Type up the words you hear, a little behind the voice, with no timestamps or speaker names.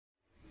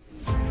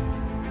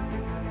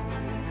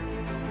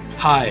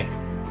Hi,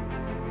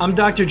 I'm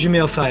Dr.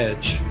 Jamil Sayed,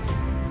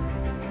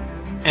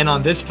 and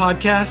on this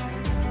podcast,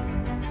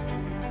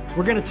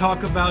 we're going to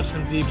talk about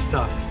some deep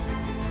stuff.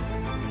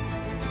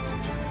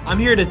 I'm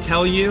here to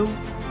tell you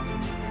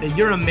that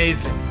you're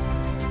amazing,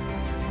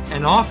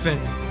 and often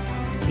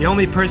the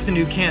only person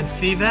who can't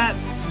see that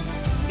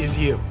is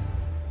you.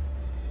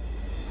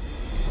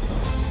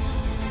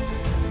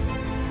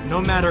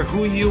 No matter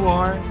who you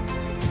are,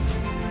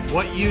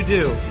 what you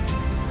do,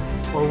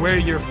 or where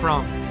you're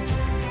from,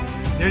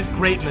 there's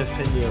greatness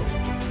in you.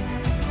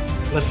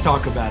 Let's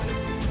talk about it.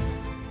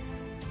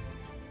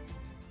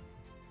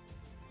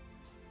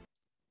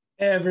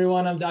 Hey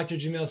everyone, I'm Dr.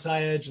 Jamil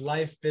Sayed,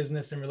 life,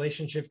 business, and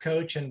relationship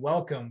coach, and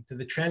welcome to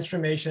the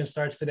Transformation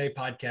Starts Today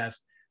podcast,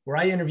 where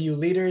I interview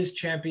leaders,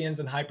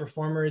 champions, and high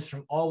performers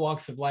from all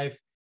walks of life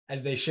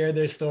as they share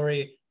their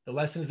story, the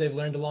lessons they've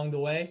learned along the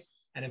way,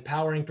 and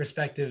empowering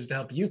perspectives to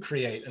help you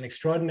create an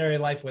extraordinary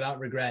life without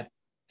regret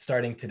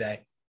starting today.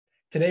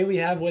 Today, we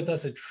have with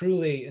us a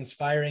truly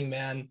inspiring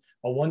man,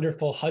 a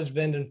wonderful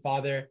husband and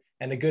father,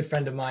 and a good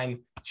friend of mine,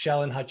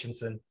 Shelon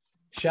Hutchinson.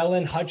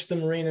 Shelon, Hutch The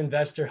Marine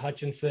Investor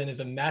Hutchinson,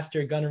 is a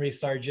Master Gunnery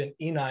Sergeant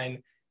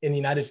E9 in the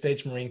United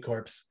States Marine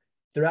Corps.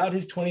 Throughout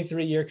his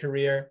 23-year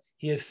career,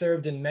 he has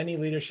served in many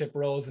leadership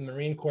roles in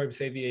Marine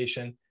Corps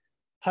aviation.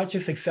 Hutch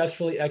has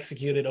successfully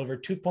executed over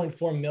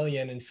 $2.4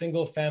 million in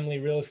single-family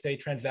real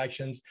estate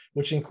transactions,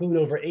 which include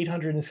over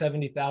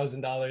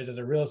 $870,000 as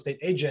a real estate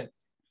agent,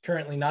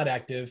 currently not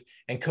active,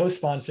 and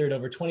co-sponsored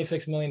over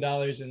 $26 million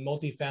in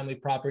multifamily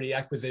property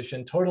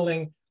acquisition,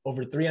 totaling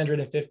over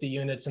 350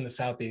 units in the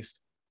Southeast.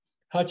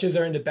 Hutch has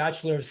earned a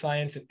Bachelor of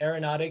Science in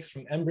Aeronautics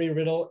from Embry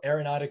Riddle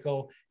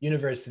Aeronautical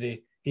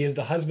University. He is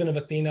the husband of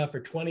Athena for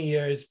 20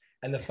 years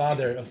and the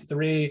father of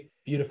 3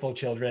 beautiful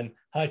children.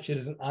 Hutch, it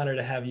is an honor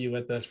to have you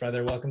with us,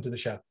 brother. Welcome to the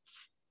show.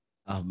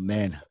 Oh,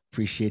 man.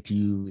 Appreciate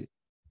you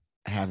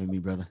having me,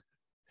 brother.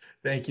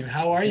 Thank you.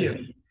 How are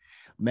you?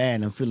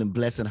 Man, I'm feeling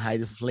blessed and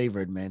highly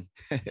flavored, man.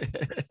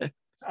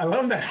 I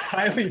love that,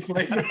 highly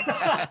flavored.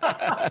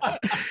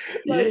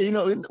 Yeah, you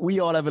know, we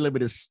all have a little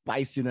bit of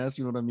spiciness,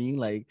 you know what I mean?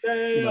 Like,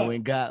 you know,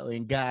 when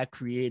God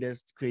created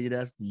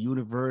us, the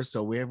universe,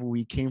 or wherever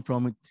we came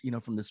from, you know,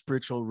 from the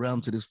spiritual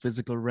realm to this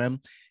physical realm,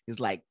 it's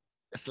like,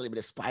 that's a little bit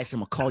of spice. I'm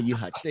gonna call you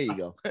Hutch. There you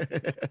go.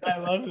 I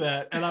love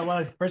that. And I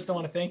want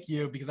to thank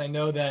you because I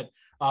know that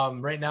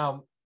right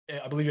now,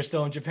 I believe you're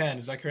still in Japan.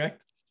 Is that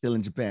correct? Still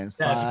in Japan. It's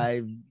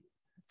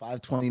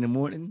 5:20 in the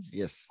morning.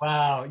 Yes.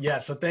 Wow. Yeah.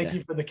 So thank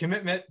you for the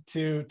commitment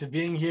to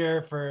being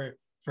here for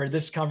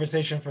this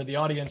conversation, for the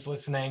audience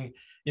listening.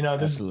 You know,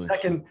 this Absolutely.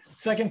 is the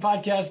second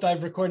podcast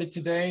I've recorded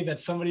today that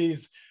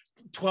somebody's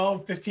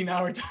 15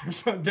 hour time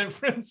zone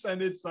difference.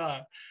 And it's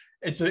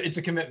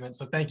a commitment.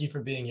 So thank you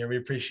for being here. We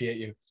appreciate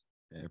you.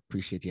 I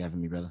appreciate you having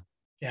me, brother.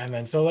 Yeah,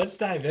 man. So let's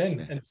dive in.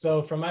 Yeah. And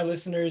so for my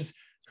listeners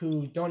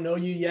who don't know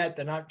you yet,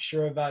 they're not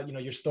sure about, you know,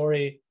 your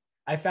story.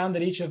 I found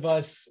that each of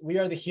us, we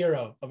are the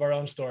hero of our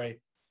own story.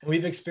 And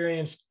we've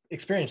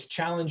experienced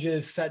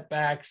challenges,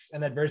 setbacks,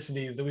 and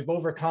adversities that we've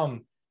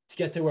overcome to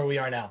get to where we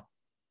are now.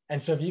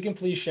 And so if you can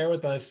please share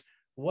with us,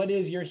 what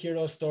is your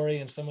hero story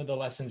and some of the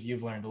lessons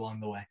you've learned along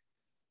the way?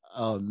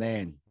 Oh,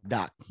 man,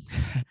 Doc.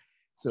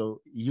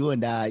 So you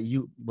and I,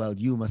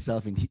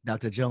 myself, and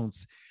Dr.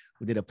 Jones,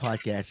 we did a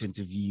podcast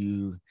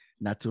interview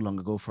not too long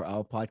ago for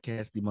our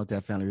podcast, the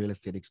Multifamily Real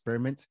Estate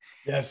Experiment.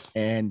 Yes.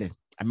 And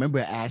I remember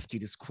I asked you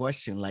this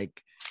question,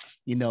 like,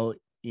 you know,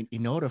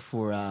 in order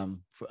for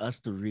us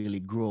to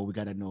really grow, we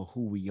got to know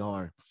who we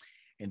are.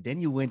 And then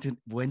you went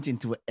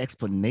into an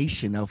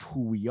explanation of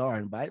who we are.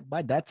 And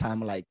by that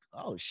time, I'm like,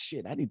 oh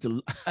shit, I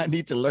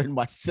need to learn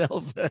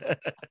myself.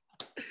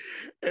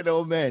 You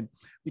know, man,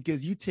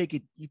 because you take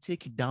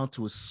it down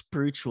to a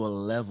spiritual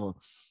level.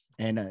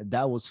 And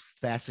that was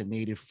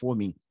fascinating for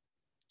me.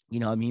 You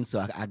know what I mean?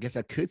 So I guess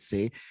I could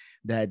say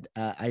that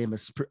I'm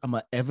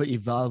an ever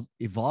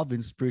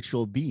evolving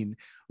spiritual being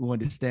who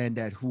understand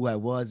that who I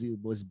was, it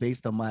was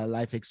based on my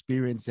life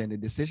experience and the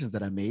decisions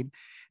that I made,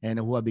 and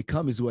who I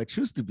become is who I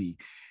choose to be.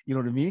 You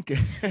know what I mean?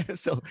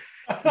 So,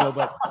 you know,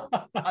 but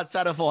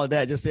outside of all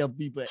that, just to help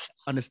people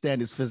understand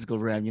this physical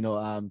realm, you know,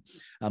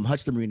 I'm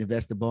Hutch The Marine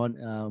Investor, born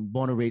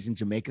and raised in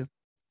Jamaica.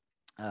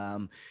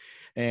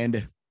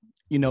 And,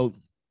 you know,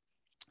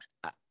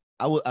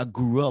 I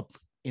grew up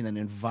in an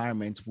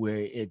environment where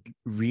it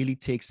really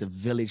takes a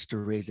village to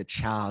raise a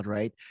child,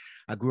 right?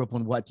 I grew up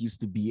on what used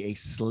to be a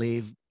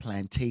slave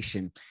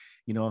plantation,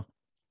 you know.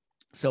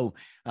 So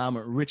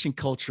rich in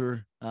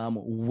culture,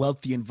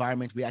 wealthy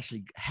environment. We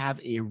actually have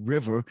a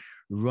river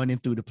running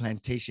through the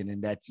plantation,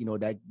 and that, you know,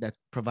 that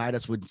provide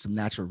us with some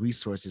natural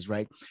resources,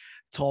 right?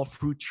 Tall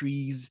fruit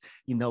trees,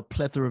 you know,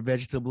 plethora of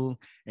vegetable,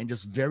 and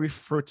just very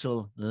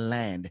fertile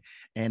land,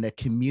 and a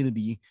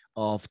community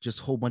of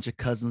just a whole bunch of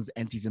cousins,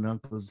 aunties, and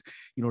uncles,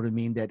 you know what I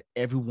mean, that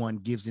everyone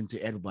gives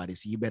into everybody.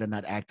 So you better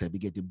not act up, you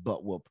get your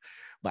butt whooped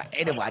by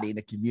anybody in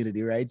the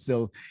community, right?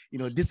 So, you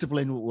know,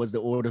 discipline was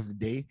the order of the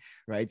day,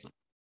 right?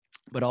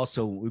 But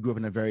also we grew up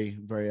in a very,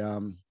 very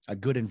a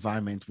good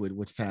environment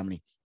with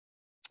family.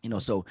 You know,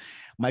 so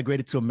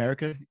migrated to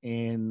America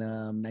in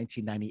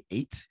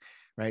 1998,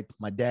 right?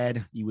 My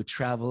dad, he would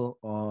travel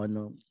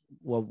on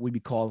what we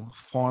call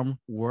farm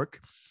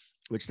work,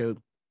 which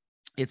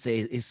it's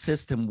a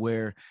system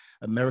where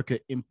America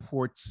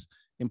imports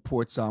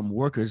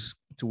workers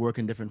to work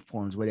in different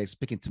forms, whether it's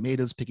picking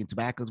tomatoes, picking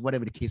tobaccos,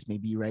 whatever the case may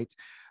be, right?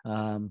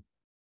 Um,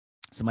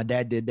 so my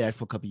dad did that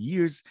for a couple of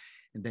years,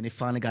 and then he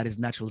finally got his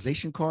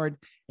naturalization card,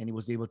 and he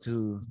was able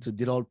to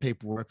did all the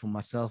paperwork for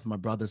myself and my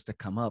brothers to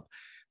come up.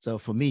 So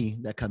for me,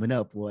 that coming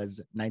up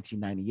was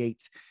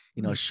 1998.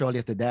 Shortly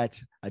after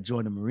that, I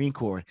joined the Marine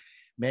Corps,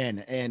 man,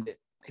 and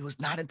it was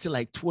not until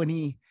like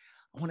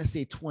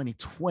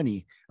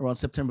 2020, around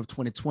September of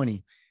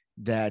 2020,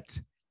 that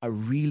I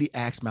really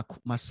asked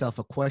myself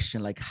a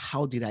question like,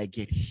 how did I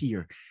get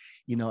here?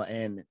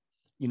 And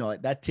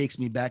that takes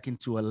me back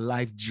into a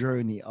life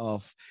journey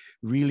of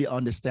really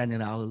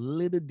understanding our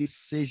little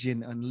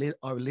decision and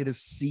our little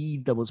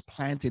seeds that was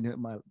planted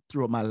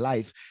throughout my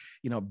life,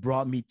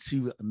 brought me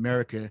to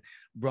America,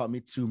 brought me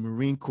to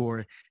Marine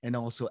Corps, and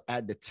also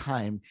at the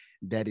time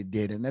that it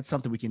did. And that's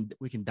something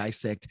we can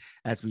dissect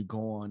as we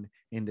go on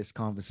in this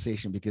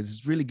conversation, because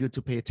it's really good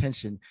to pay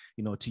attention,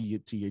 to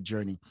your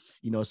journey.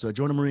 So I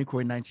joined the Marine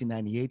Corps in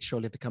 1998,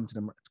 shortly after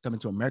coming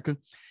to America.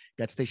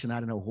 Got stationed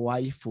out in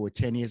Hawaii for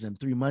 10 years and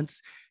 3 months.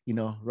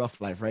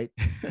 Rough life, right?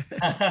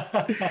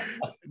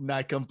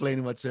 Not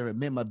complaining whatsoever.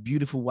 Met my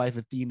beautiful wife,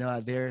 Athena,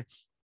 out there.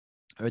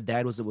 Her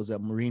dad was a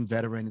Marine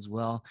veteran as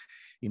well,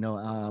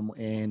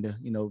 and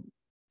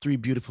 3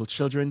 beautiful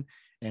children.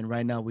 And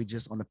right now we're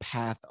just on the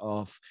path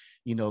of,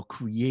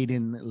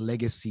 creating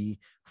legacy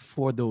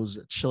for those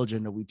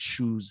children that we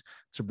choose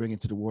to bring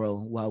into the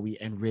world while we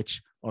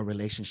enrich our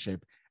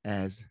relationship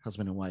as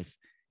husband and wife.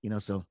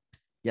 So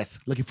yes,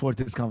 looking forward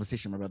to this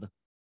conversation, my brother.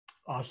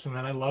 Awesome,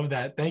 man. I love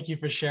that. Thank you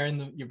for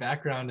sharing your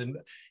background. And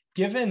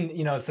given,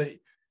 so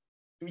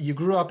you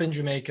grew up in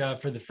Jamaica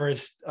for the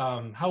first,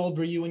 how old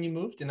were you when you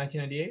moved in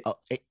 1998? Oh,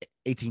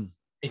 18.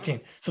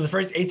 18. So the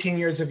first 18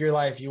 years of your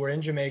life, you were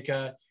in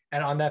Jamaica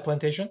and on that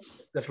plantation?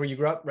 That's where you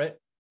grew up, right?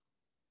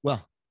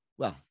 Well,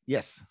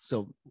 yes.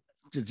 So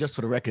just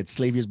for the record,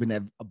 slavery has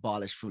been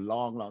abolished for a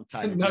long, long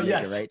time in Jamaica,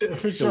 yes, right?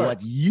 For so sure.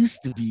 What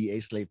used to be a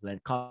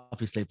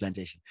coffee slave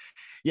plantation.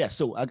 Yeah.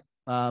 So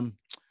for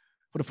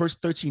the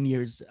first 13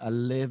 years, I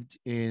lived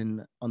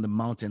on the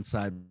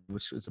mountainside,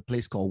 which is a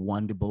place called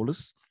Juan de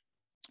Bolas,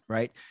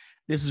 right?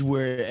 This is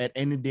where at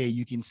any day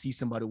you can see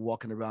somebody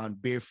walking around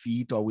bare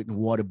feet or with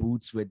water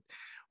boots with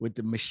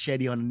the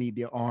machete underneath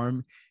their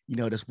arm,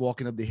 just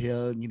walking up the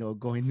hill,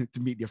 going to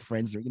meet their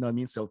friends, what I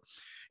mean? So,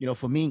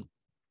 for me,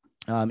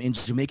 in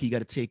Jamaica, you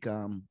got to take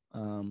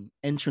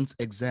entrance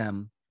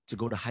exam to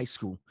go to high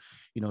school.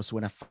 So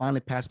when I finally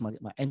passed my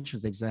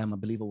entrance exam, I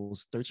believe I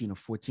was 13 or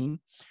 14,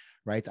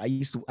 right? I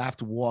used to have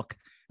to walk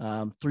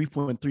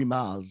 3.3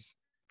 miles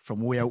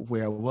from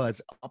where I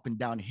was up and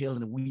down hill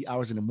in the wee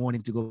hours in the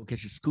morning to go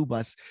catch a school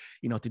bus,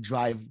 to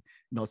drive,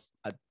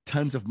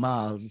 tons of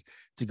miles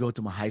to go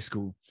to my high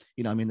school.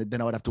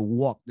 Then I would have to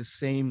walk the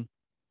same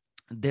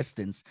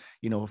distance,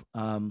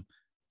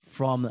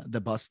 from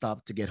the bus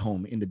stop to get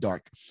home in the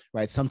dark,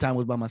 right? Sometimes I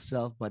was by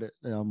myself, but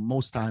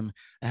most time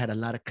I had a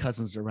lot of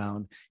cousins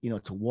around,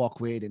 to walk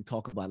with and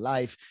talk about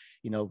life,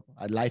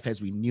 life as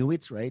we knew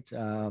it, right?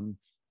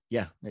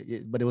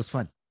 But it was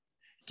fun.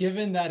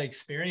 Given that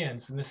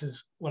experience, and this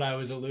is what I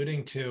was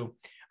alluding to,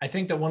 I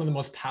think that one of the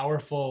most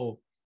powerful,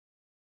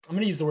 I'm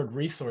going to use the word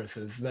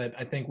resources that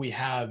I think we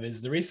have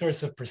is the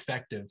resource of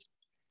perspective.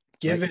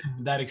 Given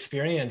that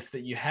experience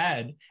that you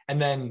had,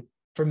 and then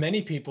for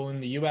many people in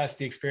the US,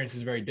 the experience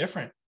is very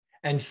different.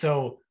 And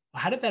so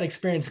how did that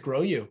experience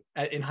grow you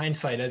in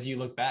hindsight as you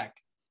look back?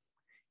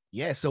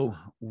 Yeah. So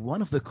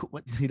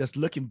just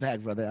looking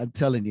back, brother, I'm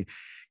telling you,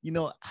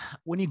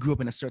 when you grew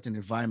up in a certain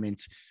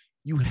environment,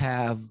 you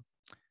have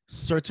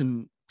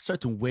certain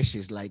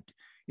wishes. Like,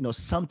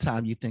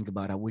 sometimes you think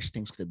about, I wish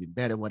things could have been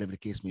better, whatever the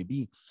case may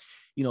be,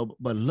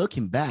 but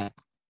looking back,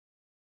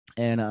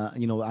 and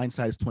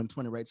hindsight is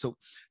 2020, right? So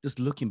just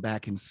looking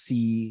back and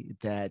see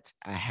that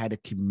I had a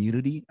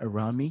community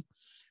around me,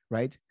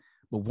 right?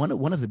 But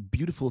one of the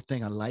beautiful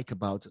thing I like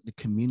about the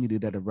community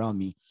that around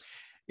me,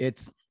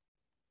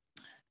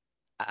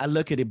 I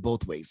look at it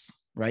both ways,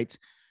 right?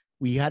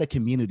 We had a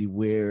community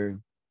where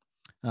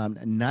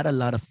not a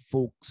lot of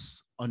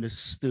folks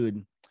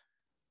understood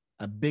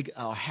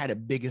had a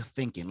bigger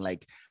thinking,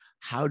 like,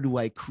 how do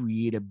I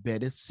create a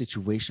better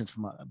situation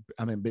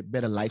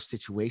better life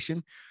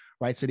situation,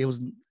 right? So there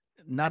was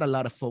not a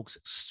lot of folks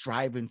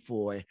striving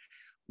for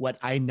what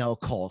I now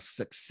call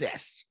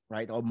success,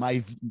 right? Or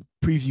my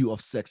preview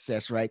of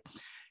success, right?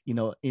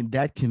 In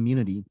that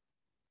community,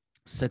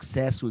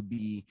 success would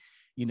be,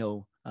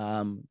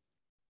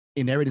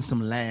 inheriting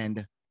some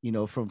land,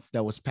 from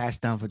that was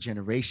passed down for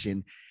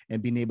generation,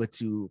 and being able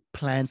to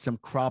plant some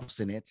crops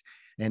in it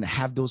and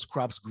have those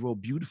crops grow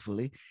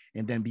beautifully,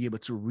 and then be able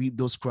to reap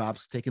those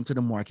crops, take them to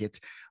the market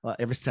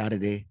every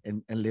Saturday,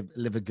 and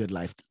live a good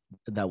life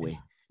that way.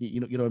 You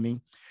know what I mean?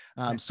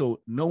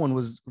 So no one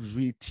was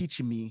really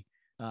teaching me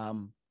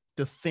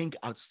to think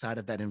outside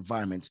of that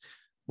environment.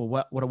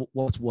 But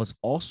what was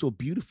also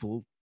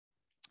beautiful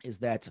is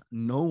that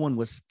no one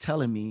was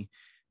telling me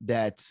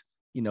that,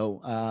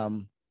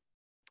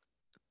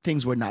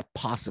 things were not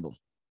possible,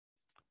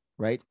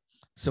 right?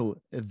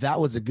 So that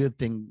was a good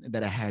thing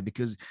that I had,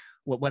 because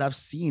what I've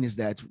seen is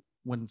that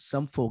when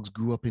some folks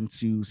grew up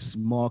into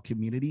small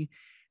community,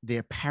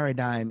 their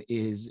paradigm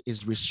is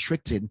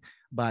restricted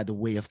by the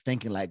way of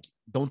thinking. Like,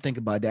 don't think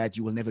about that.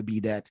 You will never be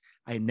that.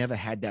 I never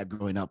had that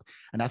growing up.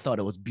 And I thought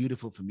it was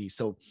beautiful for me.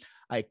 So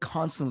I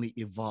constantly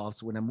evolved.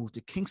 So when I moved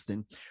to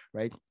Kingston,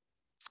 right?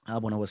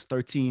 When I was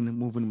 13,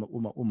 moving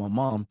with my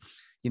mom,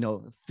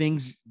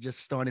 things just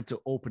started to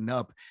open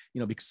up,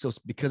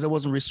 because I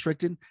wasn't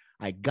restricted,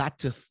 I got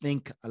to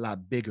think a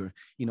lot bigger,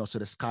 so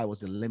the sky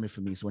was the limit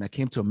for me. So when I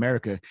came to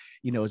America,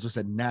 it was just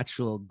a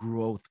natural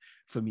growth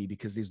for me,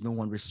 because there's no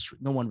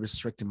one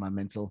restricting my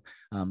mental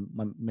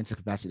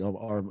capacity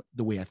or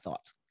the way I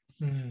thought.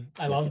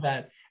 I love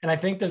that. And I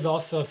think there's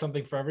also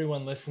something for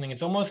everyone listening.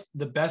 It's almost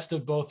the best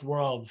of both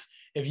worlds.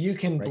 If you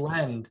can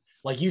blend,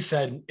 like you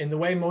said, in the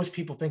way most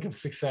people think of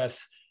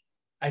success,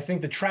 I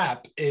think the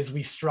trap is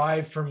we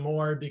strive for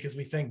more because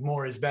we think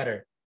more is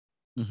better.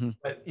 Mm-hmm.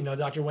 But,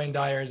 Dr. Wayne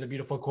Dyer has a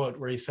beautiful quote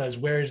where he says,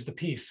 "Where is the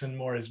peace and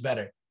more is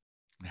better."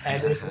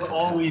 And if we're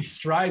always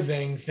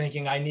striving,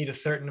 thinking I need a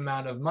certain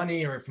amount of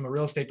money, or from a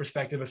real estate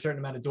perspective, a certain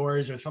amount of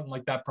doors or something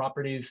like that,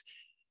 properties,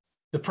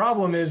 the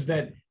problem is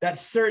that that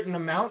certain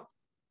amount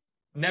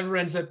never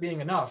ends up being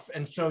enough.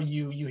 And so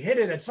you hit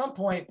it at some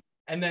point,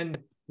 and then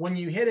when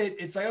you hit it,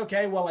 it's like,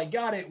 okay, well, I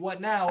got it,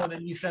 what now? And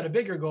then you set a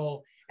bigger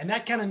goal, and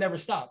that kind of never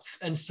stops.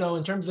 And so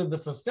in terms of the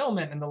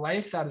fulfillment and the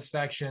life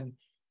satisfaction,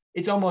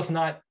 it's almost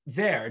not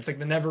there. It's like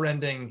the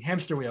never-ending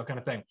hamster wheel kind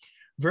of thing.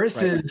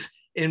 Versus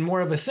in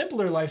more of a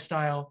simpler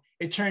lifestyle,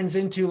 it turns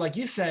into, like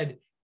you said,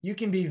 you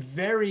can be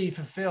very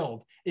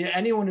fulfilled.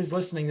 Anyone who's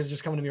listening is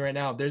just coming to me right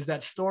now. There's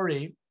that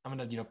story. I'm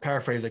going to,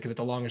 paraphrase it because it's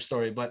a longer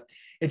story, but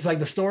it's like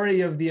the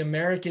story of the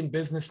American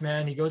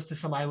businessman. He goes to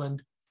some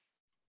island,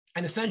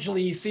 and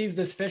essentially he sees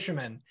this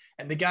fisherman,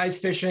 and the guy's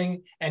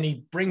fishing, and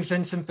he brings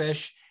in some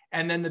fish.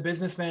 And then the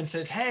businessman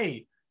says,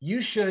 "Hey,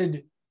 you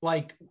should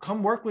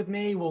come work with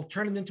me. We'll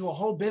turn it into a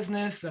whole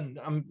business." And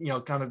I'm,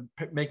 kind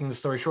of making the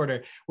story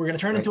shorter. "We're going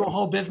to turn it into a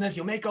whole business.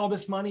 You'll make all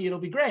this money. It'll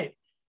be great."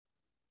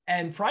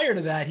 And prior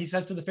to that, he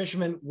says to the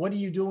fisherman, "What are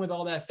you doing with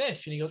all that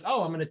fish?" And he goes,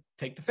 "Oh, I'm going to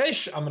take the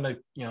fish. I'm going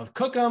to,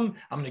 cook them.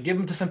 I'm going to give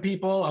them to some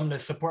people. I'm going to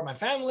support my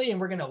family. And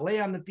we're going to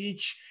lay on the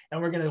beach,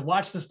 and we're going to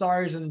watch the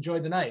stars and enjoy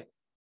the night."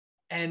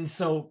 And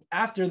so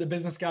after, the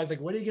business guy's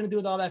like, "What are you going to do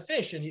with all that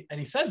fish?" And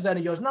he says that,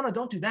 he goes, No,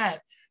 don't do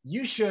that.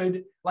 You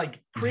should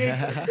create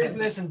a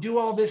business and do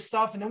all this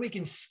stuff. And then we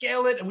can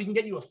scale it, and we can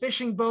get you a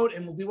fishing boat,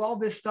 and we'll do all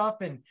this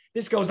stuff. And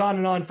this goes on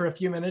and on for a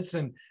few minutes.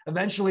 And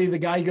eventually the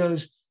guy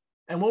goes,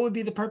 "And what would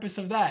be the purpose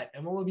of that?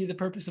 And what would be the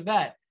purpose of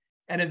that?"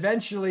 And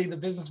eventually the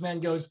businessman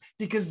goes,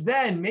 "Because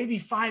then maybe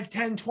 5,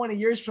 10, 20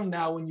 years from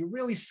now, when you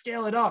really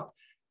scale it up,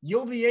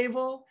 you'll be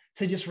able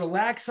to just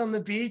relax on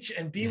the beach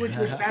and be with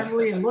your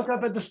family and look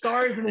up at the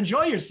stars and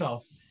enjoy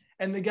yourself."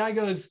 And the guy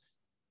goes,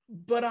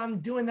 "But I'm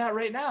doing that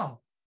right now."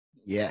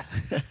 Yeah.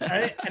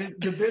 Right? And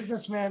the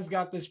businessman's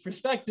got this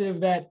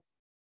perspective that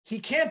he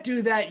can't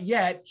do that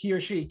yet. He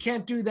or she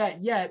can't do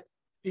that yet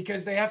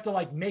because they have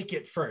to make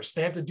it first.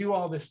 They have to do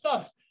all this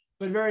stuff.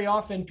 But very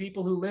often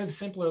people who live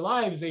simpler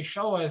lives, they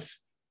show us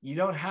you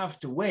don't have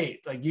to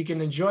wait. You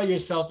can enjoy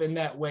yourself in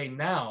that way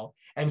now.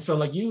 And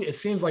so it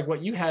seems like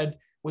what you had,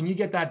 when you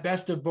get that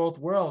best of both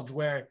worlds,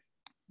 where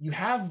you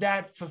have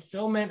that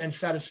fulfillment and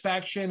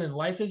satisfaction and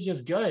life is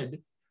just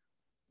good,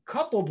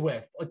 coupled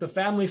with the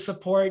family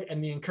support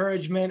and the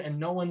encouragement, and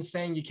no one's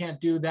saying you can't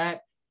do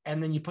that.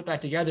 And then you put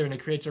that together, and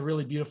it creates a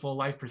really beautiful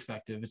life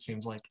perspective, it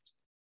seems like.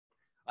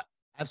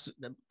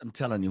 Absolutely. I'm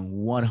telling you,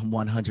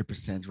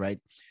 100%, right?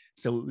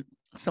 So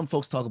some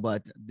folks talk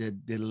about the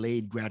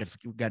delayed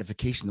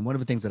gratification. And one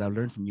of the things that I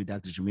learned from you,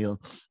 Dr. Jamil,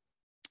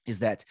 is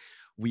that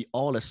we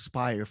all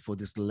aspire for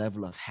this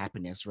level of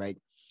happiness, right?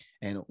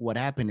 And what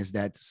happened is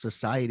that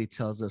society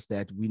tells us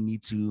that we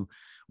need to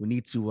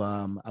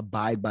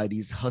abide by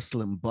these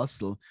hustle and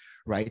bustle,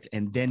 right?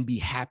 And then be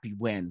happy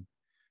when,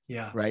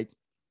 right?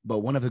 But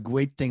one of the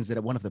great things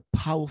one of the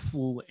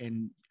powerful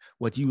and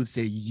what you would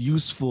say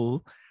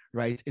useful,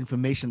 right,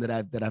 information that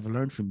I've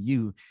learned from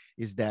you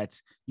is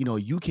that,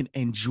 you can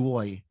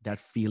enjoy that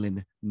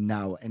feeling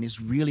now. And it's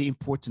really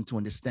important to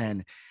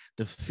understand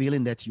the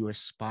feeling that you're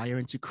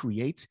aspiring to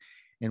create.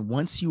 And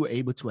once you are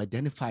able to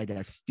identify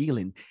that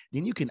feeling,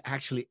 then you can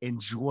actually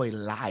enjoy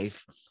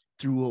life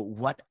through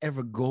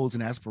whatever goals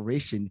and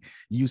aspiration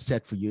you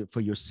set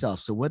for yourself.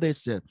 So whether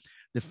it's the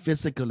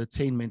physical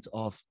attainment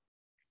of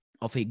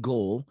a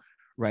goal,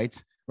 right,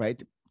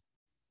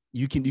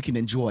 you can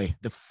enjoy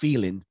the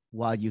feeling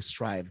while you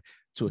strive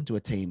to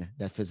attain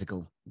that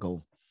physical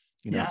goal.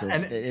 So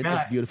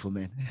it's beautiful,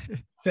 man.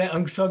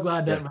 I'm so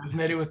glad that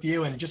resonated with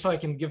you. And just so I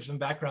can give some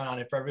background on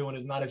it for everyone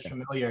who's not as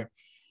familiar,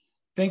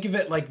 think of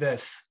it like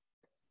this.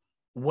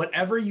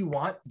 Whatever you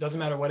want, doesn't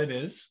matter what it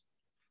is,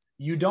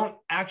 you don't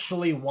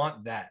actually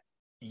want that.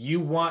 You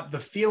want the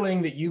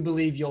feeling that you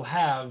believe you'll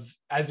have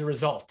as a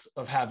result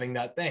of having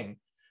that thing.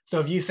 So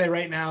if you say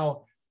right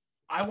now,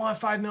 I want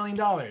 $5 million.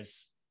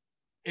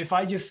 If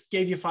I just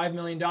gave you $5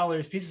 million,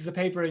 pieces of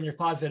paper in your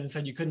closet and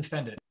said you couldn't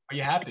spend it, are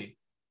you happy?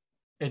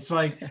 It's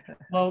like,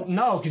 well,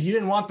 no, because you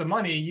didn't want the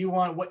money. You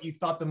want what you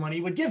thought the money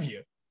would give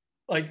you,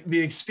 like the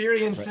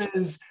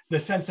experiences, the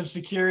sense of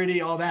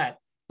security, all that.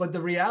 But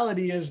the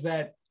reality is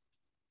that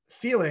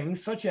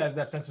feelings such as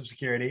that sense of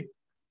security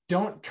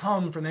don't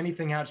come from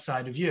anything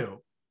outside of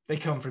you. They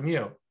come from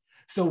you.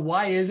 So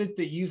why is it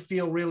that you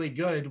feel really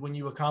good when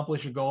you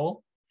accomplish a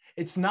goal?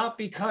 It's not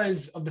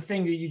because of the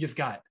thing that you just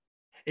got.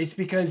 It's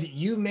because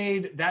you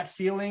made that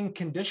feeling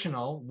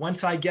conditional.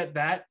 Once I get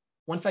that,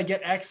 once I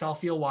get X, I'll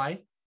feel Y.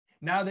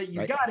 Now that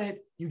you got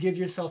it, you give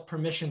yourself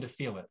permission to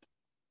feel it.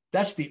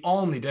 That's the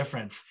only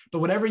difference. But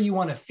whatever you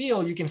want to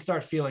feel, you can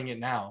start feeling it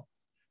now.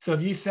 So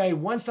if you say,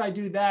 once I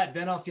do that,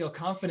 then I'll feel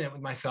confident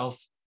with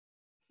myself.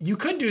 You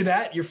could do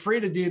that. You're free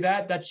to do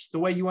that. That's the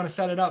way you want to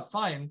set it up.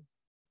 Fine.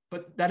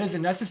 But that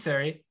isn't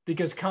necessary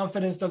because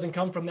confidence doesn't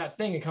come from that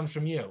thing. It comes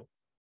from you.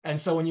 And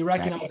so when you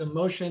recognize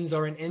emotions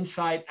are an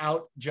inside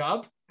out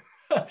job,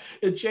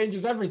 it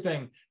changes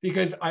everything.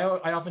 Because I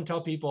often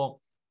tell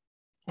people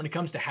when it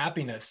comes to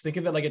happiness, think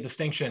of it like a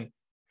distinction.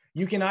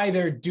 You can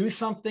either do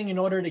something in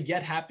order to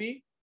get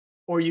happy,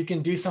 or you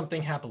can do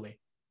something happily.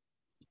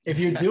 If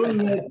you're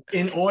doing it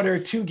in order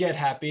to get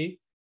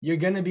happy, you're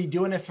going to be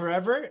doing it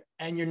forever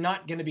and you're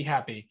not going to be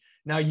happy.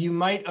 Now, you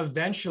might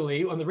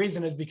eventually, and the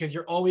reason is because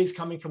you're always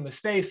coming from the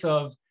space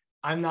of,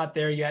 I'm not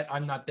there yet,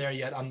 I'm not there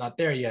yet, I'm not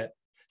there yet.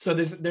 So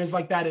there's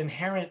like that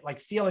inherent like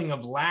feeling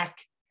of lack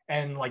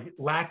and like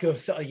lack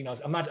of, you know,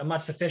 I'm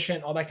not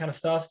sufficient, all that kind of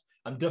stuff.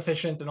 I'm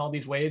deficient in all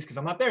these ways because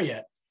I'm not there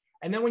yet.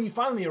 And then when you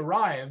finally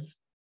arrive,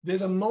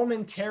 there's a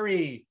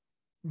momentary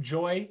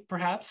joy,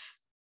 perhaps.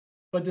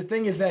 But the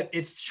thing is that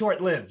it's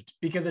short-lived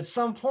because at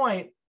some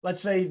point,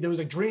 let's say there was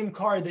a dream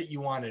car that you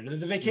wanted, or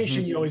there's a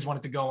vacation you always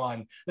wanted to go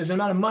on. There's an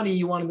amount of money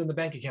you wanted in the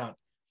bank account.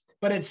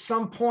 But at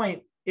some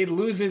point, it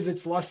loses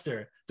its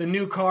luster. The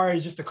new car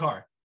is just a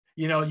car.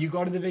 You know, you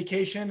go to the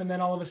vacation and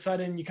then all of a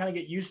sudden you kind of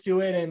get used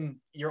to it and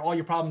all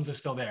your problems are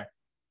still there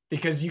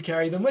because you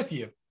carry them with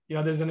you. You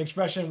know, there's an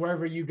expression,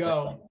 wherever you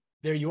go,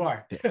 there you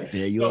are.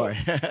 There you are.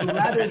 So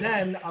rather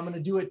than I'm going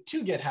to do it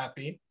to get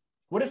happy,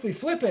 what if we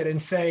flip it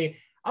and say,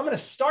 I'm going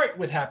to start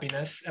with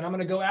happiness and I'm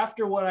going to go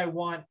after what I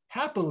want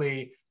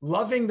happily,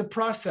 loving the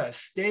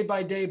process day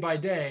by day by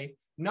day,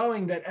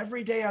 knowing that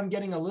every day I'm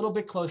getting a little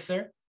bit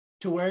closer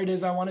to where it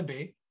is I want to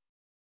be.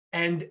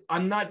 And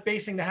I'm not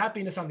basing the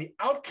happiness on the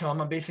outcome.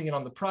 I'm basing it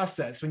on the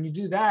process. When you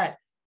do that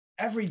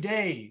every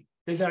day,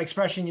 there's that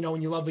expression, you know,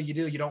 when you love what you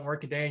do, you don't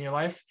work a day in your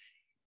life.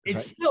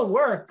 It's still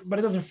work, but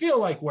it doesn't feel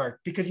like work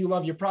because you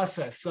love your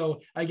process.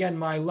 So again,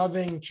 my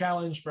loving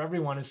challenge for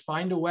everyone is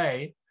find a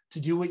way to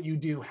do what you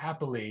do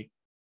happily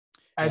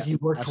as you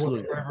work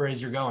towards wherever it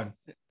is you're going.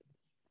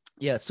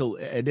 Yeah. So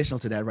additional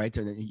to that, right?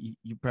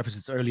 You prefaced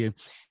this earlier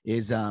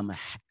is,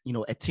 you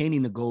know,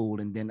 attaining the goal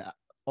and then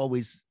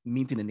always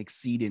meeting and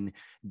exceeding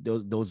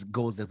those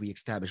goals that we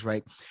established,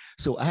 right?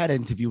 So I had an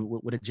interview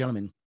with a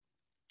gentleman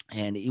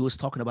and he was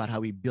talking about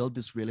how he built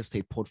this real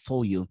estate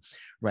portfolio,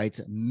 right?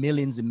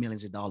 Millions and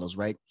millions of dollars,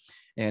 right?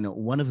 And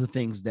one of the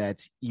things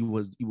that he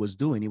was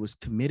doing, he was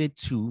committed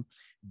to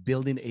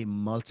building a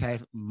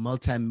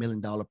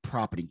multi-million dollar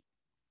property.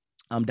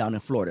 I'm down in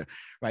Florida,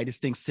 right? This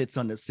thing sits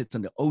on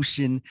the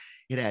ocean.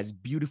 It has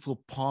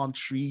beautiful palm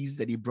trees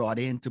that he brought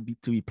in to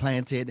be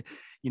planted,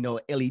 you know,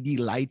 LED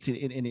lights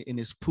in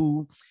his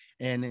pool.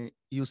 And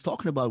he was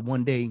talking about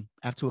one day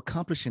after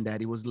accomplishing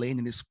that, he was laying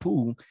in his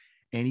pool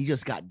and he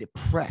just got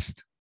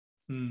depressed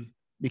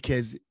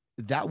because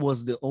that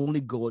was the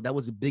only goal. That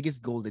was the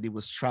biggest goal that he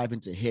was striving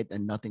to hit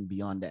and nothing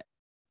beyond that.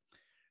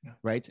 Yeah.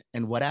 Right.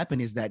 And what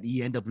happened is that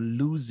he ended up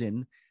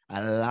losing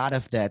a lot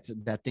of that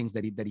things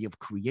that he have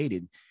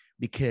created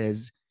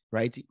because,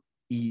 right,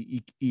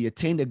 he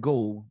attained a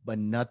goal, but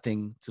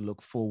nothing to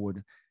look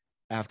forward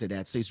after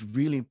that. So it's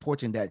really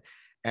important that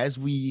as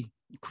we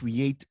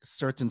create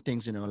certain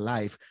things in our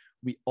life,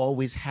 we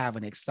always have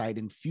an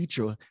exciting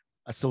future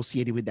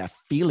associated with that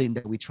feeling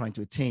that we're trying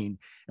to attain,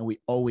 and we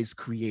always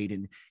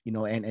creating, you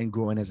know, and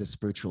growing as a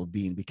spiritual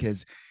being,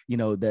 because, you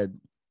know,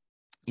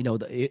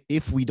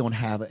 if we don't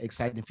have an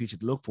exciting future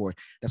to look for,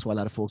 that's why a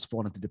lot of folks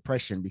fall into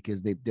depression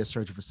because they're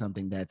searching for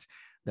something that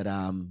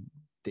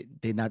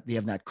they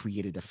have not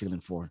created a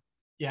feeling for.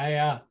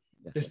 Yeah.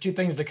 There's two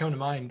things that come to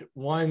mind.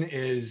 One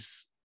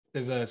is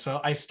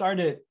so I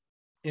started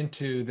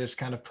into this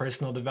kind of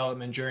personal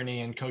development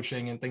journey and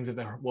coaching and things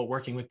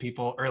working with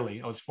people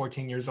early. I was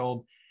 14 years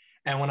old.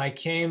 And when I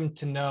came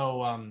to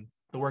know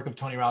the work of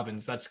Tony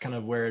Robbins, that's kind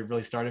of where it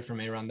really started for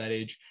me around that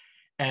age.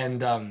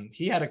 And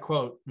he had a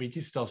quote, which he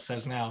still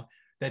says now,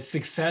 that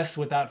success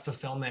without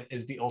fulfillment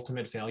is the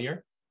ultimate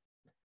failure.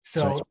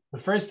 So the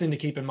first thing to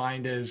keep in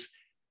mind is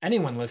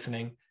anyone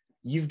listening,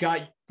 you've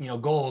got, you know,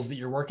 goals that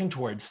you're working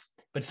towards,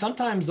 but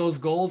sometimes those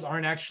goals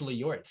aren't actually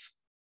yours.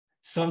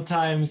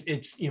 Sometimes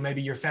it's, you know,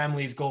 maybe your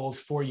family's goals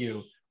for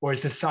you, or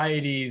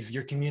society's,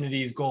 your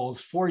community's goals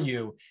for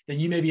you that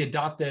you maybe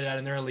adopted at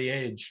an early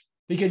age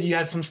because you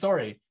had some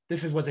story.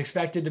 This is what's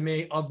expected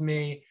of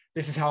me.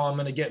 This is how I'm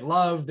going to get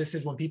love. This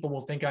is when people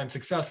will think I'm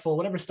successful,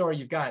 whatever story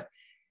you've got.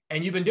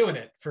 And you've been doing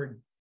it for,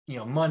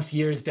 months,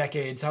 years,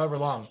 decades, however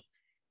long.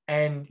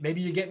 And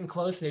maybe you're getting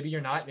close, maybe you're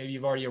not, maybe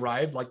you've already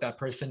arrived, like that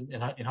person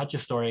in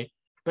Hutch's story.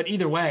 But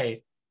either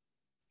way,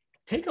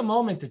 take a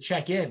moment to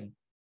check in.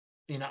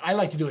 I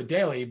like to do it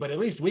daily, but at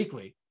least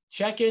weekly.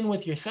 Check in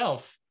with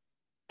yourself.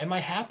 Am I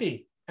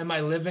happy? Am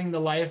I living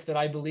the life that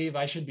I believe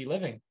I should be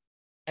living?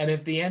 And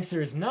if the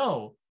answer is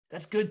no,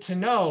 that's good to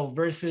know,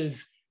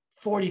 versus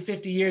 40,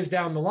 50 years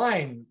down the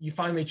line, you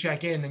finally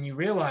check in and you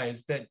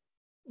realize that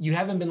you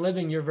haven't been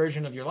living your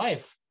version of your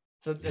life.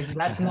 So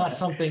that's not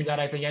something that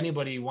I think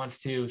anybody wants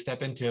to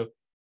step into.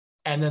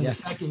 And then the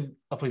second,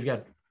 please go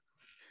ahead.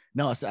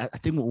 No, so I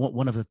think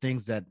one of the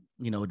things that,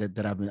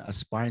 that I've been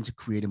aspiring to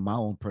create in my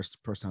own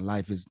personal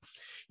life is,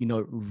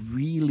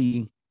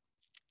 really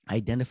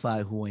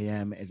identify who I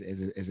am as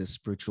a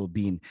spiritual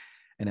being.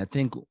 And I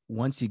think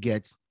once you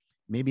get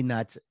maybe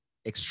not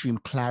extreme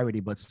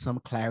clarity, but some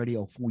clarity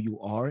of who you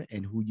are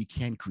and who you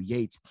can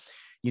create,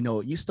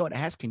 you start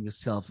asking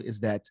yourself, is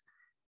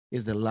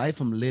the life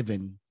I'm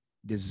living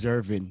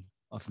deserving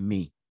of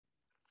me?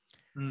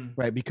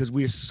 Right? Because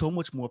we are so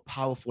much more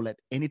powerful at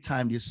any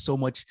time. There's so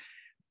much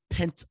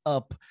pent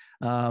up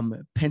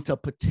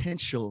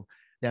potential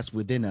that's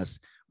within us,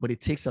 but it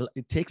takes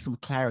some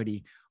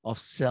clarity of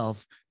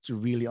self to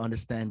really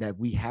understand that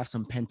we have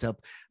some pent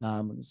up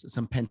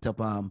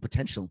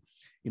potential.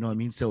 You know what I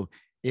mean? So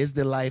is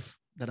the life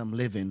that I'm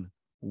living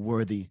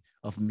worthy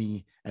of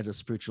me as a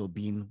spiritual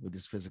being with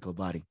this physical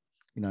body?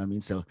 You know what I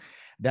mean? So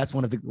that's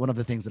one of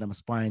the things that I'm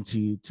aspiring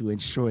to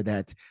ensure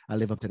that I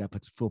live up to that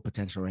full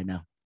potential right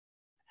now.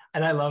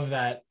 And I love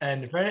that.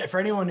 And for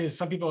anyone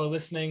some people are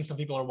listening, some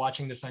people are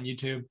watching this on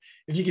YouTube.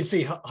 If you can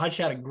see, Hutch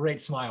had a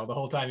great smile the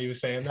whole time he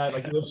was saying that.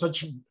 Like, there's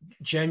such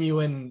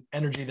genuine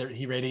energy that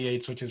he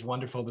radiates, which is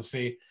wonderful to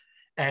see.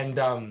 And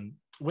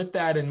with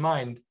that in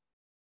mind,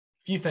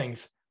 a few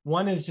things.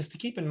 One is just to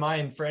keep in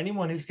mind for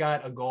anyone who's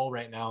got a goal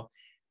right now.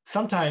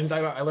 Sometimes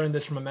I learned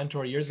this from a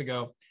mentor years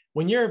ago.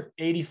 When you're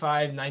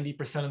 85,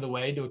 90% of the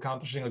way to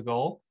accomplishing a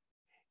goal,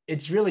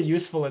 it's really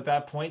useful at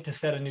that point to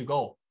set a new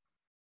goal.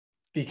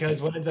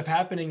 Because what ends up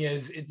happening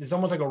is it's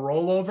almost like a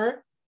rollover,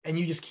 and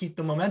you just keep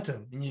the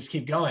momentum and you just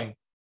keep going.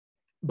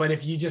 But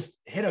if you just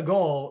hit a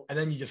goal and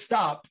then you just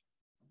stop,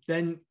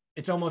 then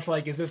it's almost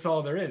like, is this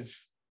all there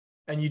is?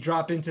 And you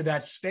drop into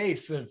that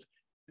space of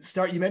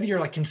maybe you're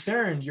like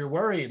concerned, you're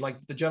worried, like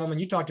the gentleman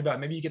you talked about,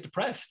 maybe you get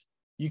depressed.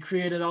 You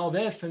created all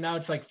this and now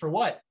it's like, for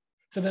what?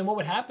 So then what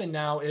would happen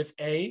now if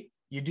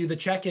you do the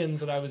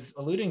check-ins that I was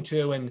alluding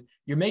to, and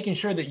you're making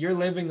sure that you're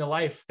living the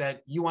life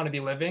that you want to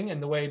be living,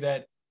 and the way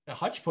that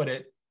Hutch put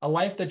it, a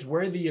life that's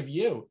worthy of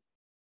you.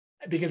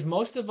 Because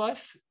most of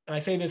us, and I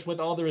say this with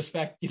all the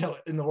respect,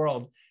 in the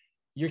world,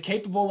 you're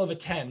capable of a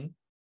 10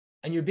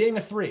 and you're being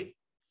a 3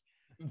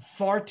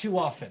 far too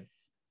often.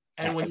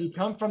 And when you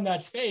come from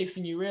that space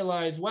and you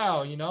realize,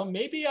 wow,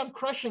 maybe I'm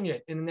crushing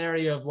it in an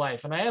area of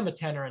life and I am a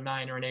 10 or a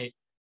 9 or an 8,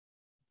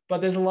 but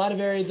there's a lot of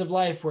areas of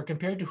life where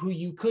compared to who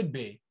you could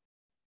be,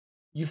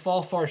 you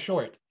fall far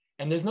short.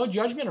 And there's no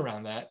judgment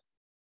around that.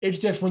 It's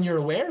just when you're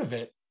aware of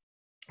it,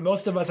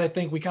 most of us, I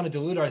think we kind of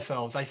delude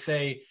ourselves. I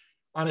say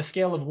on a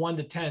scale of 1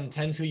 to 10,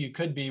 10's who you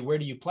could be, where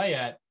do you play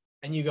at?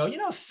 And you go,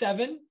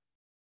 7,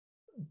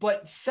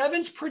 but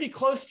 7's pretty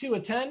close to a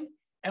 10.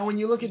 And when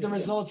you look at the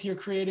results you're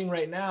creating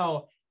right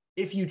now,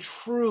 if you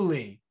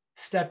truly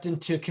stepped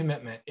into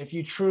commitment, if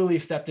you truly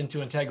stepped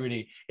into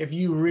integrity, if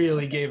you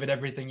really gave it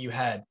everything you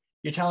had,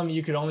 you're telling me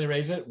you could only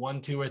raise it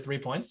 1, 2, or 3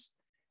 points.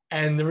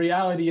 And the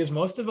reality is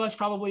most of us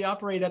probably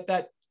operate at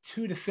that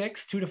 2 to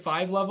 6, 2 to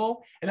 5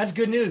 level. And that's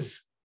good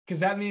news, because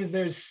that means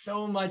there's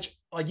so much,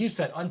 like you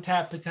said,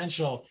 untapped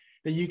potential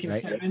that you can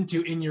step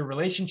into in your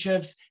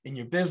relationships, in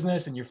your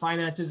business, in your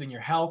finances, in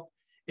your health,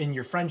 in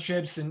your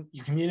friendships, in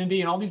your community,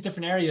 and all these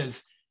different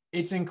areas.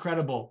 It's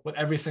incredible what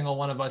every single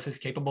one of us is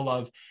capable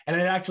of. And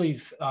it actually,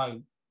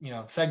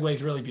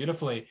 segues really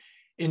beautifully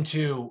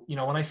into,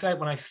 when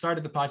I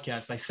started the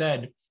podcast, I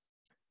said,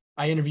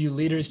 I interview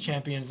leaders,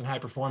 champions, and high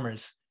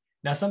performers.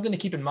 Now, something to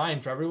keep in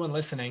mind for everyone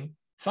listening,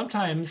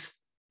 sometimes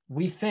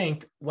we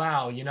think,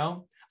 wow,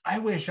 I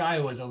wish I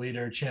was a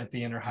leader,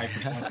 champion, or high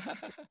performer.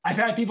 I've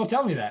had people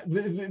tell me that.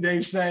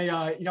 They say,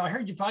 I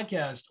heard your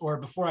podcast, or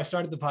before I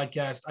started the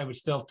podcast, I would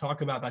still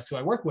talk about that's who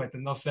I work with.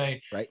 And they'll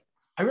say,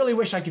 I really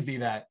wish I could be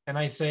that. And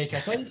I say, can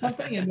I tell you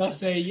something? And they'll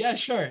say, yeah,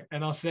 sure.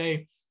 And I'll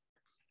say,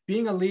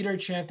 being a leader,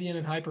 champion,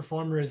 and high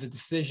performer is a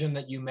decision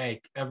that you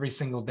make every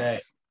single day.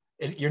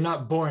 You're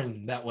not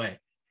born that way.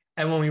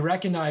 And when we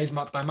recognize,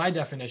 by my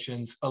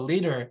definitions, a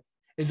leader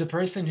is a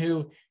person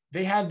who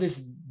they have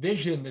this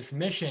vision, this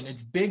mission.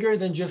 It's bigger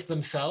than just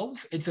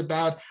themselves. It's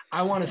about,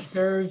 I want to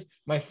serve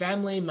my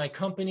family, my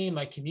company,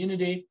 my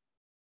community.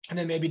 And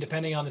then maybe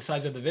depending on the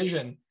size of the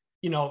vision,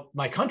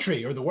 my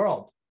country or the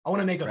world. I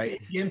want to make a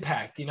big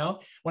impact.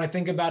 When I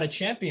think about a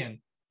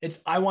champion, it's,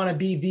 I want to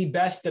be the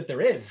best that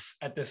there is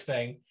at this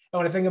thing. And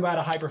when I think about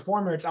a high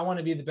performer, it's, I want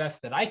to be the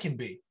best that I can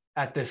be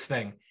at this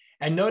thing.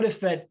 And notice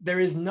that there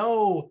is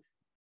no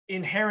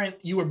inherent,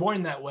 you were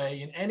born that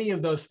way. In any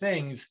of those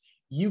things,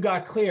 you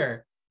got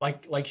clear,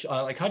 like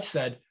Hutch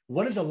said,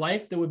 what is a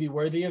life that would be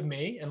worthy of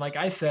me? And like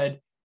I said,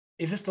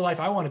 is this the life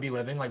I want to be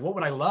living? Like, what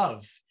would I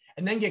love?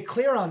 And then get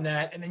clear on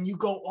that. And then you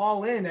go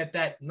all in at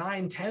that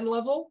 9-10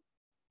 level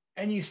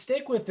and you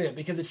stick with it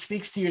because it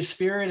speaks to your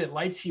spirit. It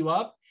lights you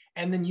up.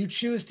 And then you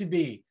choose to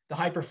be the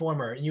high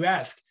performer. And you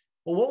ask,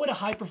 well, what would a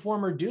high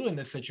performer do in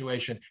this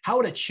situation? How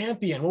would a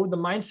champion, what would the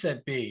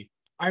mindset be?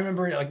 I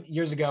remember like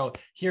years ago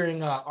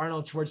hearing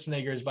Arnold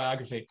Schwarzenegger's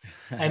biography.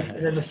 And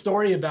there's a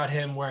story about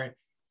him where,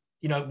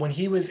 you know, when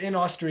he was in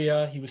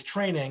Austria, he was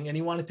training and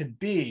he wanted to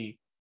be,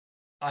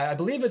 I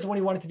believe it's when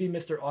he wanted to be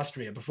Mr.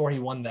 Austria before he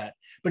won that.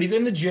 But he's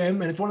in the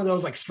gym and it's one of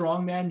those like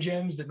strongman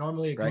gyms that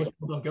normally most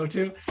people don't go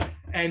to.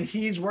 And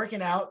he's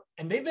working out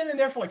and they've been in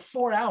there for like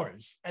 4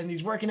 hours and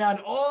he's working out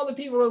and all the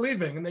people are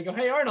leaving and they go,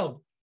 hey,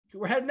 Arnold,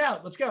 we're heading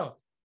out. Let's go.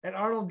 And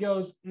Arnold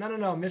goes, no,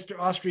 Mr.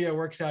 Austria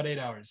works out 8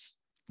 hours.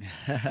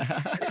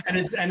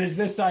 and it's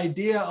this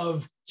idea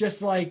of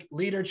just like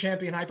leader,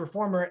 champion, high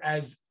performer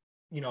as,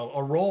 you know,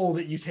 a role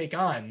that you take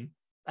on,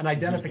 an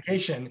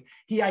identification. Mm-hmm.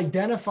 He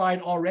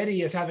identified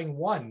already as having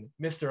won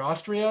Mr.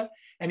 Austria.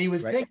 And he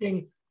was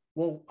thinking,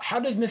 well, how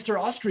does Mr.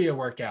 Austria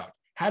work out?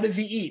 How does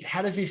he eat?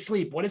 How does he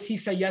sleep? What does he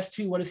say yes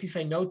to? What does he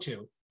say no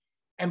to?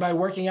 And by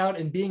working out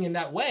and being in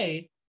that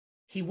way,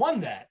 he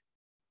won that.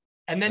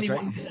 And then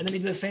and then he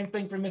did the same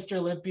thing for Mr.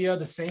 Olympia,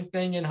 the same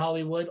thing in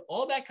Hollywood,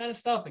 all that kind of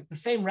stuff, like the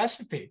same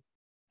recipe.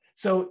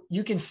 So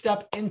you can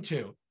step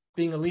into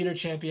being a leader,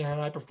 champion, and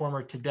high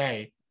performer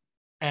today.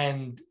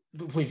 And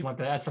please, you want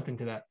to add something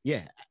to that?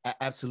 Yeah,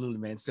 absolutely,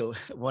 man. So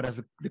one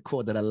of the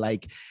quote that I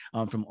like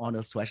from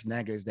Arnold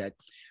Schwarzenegger is that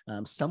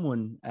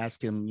someone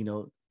asked him, you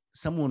know,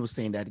 someone was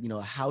saying that, you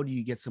know, how do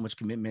you get so much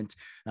commitment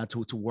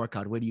to work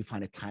out? Where do you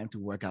find the time to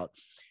work out?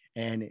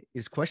 And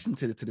his question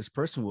to this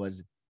person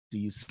was, do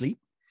you sleep?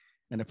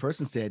 And the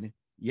person said,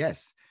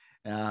 yes.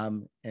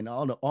 And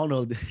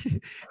Arnold,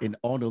 in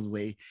Arnold's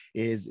way,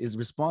 his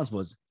response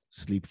was,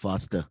 sleep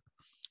faster.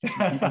 You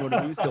know what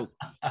I mean? So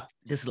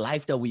this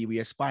life that we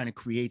aspire to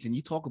create, and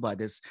you talk about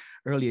this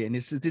earlier, and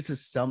this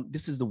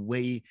is the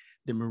way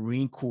the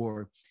Marine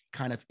Corps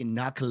kind of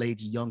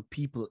inoculates young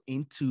people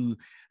into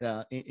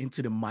the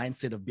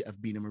mindset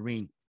of being a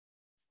Marine.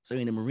 So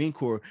in the Marine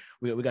Corps,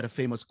 we got a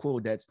famous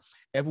quote that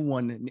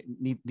everyone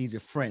needs a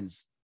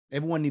friends.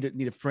 Everyone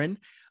need a friend,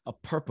 a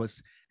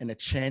purpose, and a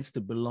chance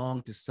to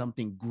belong to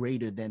something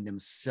greater than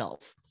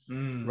themselves.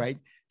 Right?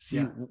 See,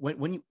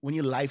 when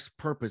your life's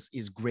purpose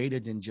is greater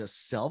than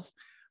just self,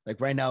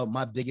 like right now,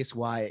 my biggest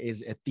why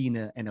is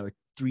Athena and her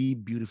 3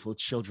 beautiful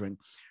children,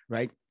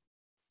 right?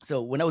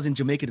 So when I was in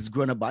Jamaica, just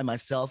growing up by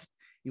myself,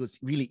 it was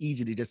really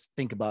easy to just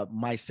think about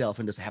myself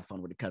and just have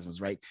fun with the cousins,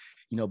 right?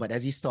 You know, but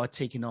as you start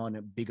taking on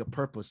a bigger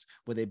purpose,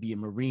 whether it be a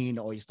Marine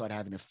or you start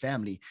having a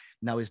family,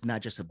 now it's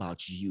not just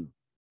about you.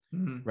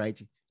 Mm-hmm. Right?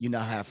 You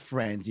now have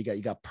friends, you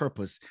got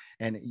purpose,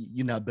 and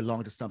you now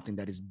belong to something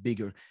that is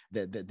bigger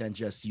than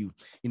just you.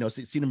 You know,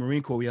 see the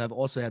Marine Corps, we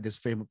also have this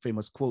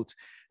famous quote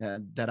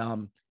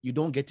that you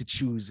don't get to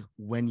choose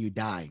when you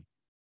die.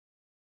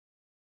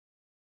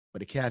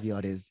 But the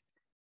caveat is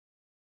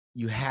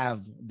you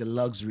have the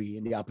luxury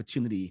and the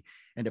opportunity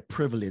and the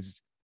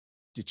privilege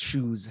to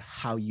choose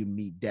how you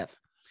meet death.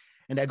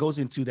 And that goes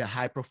into the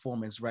high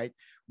performance, right?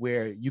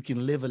 Where you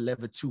can live a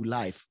level 2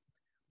 life,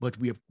 but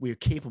we're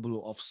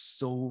capable of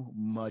so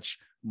much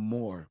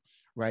more,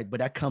 right? But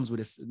that comes with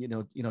this,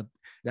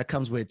 that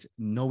comes with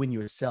knowing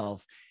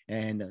yourself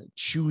and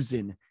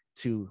choosing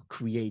to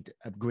create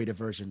a greater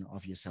version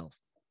of yourself.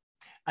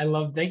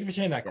 Thank you for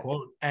sharing that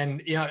quote.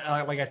 And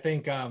I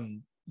think a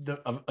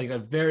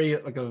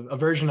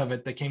version of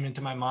it that came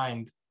into my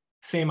mind,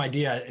 same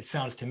idea, it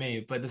sounds to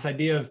me, but this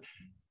idea of,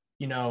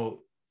 you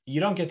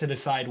don't get to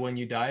decide when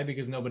you die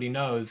because nobody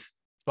knows,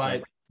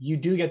 but you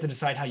do get to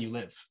decide how you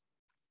live.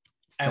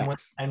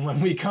 And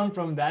when we come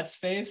from that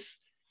space,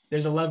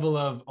 there's a level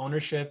of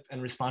ownership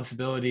and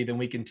responsibility that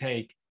we can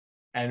take.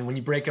 And when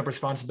you break up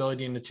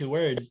responsibility into 2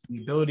 words,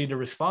 the ability to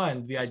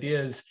respond, the idea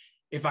is,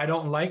 if I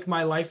don't like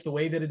my life the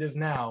way that it is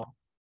now,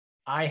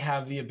 I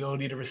have the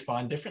ability to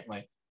respond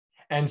differently.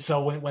 And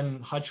so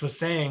when Hutch was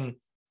saying,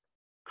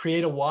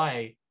 create a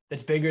why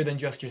that's bigger than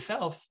just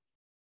yourself,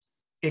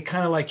 it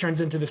kind of like turns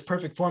into this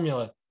perfect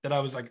formula that I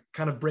was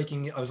kind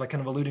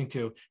of alluding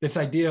to, this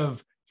idea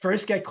of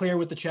first get clear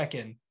with the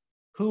check-in.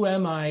 Who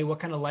am I? What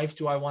kind of life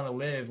do I want to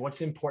live?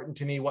 What's important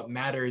to me? What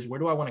matters? Where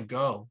do I want to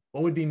go?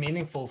 What would be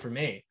meaningful for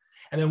me?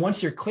 And then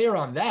once you're clear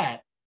on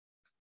that,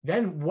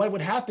 then what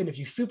would happen if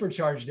you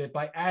supercharged it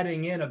by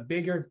adding in a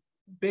bigger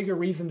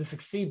reason to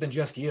succeed than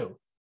just you?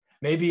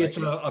 Maybe it's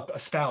a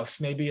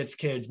spouse, maybe it's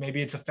kids,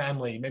 maybe it's a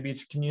family, maybe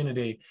it's a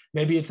community,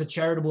 maybe it's a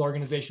charitable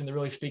organization that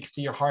really speaks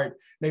to your heart.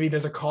 Maybe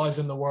there's a cause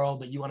in the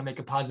world that you want to make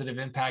a positive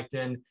impact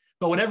in.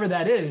 But whatever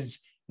that is,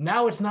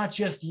 now it's not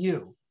just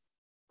you.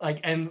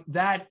 And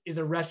that is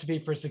a recipe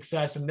for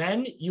success. And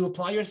then you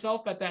apply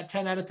yourself at that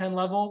 10 out of 10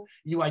 level.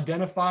 You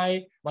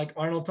identify like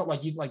Arnold,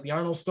 like the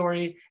Arnold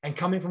story, and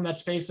coming from that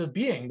space of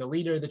being the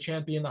leader, the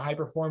champion, the high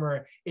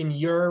performer in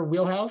your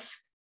wheelhouse,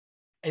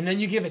 and then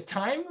you give it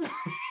time.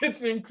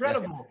 It's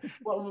incredible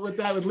what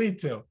that would lead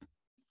to.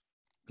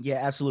 Yeah,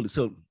 absolutely.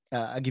 So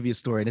I'll give you a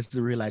story. This is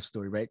a real life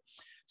story, right?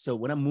 So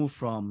when I moved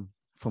from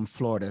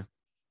Florida,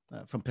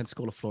 from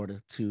Pensacola,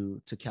 Florida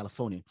to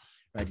California,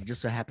 right? It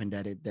just so happened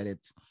that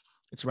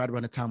it's right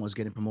around the time I was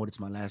getting promoted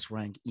to my last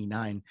rank,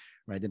 E9,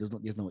 right? There's no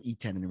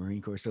E10 in the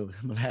Marine Corps. So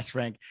my last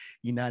rank,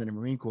 E9 in the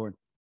Marine Corps,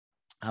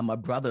 my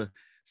brother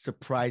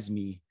surprised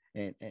me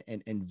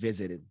and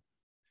visited,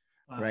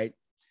 wow. Right?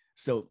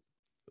 So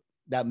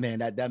that made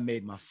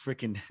my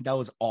freaking, that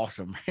was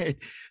awesome,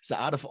 right? So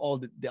out of all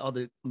the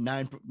other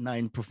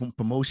nine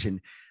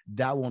promotion,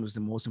 that one was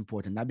the most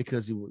important, not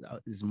because it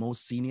was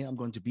most senior I'm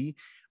going to be,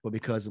 but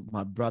because of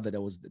my brother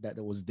that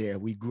was there.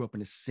 We grew up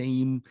in the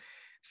same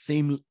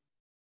same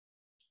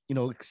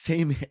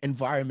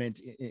environment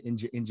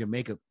in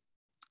Jamaica.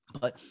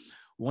 But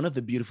one of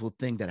the beautiful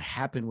things that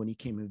happened when he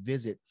came and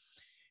visit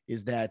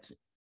is that,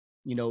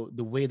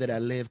 the way that I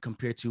live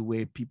compared to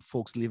where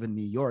folks live in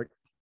New York,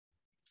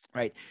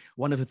 right?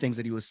 One of the things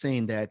that he was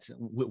saying that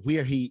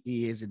where he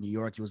is in New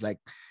York,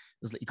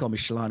 he called me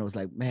Shelon. It was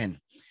like, man,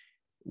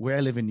 where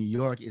I live in New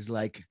York is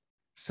like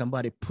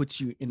somebody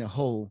puts you in a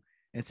hole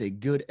and say,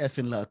 good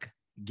effing luck,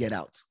 get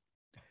out,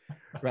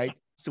 right?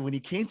 So when he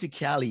came to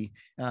Cali,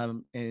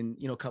 and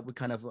we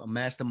kind of a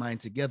mastermind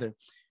together,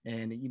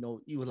 and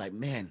he was like,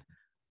 man,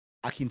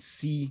 I can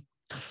see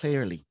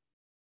clearly,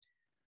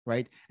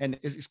 right? And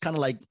it's kind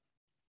of like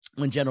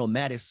when General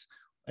Mattis,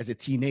 as a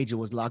teenager,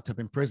 was locked up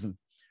in prison,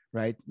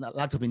 right? Not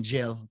locked up in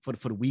jail for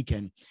the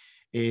weekend.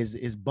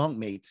 His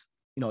bunkmate,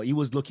 he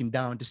was looking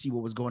down to see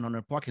what was going on in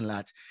the parking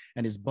lot,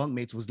 and his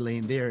bunkmate was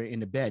laying there in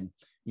the bed,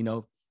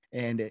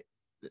 and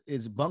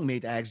his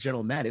bunkmate asked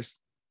General Mattis,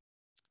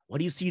 "What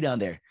do you see down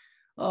there?"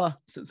 Oh,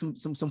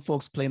 some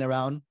folks playing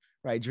around,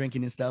 right,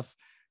 drinking and stuff,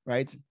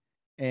 right?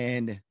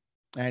 And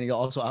he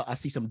also, I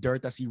see some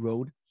dirt, I see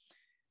road,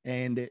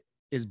 and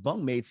his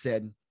bunkmate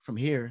said, "From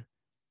here,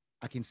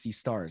 I can see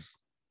stars."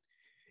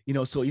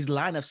 So his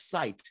line of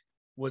sight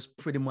was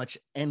pretty much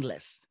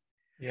endless.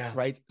 Yeah.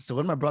 Right. So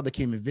when my brother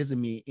came and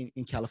visited me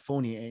in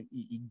California, and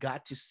he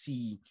got to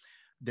see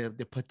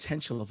the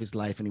potential of his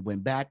life, and he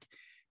went back,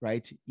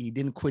 right? He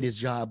didn't quit his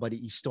job, but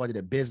he started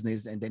a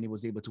business, and then he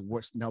was able to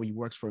work. Now he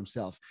works for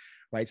himself,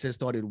 right? So he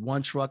started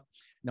one truck.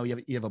 Now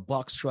you have a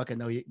box truck, and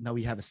now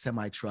we have a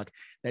semi truck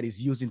that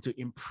is using to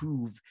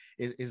improve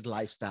his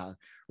lifestyle,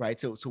 right?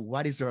 So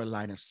what is our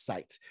line of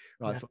sight,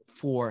 right,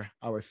 for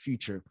our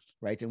future,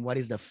 right? And what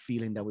is the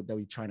feeling that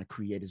we're trying to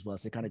create as well?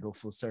 So kind of go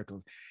full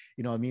circle,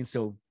 you know what I mean?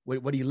 So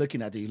what are you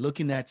looking at? Are you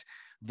looking at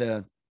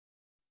the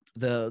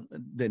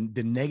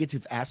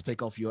negative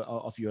aspect of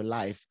your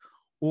life,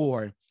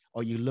 or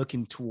are you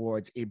looking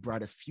towards a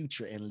brighter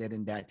future and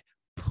letting that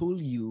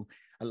pull you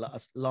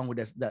along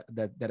with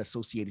that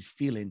associated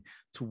feeling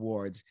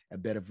towards a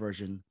better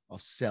version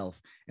of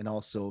self, and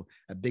also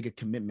a bigger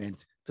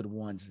commitment to the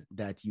ones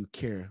that you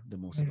care the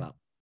most about?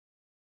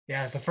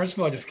 Yeah. So first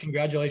of all, just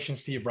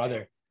congratulations to your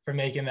brother for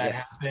making that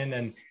happen.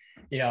 And,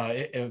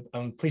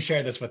 please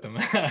share this with him.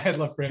 I'd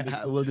love for him to.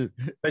 I will do.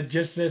 But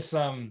just this,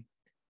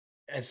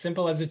 as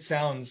simple as it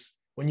sounds,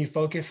 when you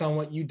focus on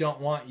what you don't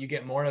want, you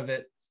get more of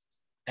it.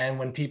 And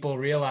when people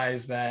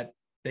realize that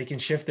they can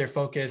shift their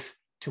focus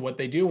to what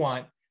they do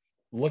want,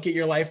 look at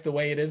your life the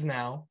way it is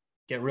now,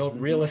 get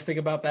realistic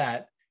about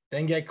that,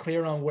 then get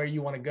clear on where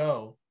you want to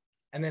go.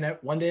 And then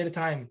one day at a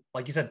time,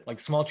 like you said, like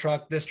small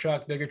truck, this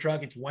truck, bigger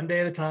truck, it's one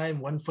day at a time,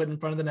 one foot in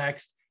front of the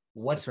next.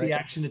 What's the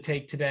action to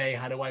take today?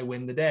 How do I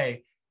win the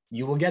day?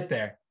 You will get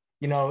there.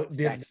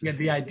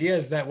 The idea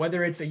is that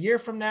whether it's a year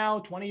from now,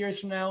 20 years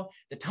from now,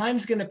 the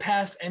time's going to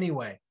pass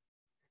anyway.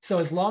 So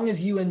as long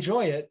as you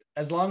enjoy it,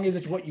 as long as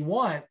it's what you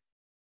want,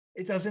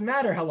 it doesn't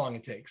matter how long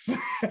it takes.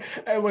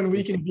 And when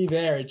we can be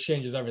there, it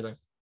changes everything.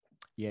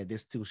 Yeah,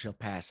 this too shall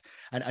pass.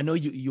 And I know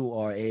you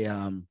are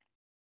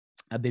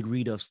a big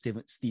reader of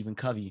Stephen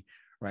Covey,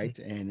 right?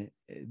 And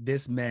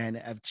this man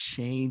have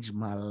changed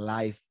my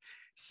life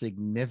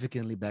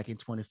significantly. Back in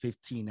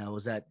 2015, I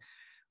was at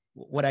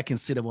what I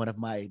consider one of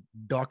my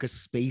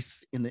darkest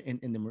space in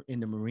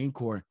the Marine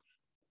Corps.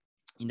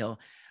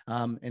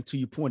 And to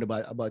your point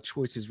about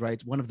choices,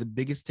 right? One of the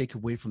biggest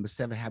takeaway from the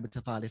 7 Habits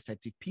of Highly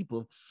Effective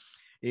People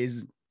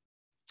is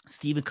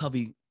Stephen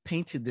Covey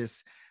painted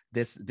this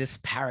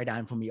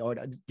paradigm for me, or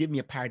give me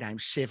a paradigm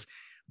shift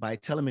by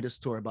telling me the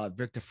story about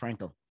Viktor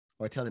Frankl,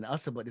 or telling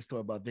us about the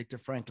story about Viktor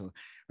Frankl,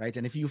 right?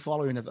 And if you're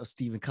following of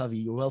Stephen Covey,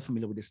 you're well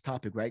familiar with this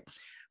topic, right?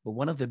 But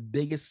one of the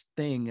biggest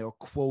thing or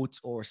quotes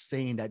or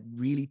saying that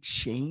really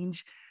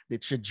changed the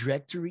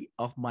trajectory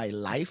of my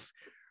life,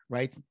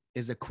 right,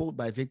 is a quote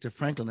by Viktor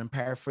Frankl. I'm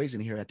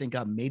paraphrasing here. I think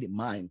I made it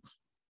mine,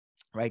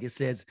 right? It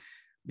says,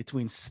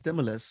 between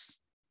stimulus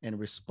and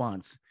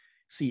response.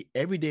 See,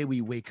 every day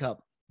we wake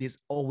up, there's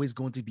always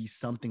going to be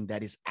something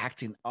that is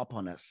acting up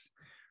on us,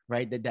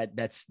 right?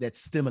 That's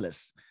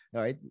stimulus,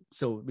 all right?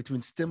 So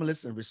between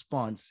stimulus and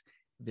response,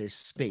 there's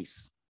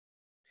space.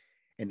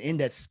 And in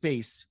that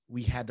space,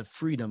 we have the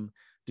freedom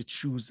to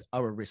choose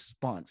our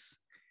response.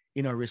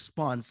 In our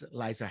response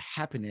lies our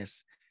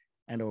happiness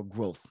and our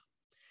growth,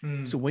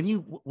 Mm. So when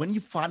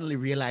you finally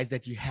realize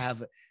that you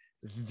have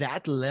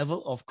that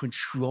level of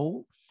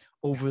control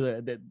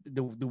over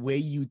the way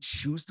you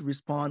choose the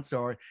response,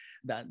 or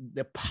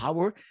the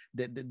power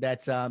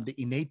that's the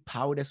innate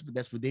power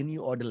that's within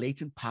you, or the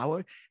latent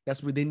power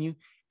that's within you,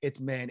 it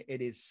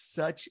is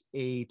such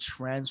a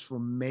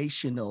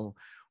transformational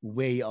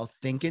way of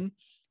thinking,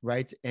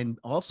 right? And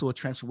also a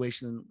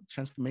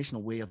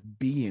transformational way of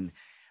being,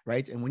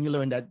 right? And when you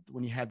learn that,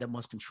 when you have that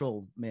much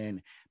control,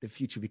 man, the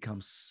future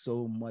becomes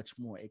so much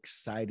more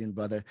exciting,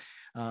 brother.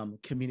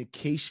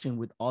 Communication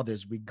with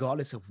others,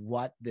 regardless of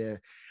what the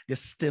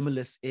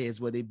stimulus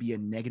is, whether it be a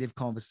negative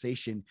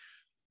conversation,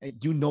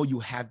 you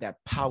have that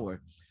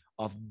power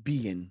of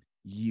being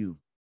you.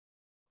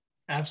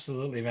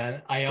 Absolutely,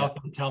 man. I Yeah.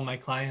 often tell my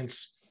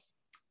clients,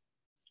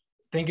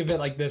 think of it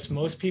like this.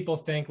 Most people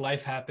think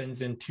life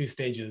happens in two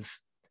stages.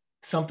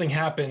 Something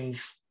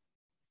happens,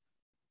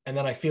 and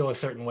then I feel a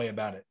certain way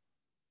about it.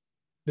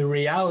 The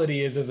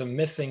reality is there's a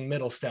missing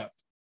middle step.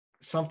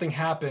 Something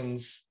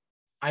happens,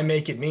 I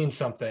make it mean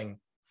something.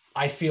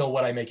 I feel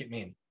what I make it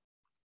mean.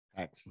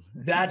 Excellent.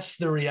 That's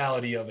the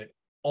reality of it,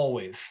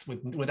 always,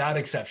 without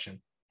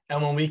exception.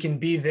 And when we can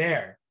be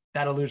there,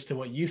 that alludes to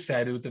what you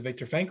said with the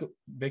Viktor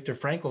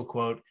Frankl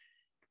quote,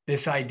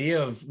 this idea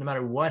of no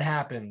matter what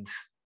happens,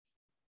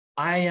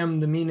 I am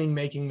the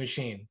meaning-making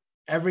machine.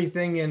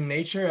 Everything in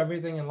nature,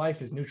 everything in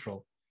life is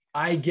neutral.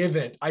 I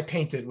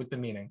paint it with the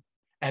meaning.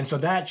 And so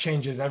that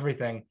changes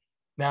everything.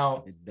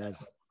 Now, It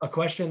does. a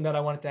question that I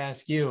wanted to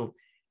ask you,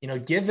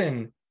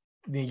 given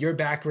your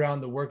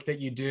background, the work that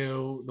you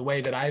do, the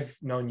way that I've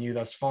known you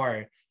thus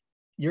far,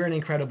 you're an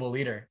incredible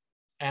leader.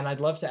 And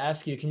I'd love to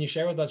ask you, can you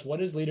share with us, what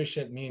does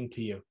leadership mean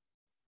to you?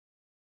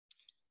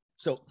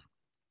 So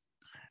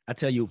I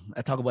tell you,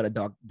 I talk about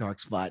a dark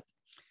spot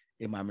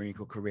in my Marine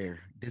Corps career.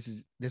 This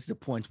is a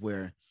point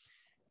where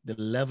the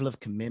level of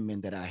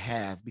commitment that I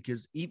have,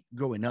 because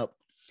growing up,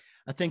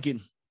 I think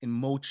in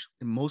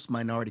most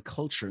minority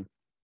culture,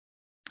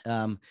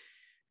 there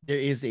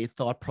is a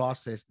thought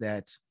process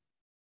that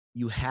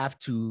you have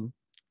to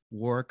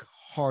work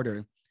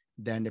harder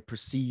than the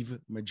perceived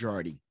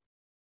majority,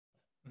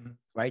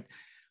 right?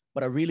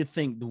 But I really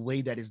think the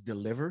way that is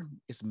delivered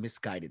is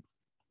misguided,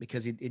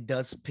 because it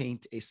does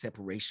paint a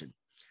separation,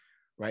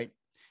 right?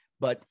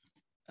 But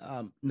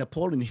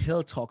Napoleon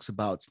Hill talks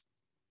about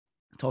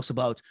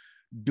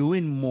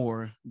doing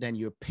more than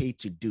you're paid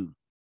to do,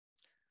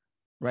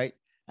 right?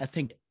 I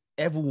think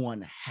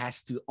everyone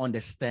has to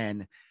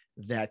understand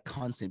that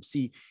concept.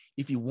 See,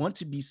 if you want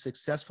to be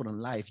successful in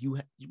life, you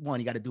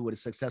got to do what the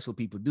successful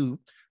people do,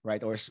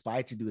 right? Or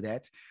aspire to do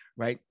that,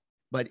 right?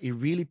 But it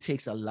really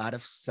takes a lot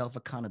of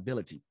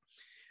self-accountability.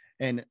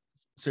 And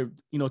so,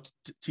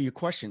 to your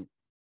question,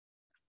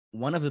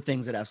 one of the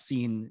things that I've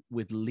seen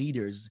with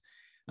leaders,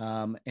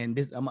 and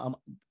this,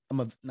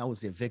 I would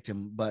say a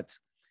victim, but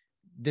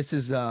this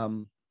is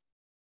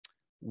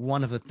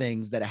one of the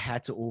things that I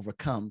had to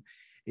overcome,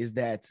 is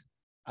that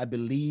I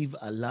believe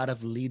a lot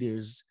of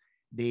leaders,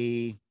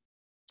 they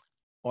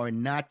are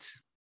not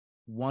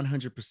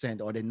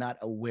 100%, or they're not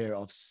aware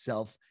of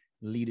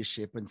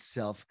self-leadership and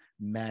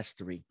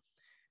self-mastery.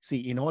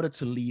 See, in order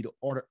to lead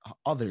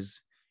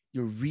others,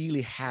 you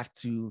really have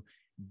to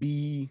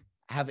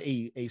have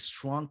a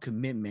strong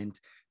commitment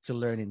to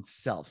learning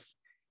self,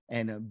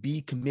 and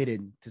be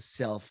committed to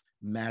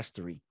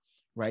self-mastery,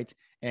 right?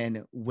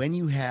 And when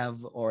you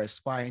have or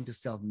aspiring to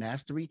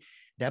self-mastery,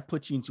 that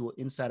puts you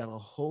inside of a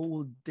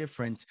whole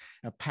different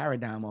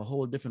paradigm, a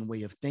whole different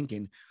way of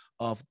thinking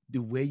of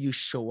the way you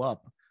show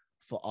up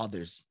for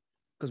others.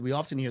 Because we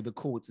often hear the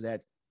quotes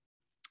that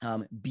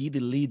be the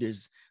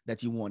leaders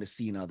that you want to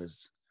see in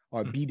others,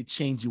 or be the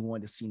change you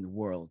want to see in the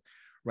world,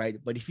 right?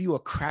 But if you're a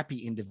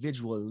crappy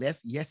individual,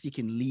 yes, you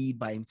can lead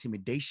by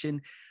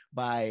intimidation,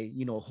 by,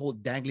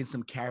 dangling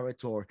some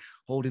carrot or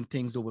holding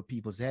things over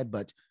people's head.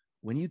 But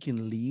when you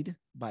can lead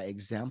by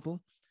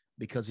example,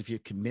 because of your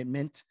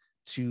commitment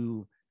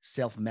to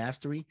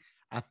self-mastery,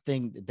 I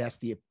think that's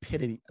the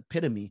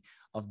epitome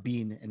of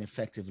being an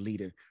effective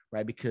leader,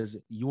 right? Because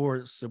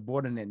your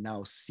subordinate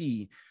now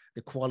see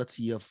the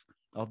quality of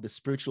the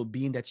spiritual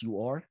being that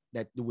you are,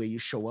 that the way you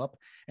show up,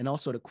 and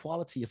also the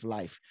quality of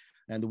life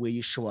and the way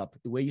you show up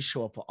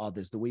for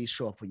others, the way you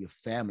show up for your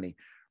family,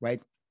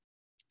 right?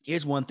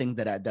 Here's one thing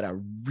that I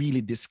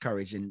really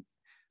discourage, and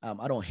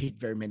I don't hate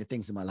very many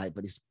things in my life,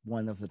 but it's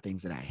one of the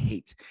things that I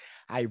hate.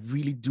 I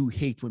really do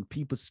hate when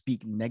people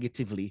speak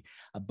negatively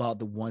about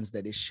the ones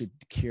that they should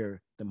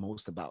care the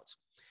most about.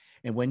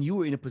 And when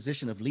you are in a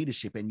position of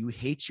leadership and you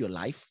hate your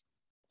life,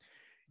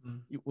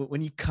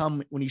 when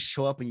you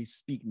show up and you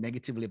speak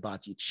negatively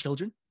about your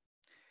children,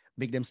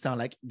 make them sound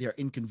like they're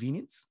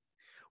inconvenience.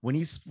 When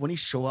you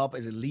show up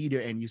as a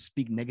leader and you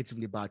speak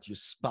negatively about your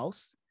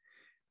spouse,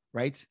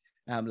 right?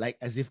 Like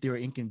as if they're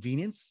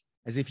inconvenience,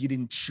 as if you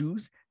didn't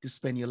choose to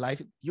spend your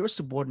life, your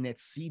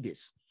subordinates see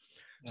this.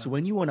 Yeah. So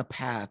when you're on a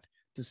path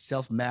to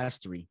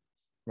self-mastery,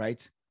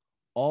 right?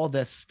 All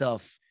that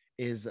stuff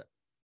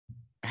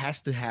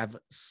has to have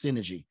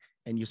synergy,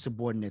 and your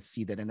subordinates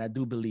see that. And I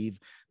do believe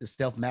the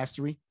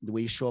self-mastery, the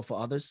way you show up for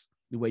others,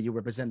 the way you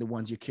represent the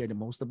ones you care the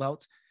most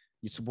about,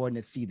 your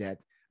subordinates see that.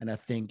 And I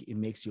think it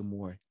makes you a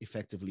more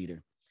effective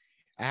leader.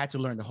 I had to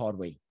learn the hard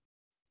way,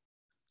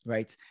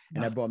 right?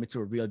 And that brought me to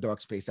a real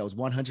dark space. I was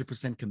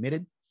 100%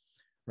 committed,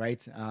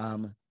 right?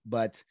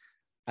 But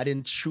I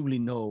didn't truly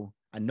know.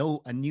 I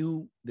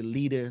knew the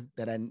leader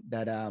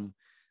that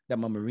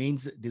my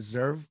Marines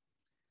deserve,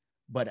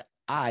 but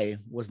I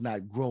was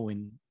not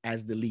growing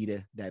as the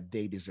leader that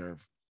they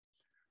deserve,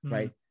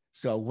 right?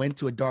 So I went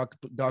to a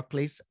dark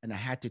place, and I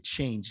had to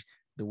change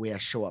the way I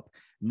show up.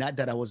 Not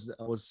that I was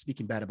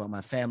speaking bad about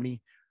my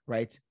family,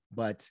 right?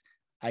 But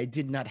I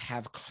did not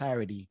have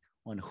clarity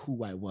on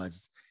who I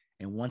was.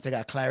 And once I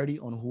got clarity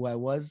on who I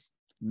was,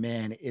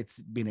 man, it's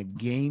been a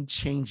game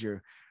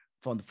changer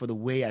for the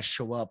way I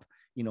show up,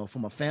 for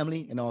my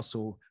family and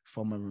also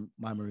for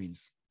my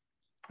Marines.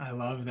 I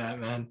love that,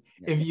 man.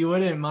 Yeah. If you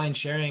wouldn't mind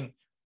sharing,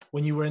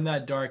 when you were in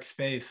that dark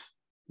space,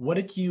 what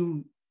did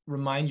you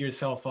remind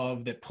yourself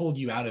of that pulled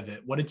you out of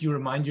it? What did you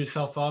remind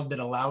yourself of that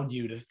allowed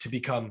you to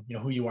become,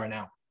 who you are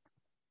now?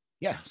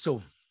 Yeah.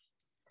 So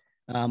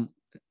I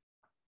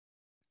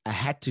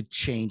had to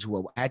change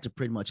I had to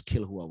pretty much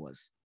kill who I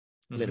was,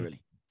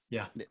 literally.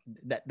 Yeah.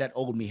 That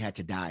old me had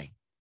to die.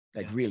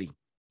 Really.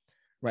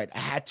 Right.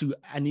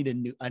 I need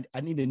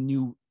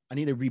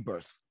a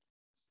rebirth.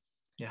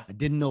 Yeah. I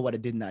didn't know what I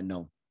did not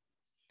know.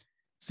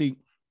 See,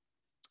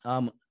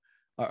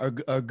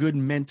 our good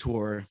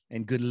mentor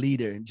and good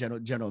leader,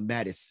 General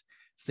Mattis,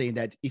 saying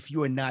that if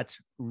you are not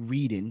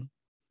reading,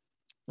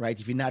 right,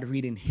 if you're not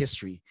reading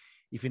history,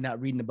 if you're not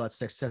reading about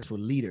successful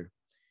leader,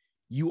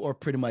 you are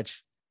pretty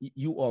much,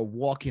 you are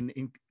walking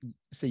in,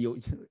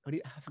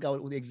 I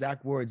forgot what the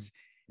exact words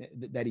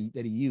that he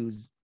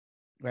used,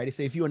 right? They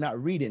say, if you are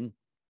not reading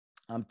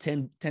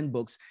 10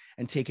 books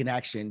and taking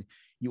action,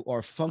 you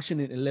are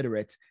functioning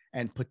illiterate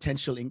and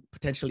potentially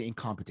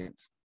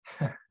incompetent.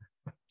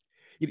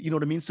 You know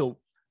what I mean? So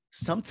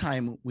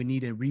sometime we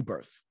need a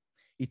rebirth.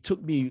 It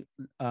took me,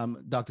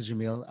 Dr.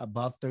 Jamil,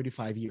 about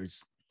 35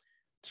 years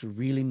to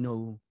really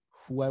know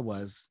who I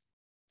was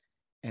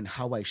and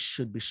how I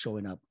should be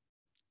showing up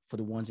for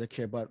the ones I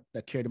care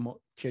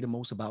the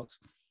most about,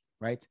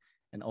 right?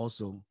 And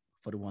also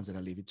for the ones that I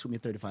leave. It took me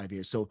 35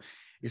 years. So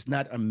it's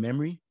not a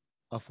memory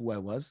of who I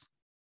was,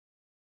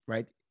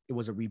 right? It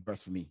was a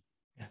rebirth for me.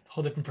 Yeah,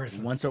 whole different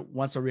person.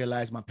 Once I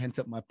realized my pent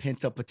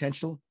up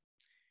potential,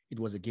 it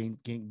was a game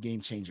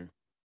changer.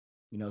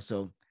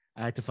 So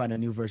I had to find a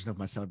new version of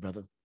myself,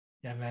 brother.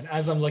 Yeah, man.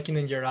 As I'm looking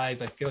in your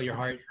eyes, I feel your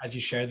heart as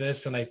you share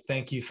this. And I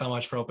thank you so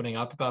much for opening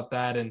up about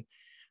that. And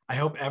I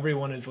hope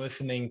everyone who's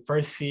listening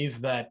first sees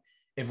that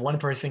if one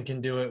person can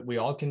do it, we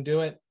all can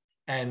do it.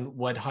 And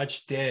what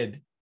Hutch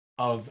did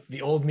of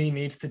the old me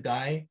needs to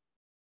die,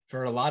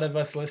 for a lot of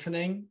us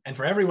listening, and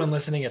for everyone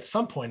listening at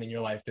some point in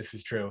your life, this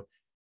is true.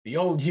 The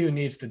old you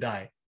needs to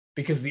die,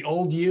 because the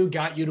old you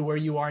got you to where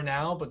you are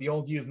now, but the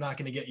old you is not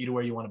going to get you to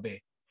where you want to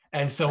be.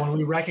 And so when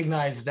we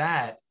recognize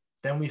that,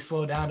 then we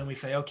slow down and we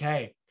say,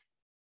 okay,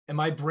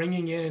 am I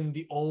bringing in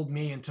the old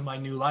me into my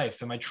new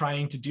life? Am I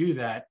trying to do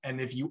that?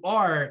 And if you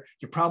are,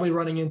 you're probably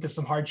running into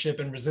some hardship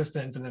and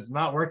resistance, and it's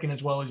not working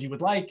as well as you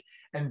would like.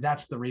 And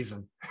that's the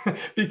reason,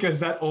 because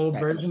that old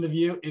version of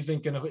you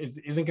isn't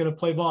gonna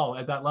play ball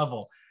at that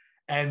level.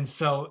 And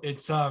so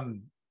it's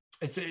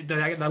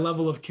that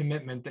level of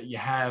commitment that you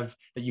have,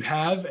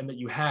 and that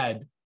you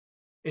had.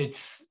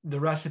 It's the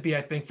recipe,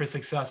 I think, for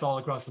success all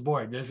across the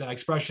board. There's an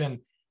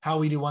expression, how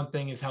we do one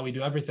thing is how we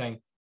do everything.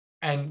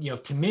 And,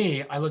 to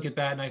me, I look at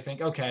that and I think,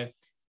 okay,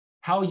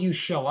 how you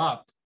show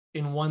up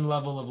in one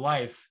level of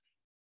life,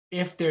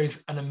 if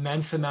there's an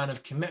immense amount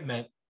of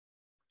commitment,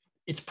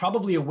 it's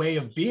probably a way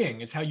of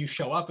being. It's how you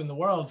show up in the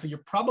world. So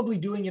you're probably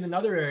doing it in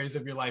other areas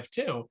of your life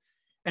too.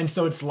 And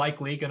so it's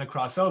likely going to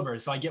cross over.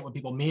 So I get what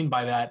people mean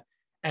by that.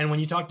 And when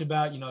you talked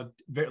about,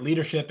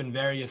 leadership in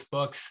various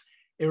books,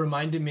 it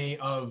reminded me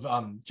of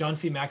John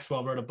C.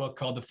 Maxwell wrote a book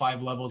called The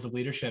 5 Levels of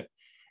Leadership.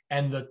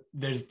 And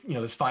there's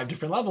 5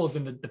 different levels.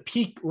 And the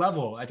peak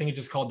level, I think it's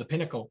just called the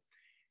pinnacle.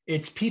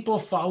 It's people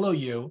follow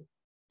you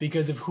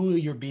because of who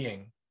you're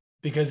being,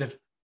 because of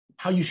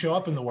how you show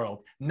up in the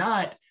world.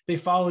 Not they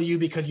follow you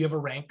because you have a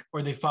rank,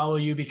 or they follow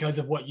you because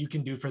of what you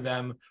can do for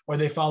them, or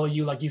they follow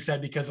you, like you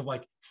said, because of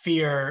like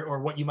fear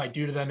or what you might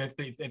do to them if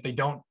they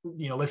don't,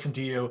 listen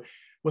to you.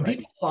 When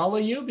people follow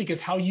you because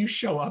how you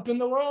show up in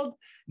the world,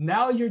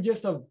 now you're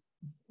just a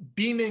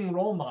beaming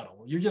role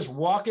model. You're just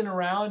walking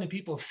around and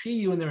people see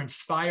you and they're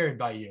inspired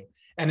by you.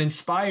 And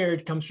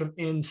inspired comes from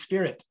in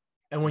spirit.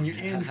 And when you're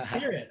in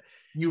spirit,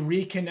 you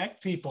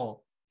reconnect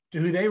people to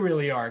who they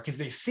really are, because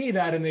they see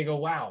that and they go,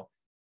 wow,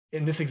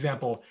 in this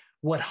example,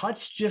 what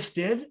Hutch just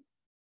did,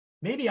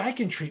 maybe I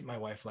can treat my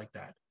wife like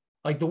that.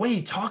 Like the way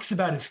he talks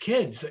about his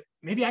kids,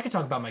 maybe I could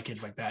talk about my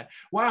kids like that.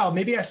 Wow,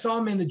 maybe I saw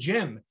him in the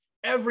gym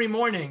every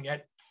morning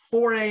at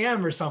 4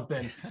 a.m. or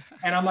something.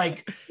 And I'm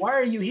like, why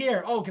are you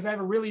here? Oh, because I have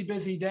a really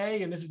busy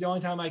day and this is the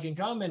only time I can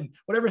come, and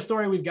whatever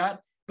story we've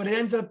got. But it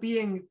ends up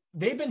being,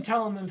 they've been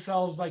telling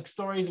themselves like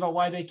stories about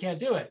why they can't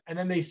do it. And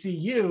then they see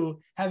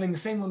you having the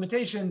same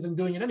limitations and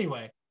doing it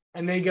anyway.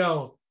 And they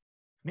go,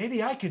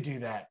 maybe I could do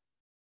that.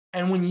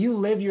 And when you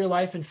live your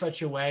life in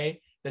such a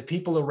way that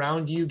people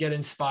around you get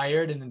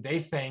inspired and then they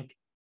think,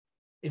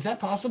 is that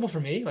possible for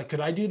me? Like, could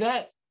I do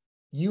that?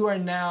 You are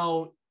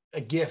now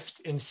a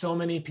gift in so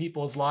many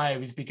people's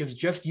lives, because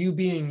just you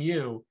being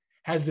you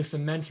has this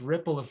immense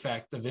ripple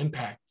effect of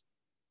impact,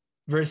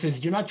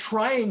 versus you're not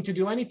trying to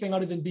do anything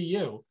other than be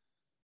you.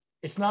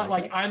 It's not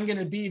like I'm going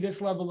to be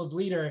this level of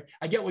leader.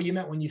 I get what you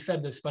meant when you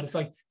said this, but it's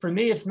like, for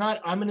me, it's not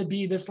I'm going to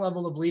be this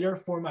level of leader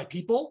for my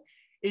people.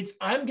 It's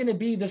I'm going to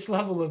be this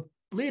level of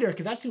leader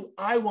because that's who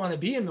I want to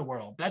be in the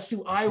world. That's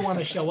who I want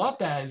to show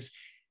up as.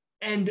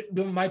 And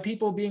my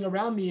people being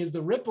around me is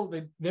the ripple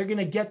that they're going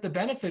to get the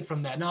benefit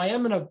from that. Now, I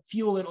am going to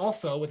fuel it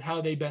also with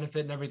how they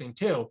benefit and everything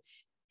too.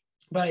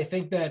 But I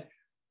think that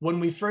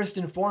when we first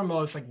and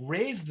foremost, like,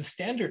 raise the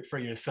standard for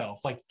yourself,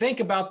 like, think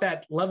about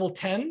that level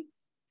 10.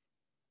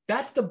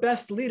 That's the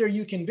best leader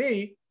you can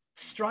be.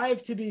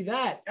 Strive to be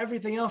that.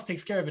 Everything else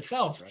takes care of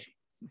itself. Right.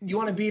 You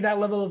want to be that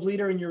level of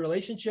leader in your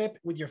relationship,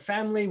 with your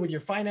family, with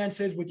your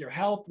finances, with your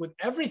health, with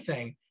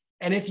everything.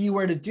 And if you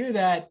were to do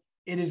that,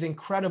 it is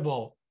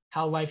incredible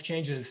how life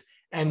changes.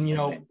 And, you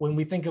know, when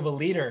we think of a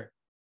leader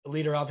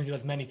obviously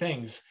does many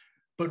things,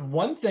 but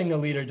one thing a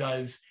leader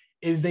does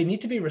is they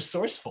need to be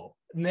resourceful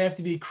and they have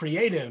to be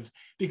creative,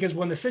 because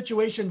when the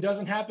situation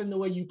doesn't happen the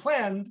way you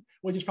planned,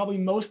 which is probably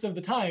most of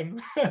the time,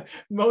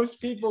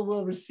 most people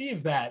will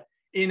receive that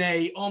in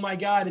a, oh my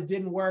God, it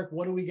didn't work.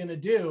 What are we going to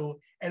do?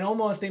 And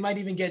almost they might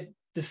even get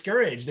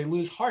discouraged. They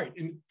lose heart.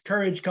 And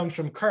courage comes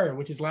from cur,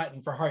 which is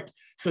Latin for heart.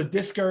 So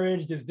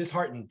discouraged is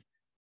disheartened.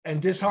 And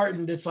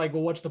disheartened, it's like,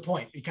 well, what's the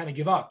point? You kind of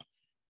give up.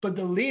 But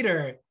the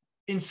leader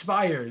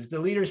inspires, the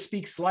leader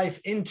speaks life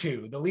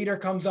into, the leader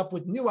comes up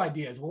with new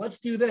ideas. Well, let's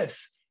do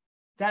this.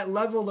 That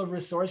level of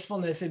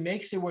resourcefulness, it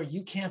makes it where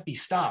you can't be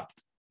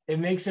stopped. It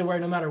makes it where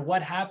no matter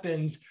what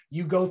happens,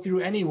 you go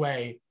through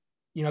anyway.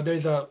 You know,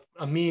 there's a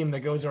meme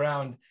that goes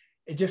around.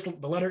 It just,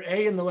 the letter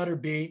A and the letter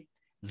B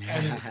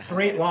and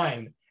straight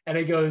line. And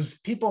it goes,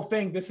 people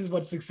think this is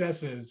what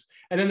success is.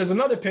 And then there's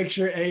another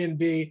picture, A and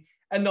B.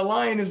 And the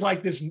line is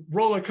like this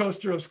roller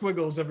coaster of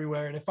squiggles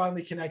everywhere. And it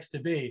finally connects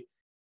to B.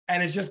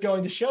 And it's just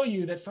going to show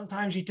you that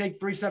sometimes you take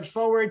 3 steps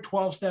forward,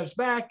 12 steps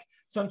back.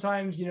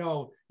 Sometimes, you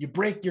know, you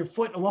break your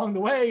foot along the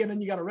way and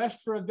then you got to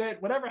rest for a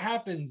bit, whatever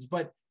happens.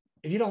 But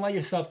if you don't let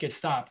yourself get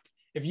stopped,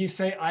 if you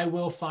say, I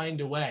will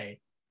find a way,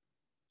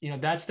 you know,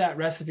 that's that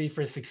recipe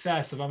for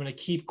success of I'm going to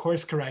keep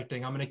course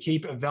correcting. I'm going to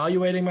keep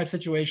evaluating my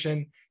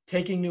situation,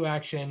 taking new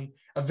action,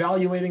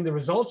 evaluating the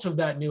results of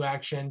that new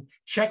action,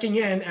 checking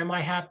in. Am I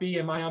happy?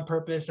 Am I on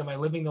purpose? Am I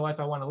living the life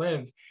I want to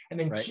live? And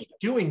then keep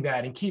doing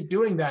that and keep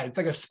doing that. It's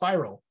like a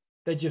spiral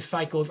that just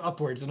cycles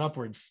upwards and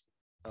upwards.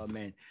 Oh,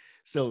 man.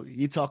 So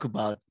you talk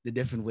about the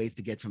different ways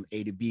to get from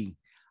A to B.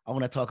 I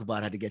want to talk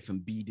about how to get from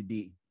B to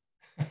D.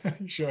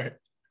 Sure.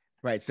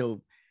 Right.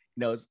 So, you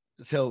know,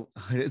 so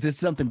this is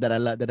something that I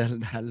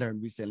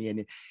learned recently,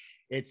 and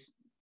it's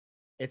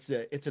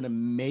an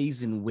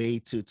amazing way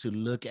to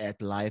look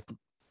at life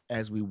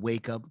as we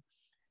wake up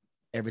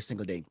every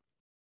single day.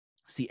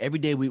 See, every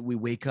day we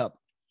wake up,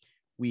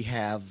 we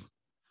have,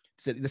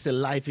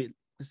 life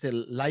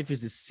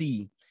is a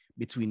C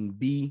between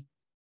B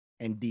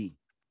and D,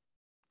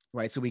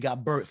 right? So we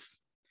got birth,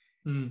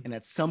 and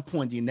at some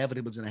point, the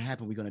inevitable is going to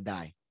happen. We're going to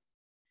die.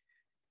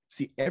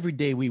 See, every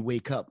day we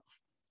wake up,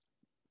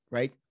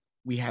 right?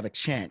 We have a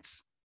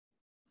chance.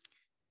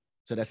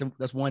 So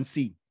that's one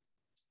C.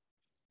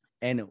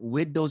 And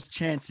with those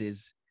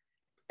chances,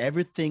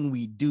 everything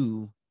we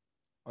do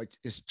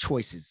is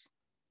choices.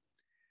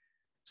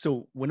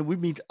 So when we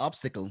meet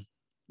obstacle,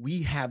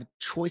 we have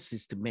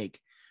choices to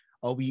make.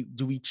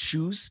 Do we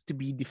choose to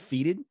be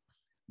defeated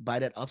by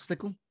that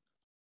obstacle?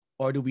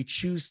 Or do we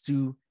choose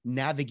to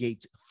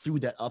navigate through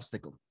that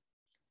obstacle,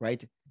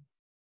 right?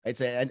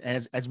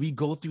 And as we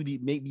go through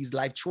make these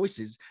life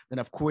choices, then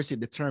of course it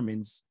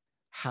determines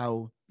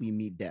how we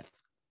meet death,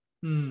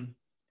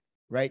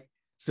 right?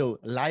 So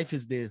life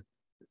is the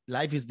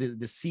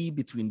C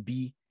between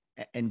B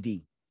and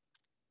D.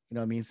 You know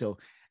what I mean? So,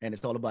 and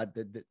it's all about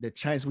the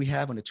chance we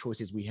have and the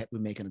choices we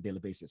make on a daily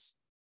basis.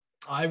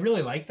 I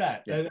really like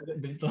that. Yeah.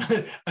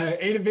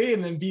 A to B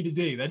and then B to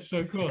D. That's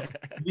so cool.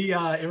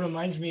 It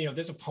reminds me of,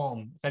 there's a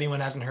poem. If anyone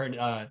hasn't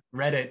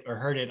read it or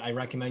heard it, I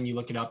recommend you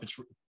look it up.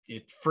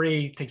 It's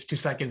free, takes 2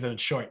 seconds, and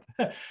it's short.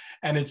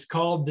 And it's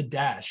called The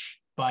Dash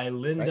by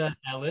Linda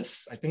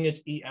Ellis. I think it's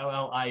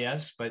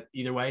Ellis, but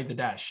either way, The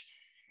Dash.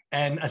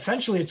 And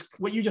essentially it's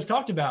what you just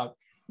talked about.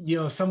 You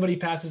know, somebody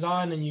passes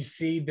on and you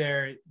see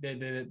their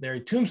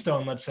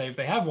tombstone, let's say, if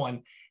they have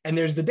one, and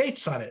there's the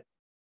dates on it.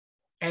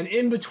 And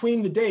in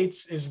between the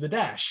dates is the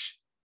dash.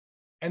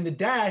 And the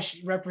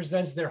dash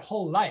represents their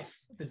whole life.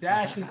 The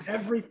dash is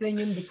everything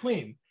in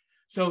between.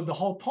 So the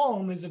whole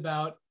poem is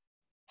about,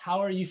 how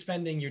are you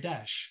spending your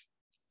dash?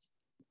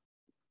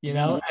 You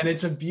know, and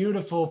it's a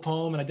beautiful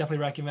poem, and I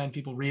definitely recommend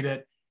people read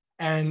it.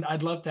 And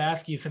I'd love to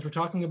ask you, since we're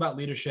talking about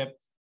leadership,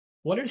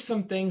 what are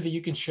some things that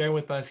you can share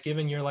with us,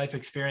 given your life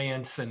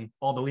experience and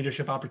all the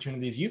leadership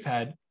opportunities you've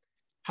had?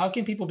 How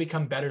can people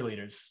become better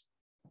leaders?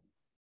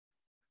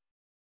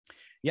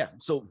 Yeah.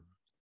 So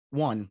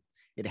one,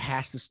 it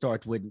has to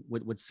start with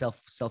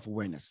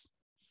self-awareness,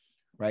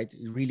 right?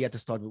 You really have to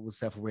start with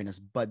self-awareness,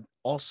 but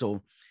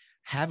also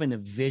having a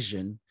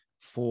vision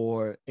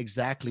for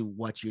exactly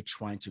what you're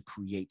trying to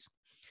create.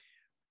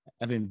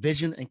 Having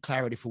vision and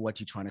clarity for what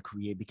you're trying to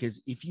create.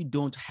 Because if you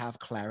don't have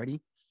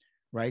clarity,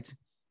 right,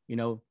 you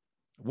know,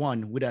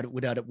 one, without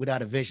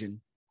a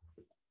vision,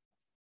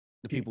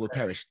 the people will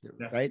perish,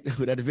 right?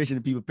 Without a vision,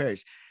 the people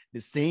perish.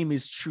 The same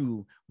is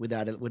true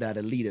without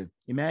a leader.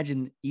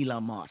 Imagine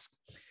Elon Musk.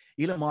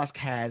 Elon Musk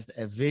has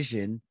a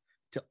vision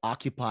to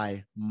occupy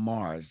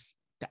Mars.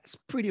 That's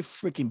pretty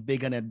freaking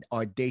big and an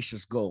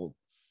audacious goal,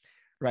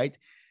 right?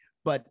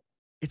 But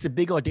it's a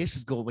big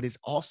audacious goal, but it's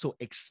also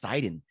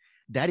exciting.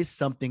 That is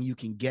something you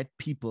can get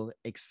people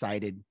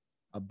excited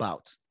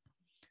about,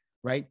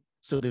 right?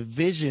 So the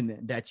vision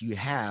that you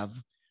have,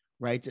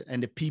 right,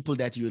 and the people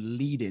that you're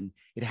leading,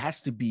 it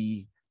has to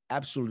be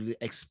absolutely,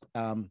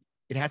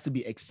 it has to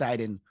be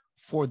exciting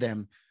for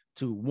them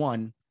to,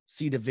 one,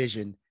 see the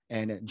vision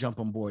and jump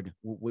on board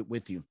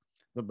with you.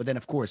 But then,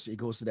 of course, it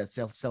goes to that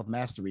self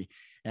mastery,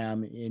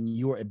 in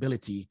your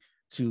ability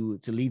to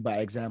lead by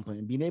example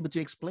and being able to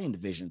explain the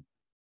vision,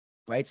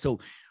 right? So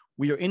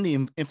we are in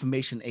the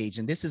information age,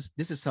 and this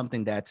is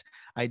something that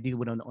I deal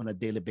with on a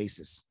daily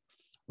basis,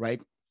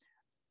 right?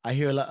 I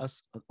hear a lot,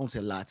 I won't say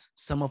a lot,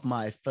 some of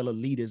my fellow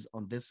leaders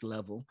on this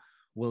level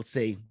will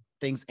say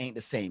things ain't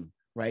the same,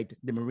 right?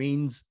 The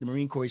Marine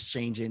Corps is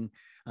changing.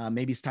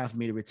 Maybe it's time for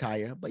me to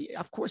retire, but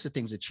yeah, of course the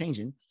things are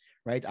changing,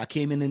 right? I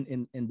came in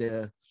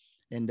the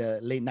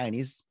late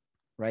 90s,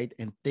 right?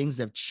 And things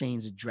have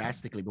changed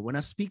drastically. But when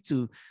I speak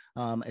to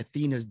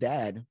Athena's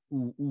dad,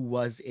 who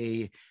was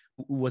a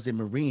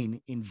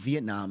Marine in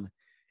Vietnam,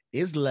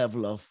 his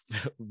level of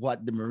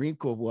what the Marine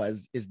Corps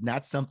was is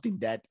not something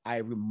that I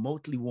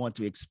remotely want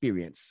to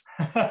experience,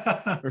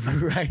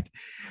 right?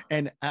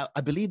 And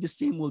I believe the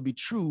same will be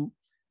true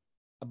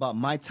about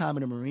my time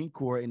in the Marine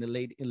Corps in the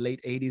late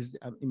 80s,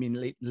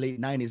 late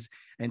 90s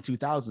and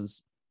 2000s,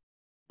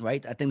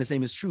 right? I think the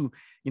same is true,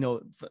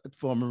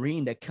 for a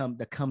Marine that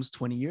comes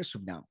 20 years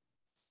from now.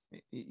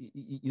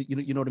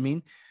 You know what I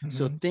mean? Mm-hmm.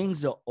 So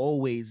things are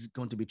always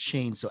going to be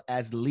changed. So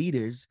as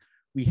leaders,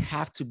 we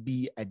have to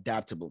be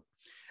adaptable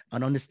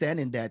and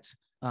understanding that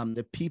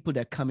the people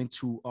that come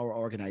into our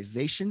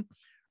organization,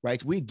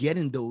 right? We're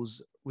getting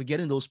those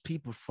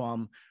people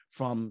from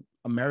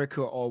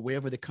America or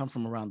wherever they come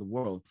from around the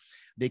world.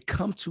 They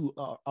come to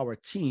our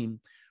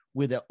team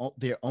with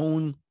their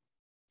own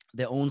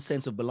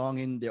sense of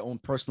belonging, their own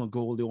personal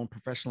goal, their own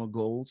professional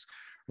goals,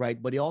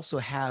 right? But they also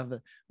have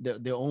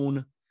their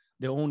own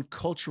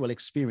cultural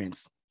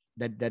experience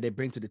that they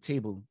bring to the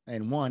table.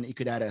 And one, it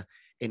could either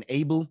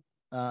enable,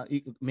 a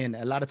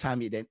lot of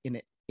time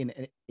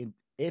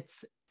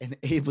it's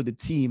enable the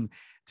team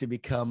to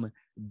become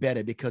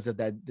better because of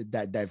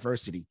that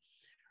diversity,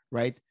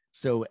 right?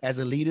 So as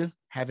a leader,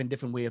 having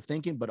different way of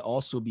thinking, but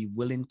also be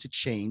willing to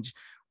change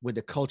with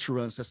the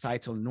cultural and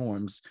societal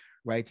norms,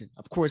 right?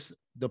 Of course,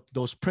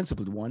 those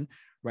principled one,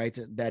 right?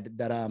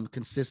 That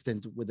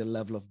consistent with the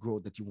level of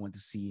growth that you want to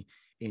see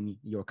in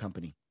your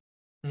company.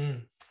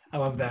 I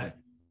love that.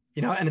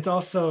 And it's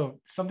also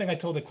something I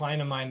told a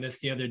client of mine this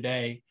the other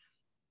day.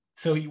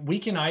 So we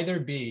can either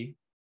be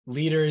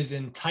leaders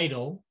in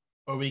title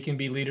or we can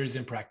be leaders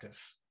in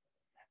practice.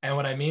 And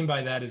what I mean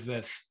by that is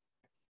this.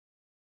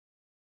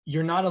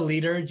 You're not a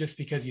leader just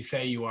because you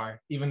say you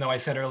are, even though I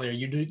said earlier,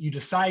 you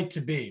decide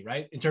to be,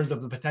 right? In terms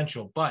of the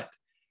potential, but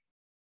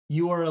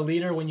you are a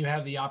leader when you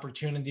have the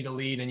opportunity to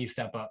lead and you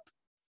step up.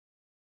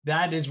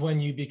 That is when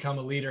you become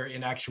a leader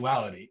in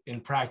actuality, in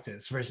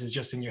practice, versus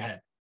just in your head.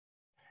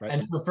 Right.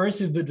 And so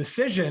first is the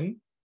decision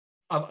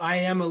of I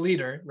am a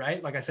leader,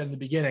 right? Like I said in the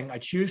beginning, I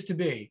choose to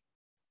be.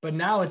 But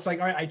now it's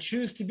like, all right, I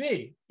choose to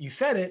be. You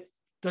said it.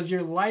 Does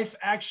your life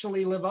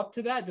actually live up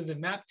to that? Does it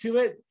map to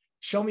it?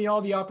 Show me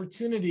all the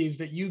opportunities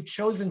that you've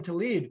chosen to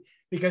lead.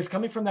 Because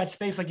coming from that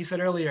space, like you said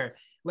earlier,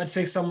 let's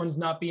say someone's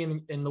not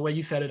being, in the way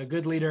you said it, a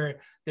good leader,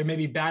 they're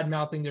maybe bad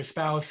mouthing their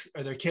spouse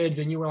or their kids.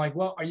 And you were like,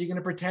 well, are you going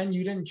to pretend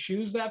you didn't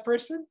choose that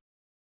person?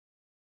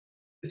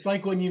 It's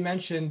like when you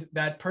mentioned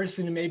that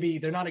person who maybe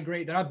they're not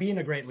being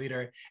a great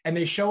leader, and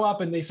they show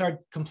up and they start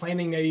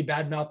complaining, maybe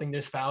bad mouthing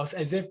their spouse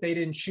as if they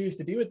didn't choose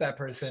to be with that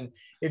person.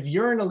 If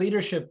you're in a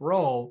leadership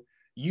role,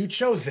 you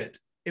chose it.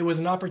 It was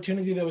an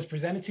opportunity that was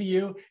presented to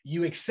you.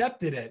 You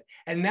accepted it.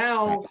 And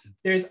now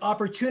there's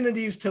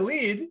opportunities to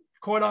lead,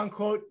 quote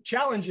unquote,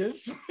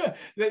 challenges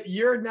that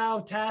you're now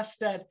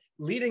tasked at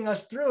leading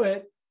us through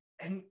it.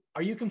 And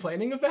are you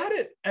complaining about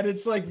it? And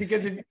it's like,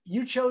 because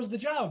you chose the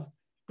job.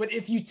 But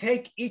if you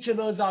take each of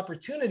those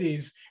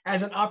opportunities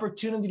as an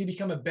opportunity to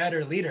become a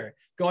better leader,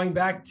 going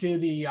back to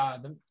the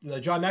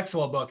John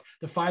Maxwell book,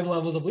 The 5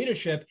 Levels of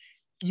Leadership,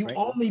 you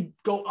only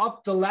go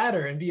up the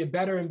ladder and be a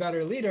better and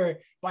better leader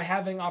by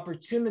having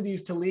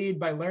opportunities to lead,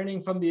 by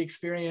learning from the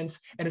experience.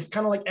 And it's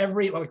kind of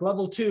like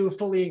level 2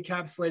 fully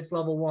encapsulates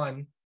level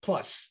 1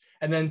 plus,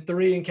 and then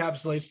 3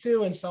 encapsulates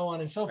 2, and so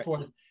on and so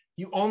forth.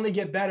 You only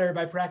get better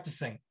by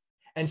practicing.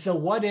 And so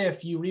what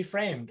if you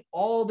reframed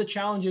all the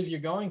challenges you're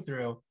going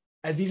through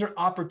as these are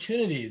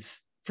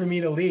opportunities for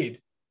me to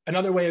lead?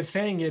 another way of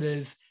saying it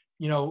is,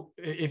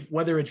 if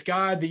whether it's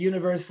God, the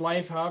universe,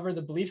 life, however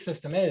the belief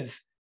system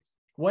is,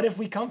 what if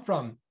we come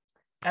from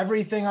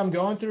everything I'm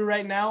going through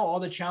right now, all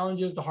the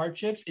challenges, the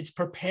hardships, it's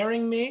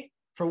preparing me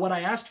for what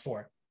I asked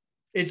for.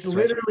 It's That's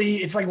literally,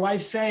 right. It's like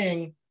life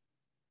saying,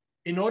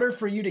 in order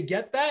for you to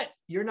get that,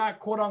 you're not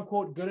quote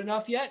unquote good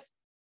enough yet,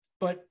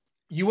 but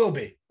you will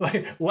be.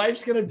 Like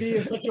life's going to be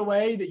in such a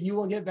way that you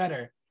will get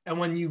better. And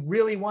when you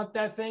really want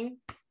that thing,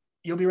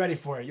 you'll be ready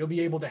for it. You'll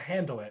be able to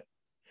handle it.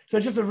 So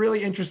it's just a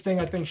really interesting,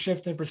 I think,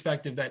 shift in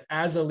perspective that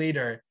as a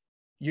leader,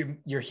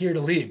 you're here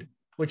to lead,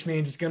 which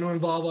means it's going to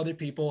involve other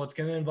people. It's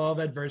going to involve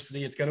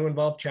adversity. It's going to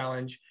involve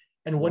challenge.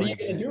 And what 100%. Are you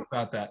going to do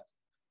about that?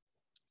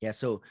 Yeah.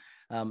 So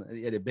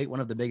one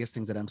of the biggest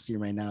things that I'm seeing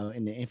right now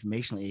in the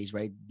informational age,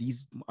 right?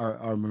 These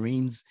are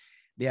Marines.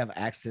 They have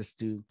access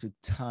to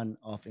ton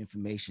of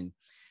information.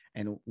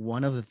 And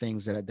one of the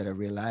things that I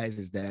realize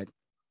is that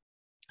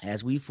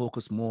as we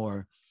focus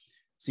more,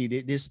 see,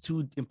 there's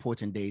two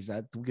important days.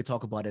 We could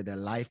talk about it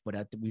in life,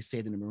 but we say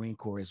it in the Marine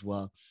Corps as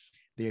well.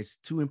 There's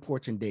two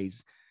important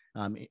days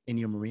in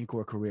your Marine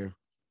Corps career,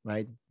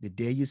 right? The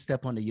day you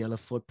step on the yellow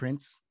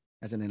footprints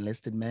as an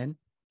enlisted man,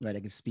 right? I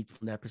can speak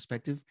from that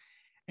perspective.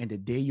 And the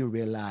day you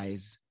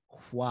realize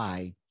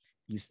why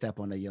you step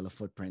on the yellow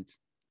footprint.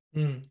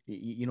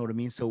 You know what I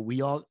mean? So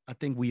I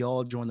think we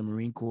all join the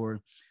Marine Corps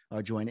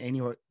or join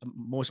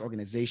most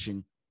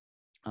organization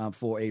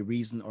for a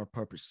reason or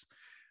purpose,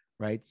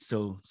 right?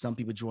 So some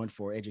people join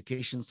for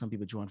education, some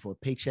people join for a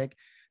paycheck,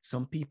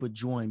 some people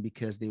join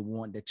because they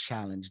want the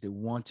challenge. They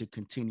want to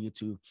continue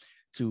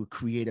to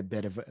create a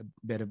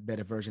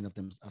better version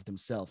of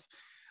themselves.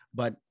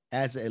 But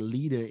as a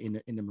leader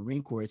in the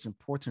Marine Corps, it's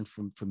important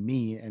for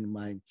me and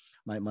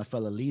my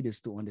fellow leaders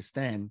to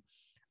understand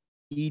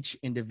each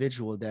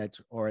individual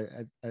or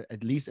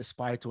at least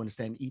aspire to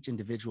understand each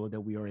individual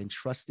that we are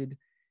entrusted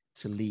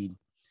to lead.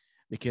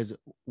 Because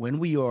when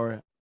we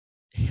are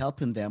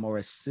helping them or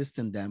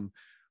assisting them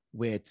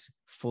with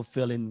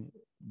fulfilling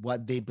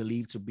what they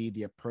believe to be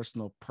their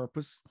personal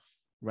purpose,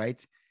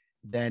 right?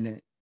 Then,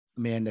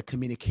 man, the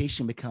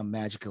communication become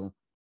magical,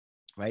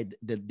 right?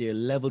 Their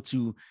level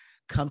to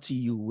come to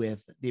you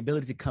with the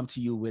ability to come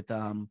to you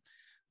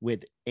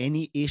with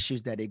any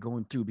issues that they're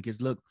going through.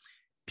 Because look,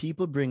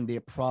 people bring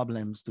their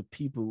problems to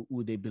people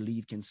who they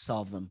believe can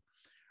solve them,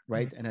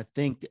 right? Mm-hmm. And I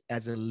think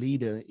as a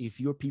leader, if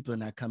your people are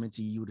not coming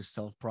to you to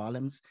solve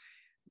problems,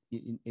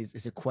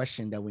 it's a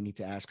question that we need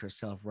to ask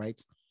ourselves, right?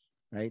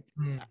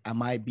 Mm-hmm.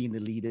 Am I being the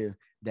leader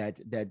that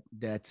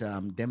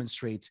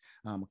demonstrates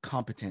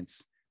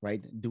competence,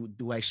 right?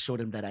 Do I show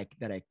them that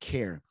I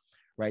care,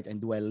 right? And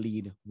do I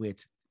lead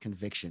with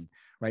conviction,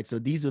 right? So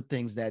these are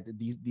things that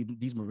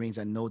these Marines,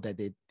 I know that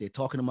they're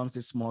talking amongst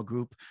this small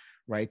group,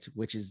 right?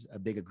 Which is a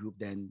bigger group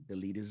than the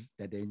leaders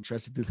that they're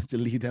entrusted to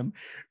lead them,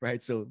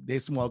 right? So their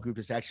small group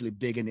is actually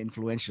big and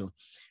influential,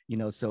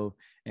 so,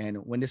 and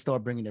when they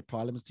start bringing their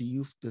problems to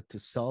you to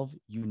solve,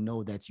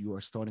 that you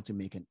are starting to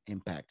make an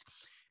impact.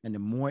 And the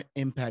more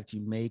impact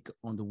you make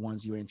on the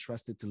ones you're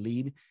entrusted to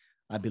lead,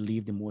 I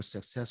believe the more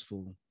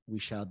successful we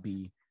shall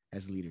be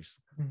as leaders.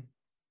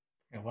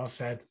 Yeah, well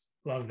said.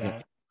 Love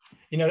that.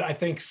 Yeah. I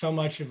think so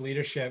much of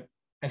leadership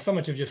and so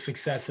much of just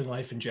success in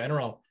life in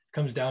general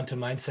comes down to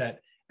mindset.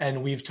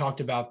 And we've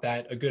talked about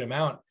that a good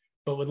amount,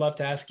 but would love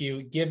to ask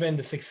you, given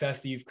the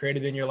success that you've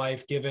created in your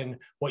life, given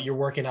what you're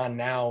working on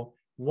now,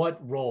 what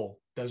role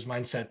does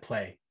mindset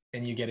play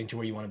in you getting to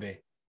where you want to be?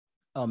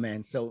 Oh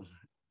man. So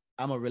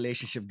I'm a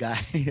relationship guy.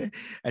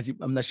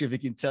 I'm not sure if you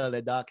can tell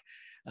that, Doc.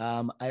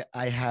 I'm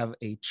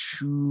a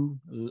true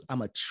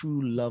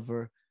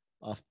lover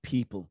of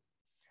people,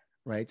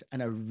 right?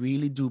 And I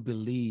really do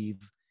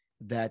believe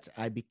that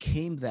I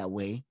became that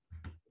way,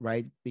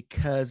 right?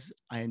 Because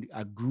I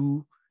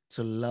grew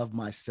to love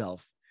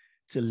myself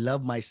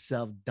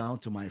down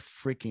to my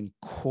freaking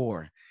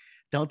core,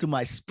 down to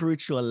my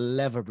spiritual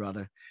level,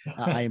 brother.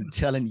 I am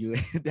telling you,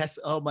 that's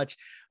how much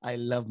I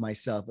love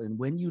myself. And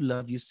when you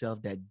love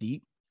yourself that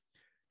deep,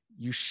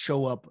 you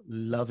show up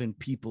loving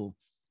people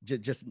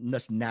just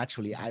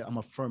naturally. I'm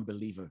a firm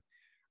believer,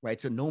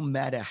 right? So no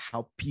matter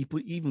how people,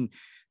 even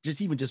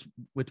just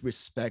with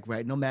respect,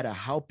 right? No matter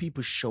how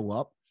people show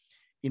up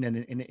in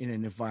an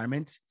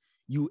environment,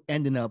 you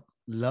ending up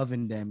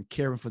loving them,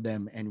 caring for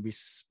them, and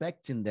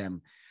respecting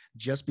them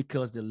just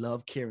because the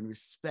love, care, and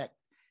respect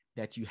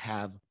that you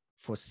have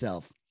for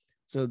self.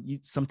 So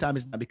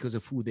sometimes it's not because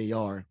of who they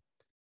are,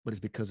 but it's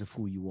because of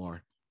who you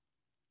are,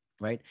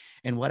 right?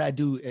 And what I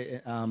do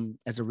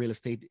as a real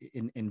estate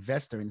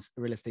investor and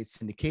real estate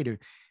syndicator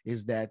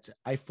is that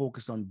I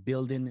focus on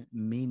building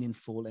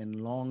meaningful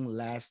and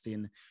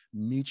long-lasting,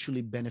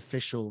 mutually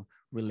beneficial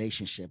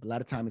relationship. A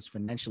lot of times it's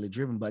financially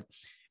driven, but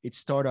it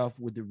starts off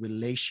with the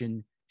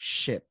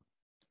relationship,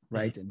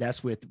 right? Mm-hmm.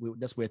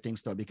 That's where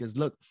things start. Because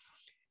look,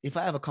 if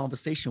I have a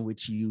conversation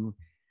with you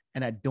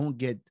and I don't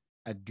get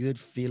a good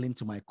feeling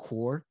to my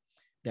core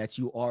that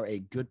you are a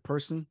good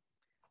person,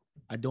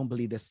 I don't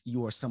believe that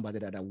you are somebody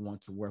that I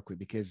want to work with.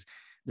 Because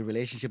the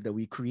relationship that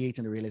we create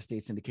in the real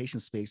estate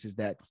syndication space is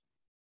that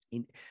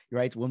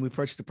right? When we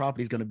purchase the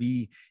property, it's going to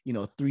be,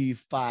 3,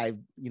 5,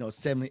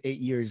 7, 8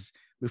 years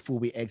before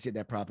we exit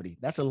that property.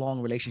 That's a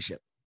long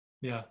relationship.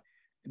 Yeah.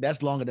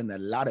 That's longer than a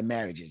lot of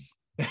marriages.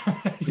 Yeah.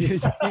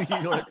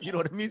 you know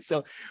what I mean?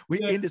 So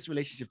we're in this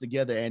relationship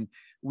together, and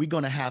we're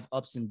going to have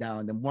ups and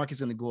downs. The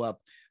market's going to go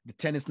up. The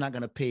tenant's not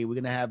going to pay. We're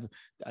going to have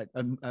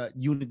a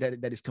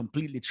unit that is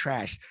completely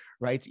trashed,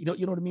 right? You know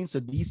what I mean? So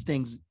these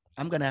things,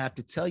 I'm going to have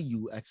to tell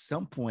you at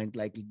some point,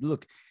 like,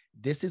 look,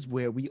 this is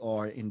where we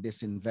are in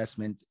this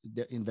investment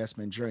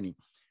journey,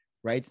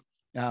 right?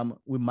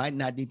 We might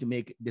not need to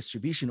make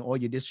distribution, or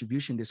your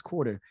distribution this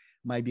quarter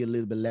might be a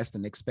little bit less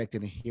than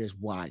expected, and here's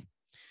why.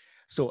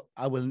 So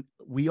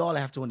we all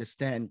have to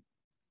understand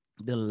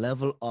the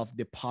level of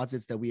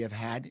deposits that we have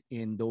had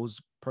in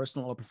those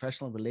personal or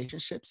professional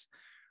relationships,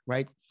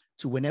 right?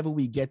 To whenever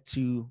we get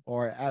to,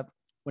 or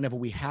whenever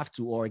we have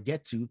to, or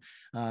get to,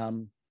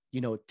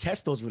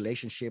 test those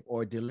relationships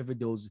or deliver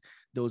those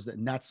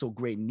not so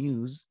great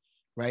news,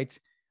 right?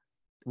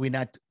 We're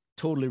not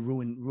totally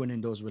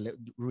ruining those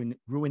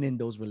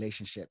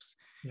relationships.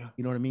 Yeah.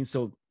 You know what I mean?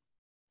 So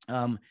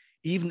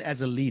even as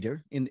a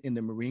leader in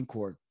the Marine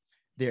Corps,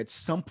 there at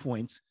some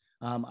point,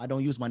 I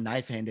don't use my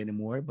knife hand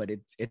anymore, but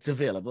it's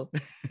available,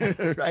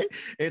 right?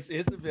 It's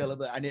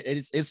available, and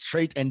it's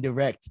straight and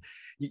direct.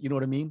 You know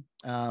what I mean?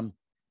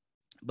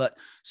 But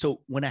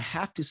so when I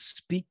have to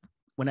speak,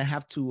 when I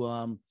have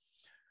to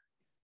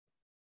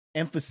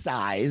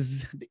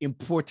emphasize the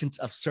importance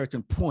of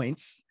certain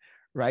points,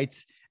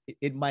 right?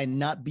 It might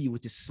not be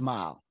with a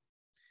smile,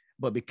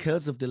 but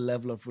because of the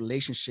level of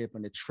relationship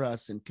and the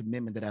trust and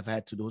commitment that I've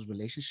had to those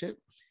relationships,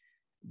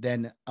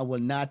 then I will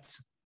not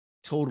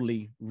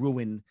totally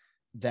ruin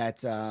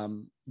that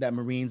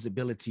Marine's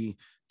ability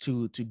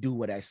to do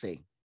what I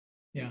say.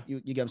 Yeah. You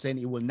get what I'm saying?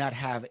 It will not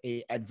have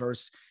a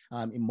adverse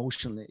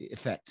emotional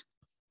effect,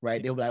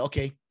 right? They'll be like,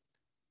 okay,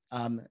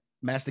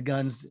 Master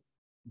Guns,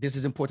 this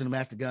is important to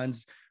Master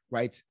Guns,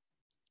 right?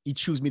 He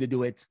choose me to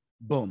do it.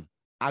 Boom.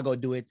 I go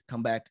do it,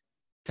 come back,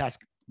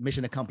 task,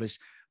 mission accomplished,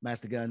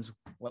 Master Guns,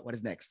 what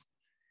is next?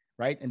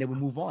 Right? And then we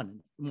move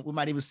on. We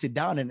might even sit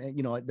down and,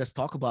 let's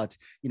talk about,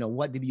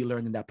 what did you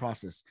learn in that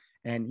process?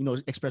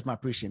 And, express my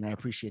appreciation. I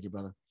appreciate you,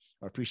 brother.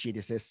 I appreciate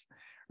you, sis.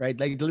 Right?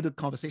 Like a little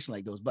conversation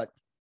like those. But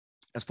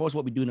as far as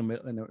what we do in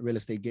the real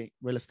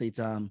estate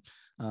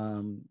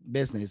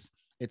business,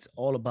 it's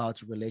all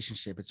about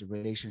relationship. It's a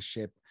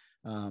relationship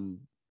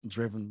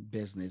driven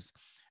business.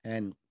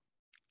 And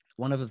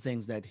one of the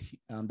things that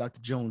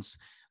Dr. Jones,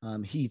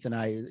 Heath, and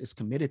I is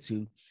committed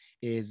to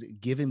is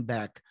giving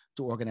back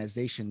to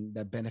organization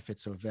that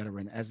benefits our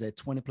veteran. As a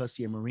 20+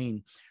 year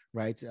Marine,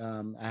 right,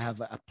 I have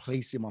a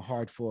place in my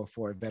heart for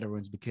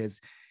veterans, because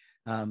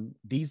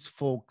these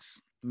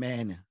folks,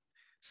 man,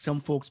 some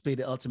folks pay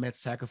the ultimate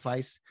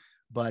sacrifice,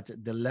 but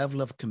the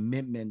level of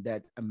commitment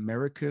that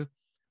America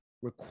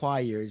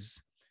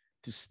requires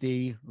to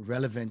stay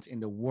relevant in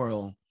the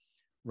world,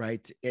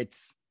 right? It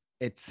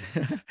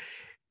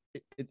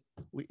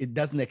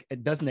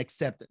doesn't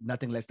accept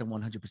nothing less than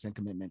 100%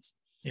 commitments.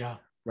 Yeah.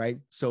 Right.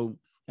 So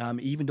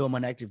even though I'm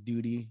on active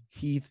duty,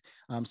 Heath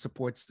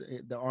supports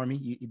the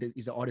Army.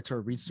 He's an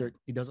auditor research.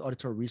 He does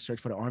auditory research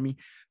for the Army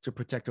to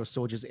protect our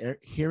soldiers'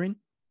 hearing.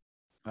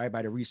 All right,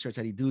 by the research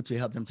that he do to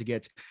help them to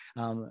get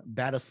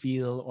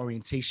battlefield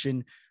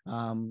orientation,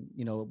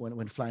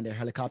 when flying their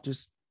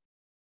helicopters,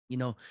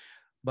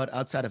 But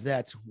outside of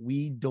that,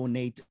 we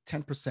donate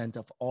 10%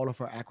 of all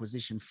of our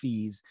acquisition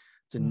fees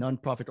to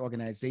nonprofit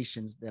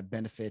organizations that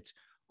benefit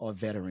our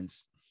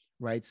veterans,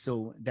 right?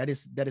 So that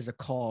is a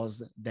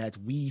cause that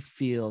we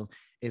feel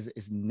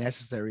is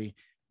necessary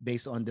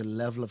based on the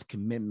level of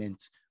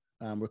commitment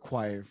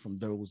required from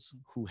those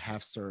who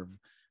have served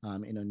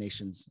in our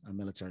nation's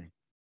military.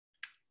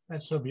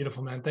 That's so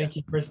beautiful, man. Thank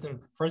you, Kristen,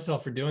 first of all,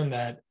 for doing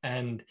that.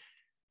 And,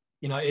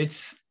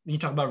 you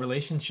talk about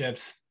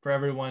relationships. For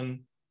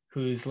everyone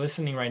who's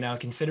listening right now,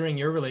 considering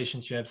your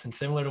relationships, and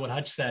similar to what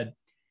Hutch said,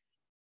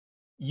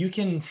 you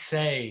can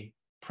say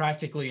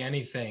practically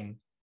anything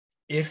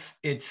if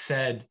it's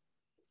said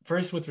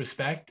first with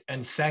respect,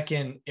 and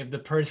second, if the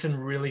person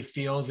really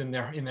feels in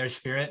their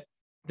spirit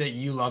that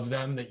you love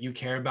them, that you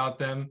care about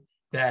them,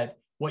 that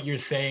what you're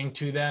saying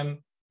to them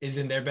is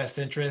in their best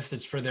interest,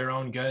 it's for their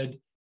own good.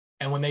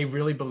 And when they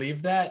really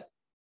believe that,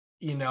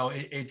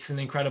 it's an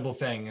incredible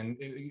thing. And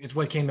it's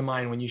what came to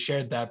mind when you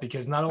shared that,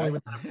 because not only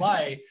would that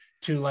apply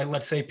to, like,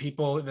 let's say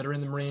people that are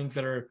in the Marines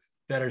that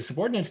are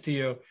subordinates to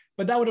you,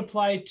 but that would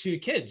apply to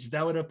kids.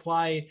 That would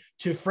apply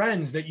to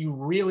friends that you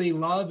really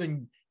love,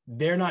 and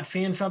they're not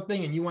seeing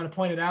something and you want to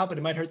point it out, but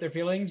it might hurt their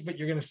feelings, but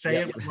you're going to say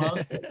it with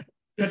love.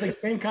 That's like the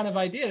same kind of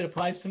idea. It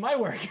applies to my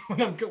work.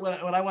 When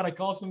I want to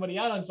call somebody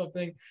out on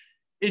something,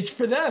 it's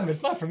for them.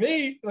 It's not for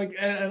me.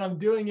 And I'm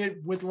doing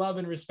it with love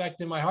and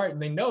respect in my heart,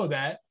 and they know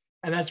that.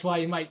 And that's why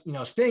you might,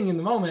 sting in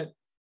the moment,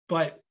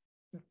 but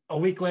a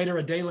week later,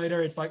 a day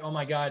later, it's like, oh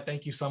my God,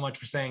 thank you so much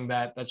for saying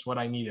that. That's what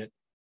I needed.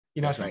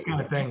 That's that kind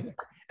of thing.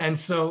 And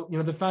so,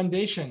 the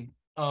foundation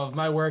of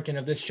my work and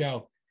of this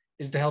show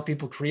is to help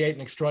people create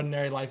an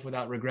extraordinary life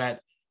without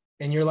regret.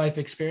 in your life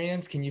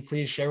experience, can you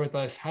please share with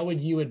us, how would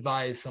you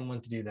advise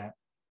someone to do that?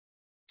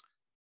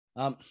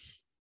 I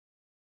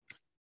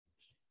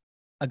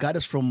got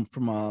this from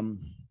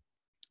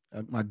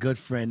my good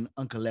friend,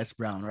 Uncle Les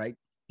Brown, right?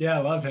 Yeah,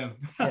 I love him.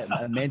 Yeah,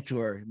 a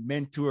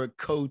mentor,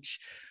 coach,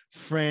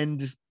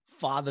 friend,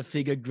 father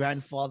figure,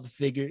 grandfather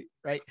figure,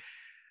 right?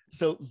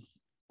 So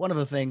one of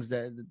the things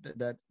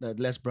that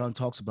Les Brown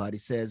talks about, he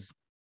says,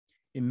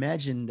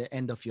 imagine the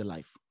end of your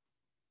life,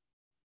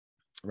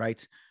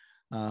 right?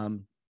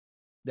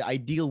 The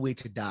ideal way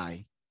to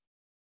die.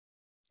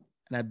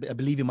 And I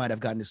believe he might have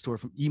gotten the story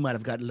from, he might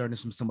have learned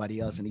this from somebody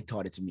else, and he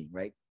taught it to me,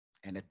 right?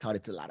 And I taught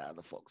it to a lot of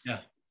other folks. Yeah.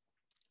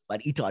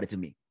 But he taught it to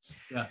me.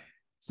 Yeah.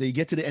 So you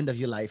get to the end of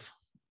your life,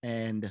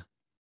 and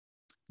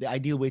the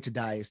ideal way to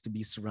die is to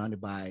be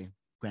surrounded by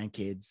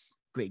grandkids,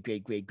 great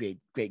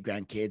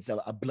grandkids,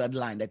 a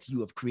bloodline that you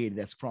have created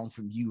that's sprung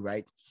from you,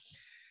 right?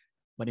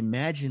 But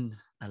imagine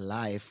a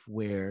life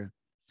where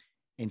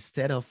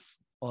instead of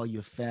all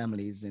your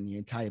families and your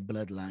entire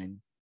bloodline,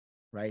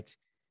 right,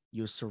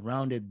 you're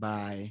surrounded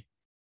by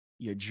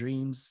your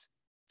dreams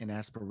and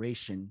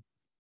aspiration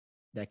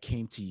that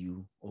came to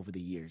you over the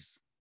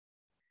years.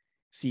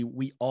 See,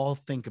 we all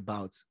think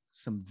about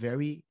some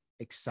very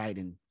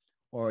exciting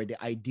or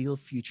the ideal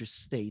future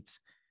state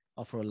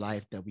of our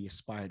life that we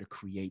aspire to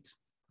create.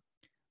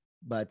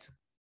 But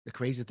the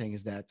crazy thing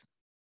is that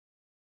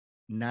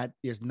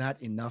there's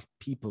not enough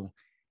people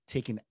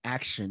taking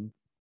action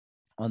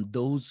on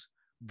those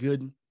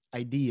good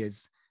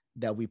ideas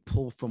that we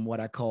pull from what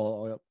I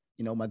call,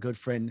 my good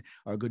friend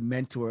or good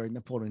mentor,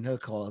 Napoleon Hill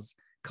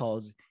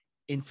calls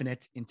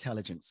infinite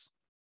intelligence.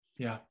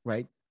 Yeah.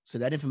 Right. So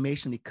that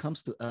information, it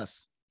comes to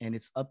us, and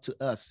it's up to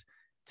us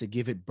to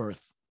give it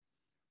birth,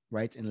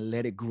 right? And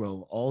let it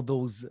grow. All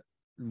those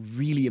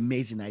really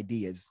amazing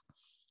ideas,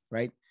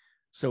 right?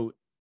 So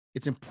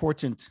it's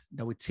important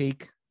that we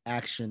take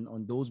action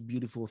on those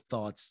beautiful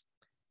thoughts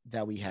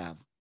that we have.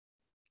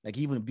 Like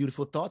even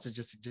beautiful thoughts, it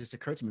just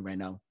occurred to me right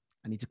now.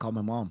 I need to call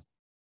my mom.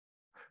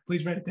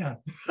 Please write it down.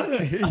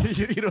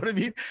 You know what I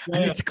mean? Yeah,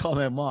 I need to call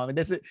my mom. And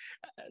that's it.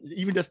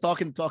 Even just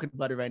talking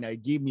about it right now,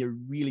 it gave me a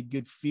really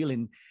good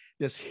feeling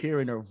just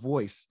hearing her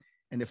voice,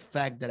 and the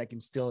fact that I can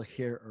still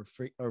hear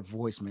her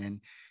voice, man,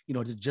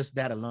 just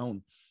that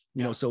alone,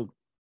 you know, so,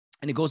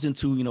 and it goes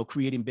into,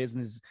 creating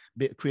businesses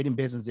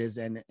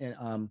and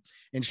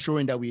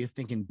ensuring that we are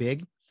thinking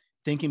big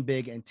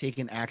and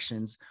taking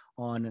actions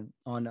on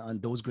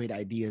those great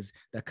ideas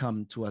that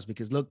come to us.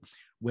 Because look,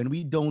 when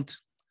we don't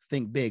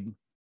think big,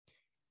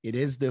 it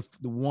is the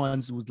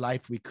ones whose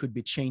life we could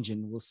be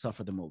changing will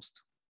suffer the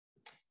most.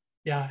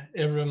 Yeah,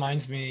 it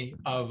reminds me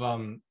of,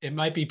 it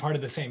might be part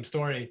of the same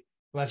story.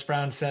 Les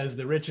Brown says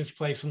the richest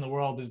place in the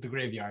world is the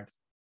graveyard.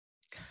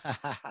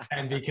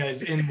 And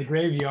because in the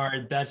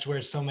graveyard, that's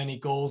where so many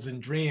goals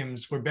and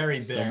dreams were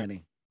buried there. So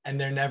many. And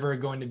they're never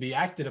going to be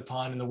acted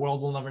upon, and the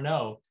world will never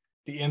know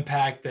the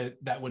impact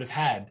that would have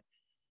had.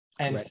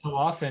 And Correct. So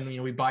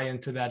often, we buy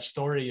into that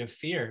story of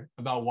fear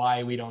about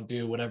why we don't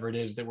do whatever it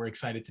is that we're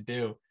excited to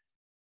do.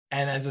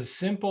 And as a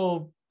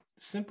simple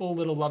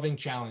little loving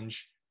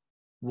challenge,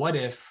 what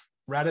if,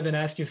 rather than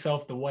ask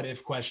yourself the what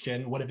if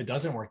question, what if it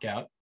doesn't work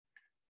out?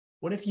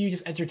 What if you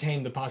just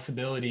entertain the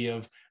possibility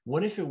of,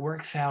 what if it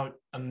works out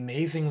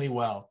amazingly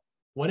well?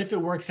 What if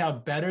it works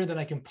out better than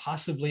I can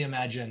possibly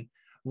imagine?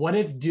 What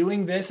if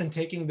doing this and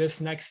taking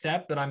this next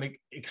step that I'm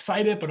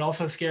excited but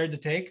also scared to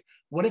take,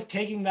 what if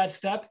taking that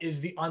step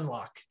is the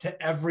unlock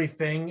to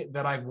everything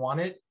that I've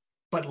wanted,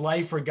 but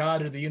life or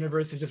God or the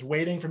universe is just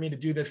waiting for me to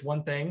do this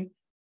one thing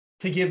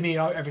to give me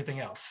everything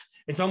else?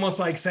 It's almost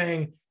like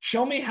saying,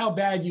 show me how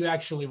bad you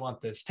actually want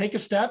this. Take a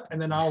step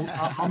and then I'll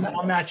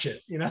match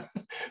it,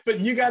 but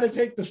you got to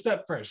take the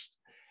step first.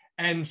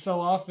 And so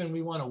often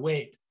we want to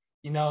wait,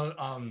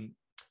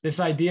 this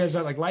idea is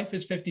that like life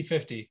is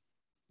 50-50.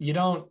 You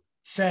don't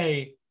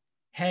say,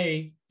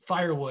 hey,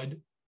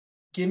 firewood,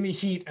 give me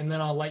heat and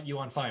then I'll light you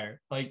on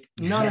fire. Like,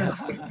 no.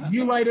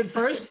 You light it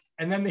first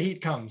and then the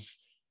heat comes.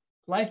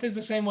 Life is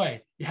the same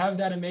way. You have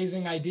that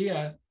amazing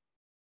idea,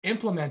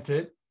 implement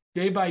it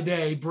day by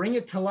day, bring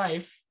it to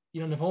life.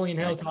 Napoleon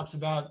Hill talks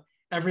about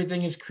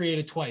everything is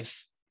created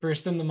twice,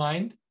 first in the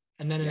mind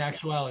and then in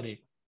actuality.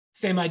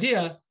 Same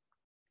idea.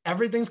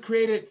 Everything's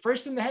created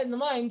first in the head and the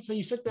mind. So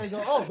you sit there and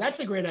go, oh, that's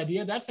a great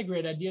idea. That's a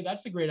great idea.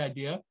 That's a great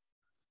idea.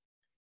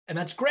 And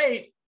that's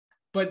great.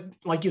 But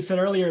like you said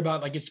earlier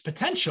about like its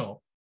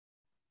potential.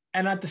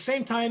 And at the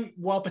same time,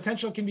 while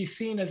potential can be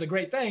seen as a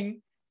great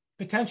thing,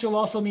 potential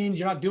also means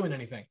you're not doing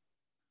anything.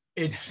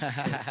 It's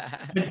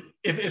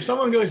if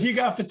someone goes, you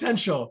got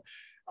potential,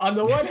 on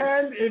the one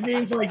hand, it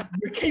means like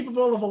you're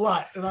capable of a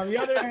lot. And on the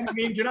other hand, it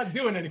means you're not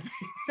doing anything.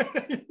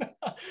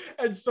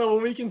 And so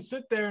when we can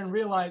sit there and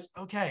realize,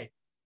 okay,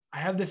 I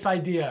have this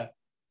idea,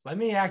 let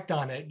me act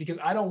on it, because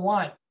I don't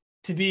want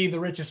to be the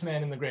richest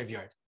man in the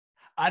graveyard.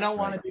 I don't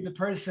want to be the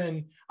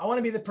person. I want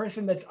to be the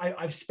person that's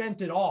I've spent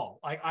it all.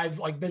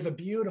 There's a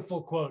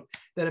beautiful quote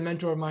that a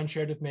mentor of mine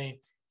shared with me.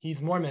 He's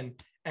Mormon.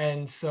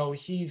 And so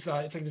he's,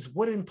 it's like this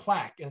wooden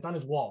plaque and it's on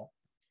his wall.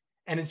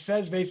 And it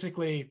says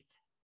basically,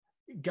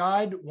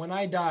 God, when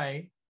I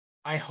die,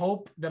 I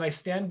hope that I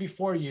stand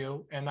before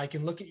you and I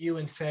can look at you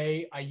and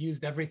say, I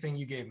used everything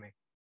you gave me.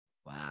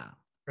 Wow.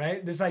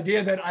 Right? This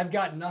idea that I've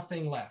got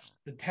nothing left.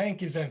 The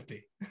tank is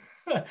empty.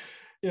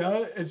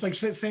 It's like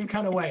same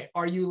kind of way.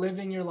 Are you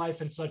living your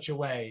life in such a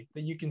way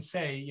that you can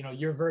say,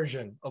 your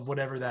version of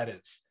whatever that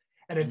is?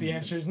 And if the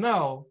answer is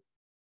no,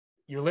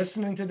 you're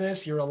listening to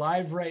this, you're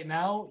alive right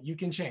now, you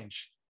can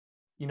change.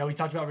 We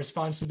talked about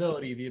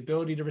responsibility, the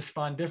ability to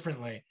respond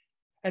differently.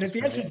 And if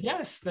the answer is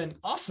yes, then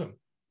awesome.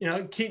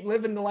 Keep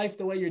living the life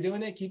the way you're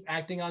doing it, keep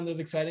acting on those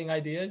exciting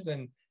ideas,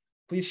 and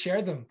please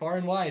share them far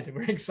and wide.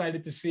 We're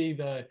excited to see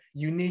the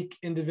unique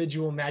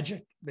individual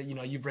magic that,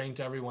 you bring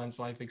to everyone's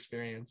life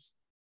experience.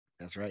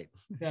 That's right.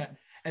 Yeah.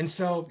 And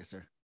so, yes,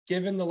 sir.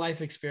 Given the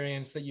life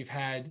experience that you've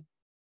had,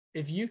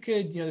 if you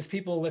could, there's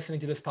people listening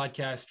to this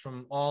podcast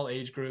from all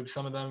age groups.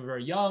 Some of them are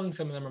very young,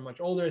 some of them are much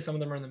older, some of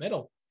them are in the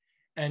middle.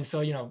 And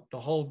so,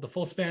 the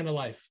full span of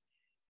life,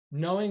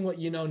 knowing what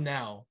you know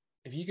now,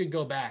 if you could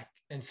go back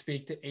and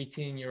speak to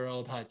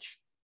 18-year-old Hutch,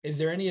 is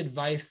there any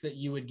advice that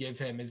you would give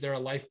him? Is there a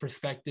life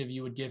perspective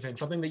you would give him?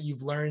 Something that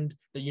you've learned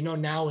that you know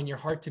now in your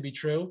heart to be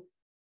true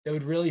that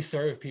would really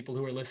serve people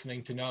who are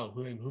listening to know,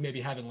 who maybe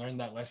haven't learned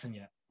that lesson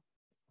yet?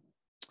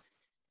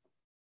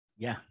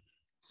 Yeah.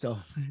 So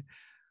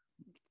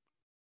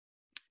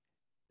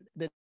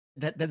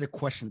that's a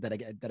question that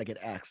I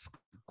get asked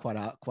quite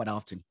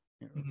often,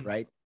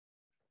 right?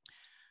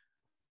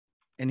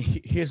 And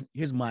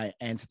here's my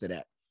answer to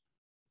that.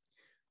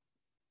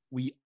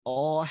 We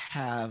all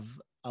have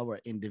our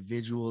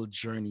individual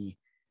journey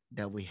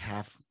that we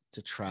have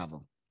to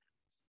travel,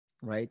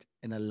 right?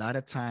 And a lot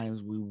of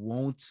times we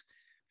won't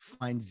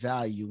find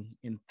value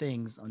in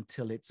things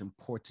until it's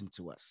important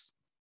to us.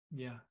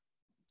 Yeah.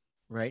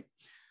 Right?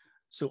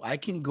 So I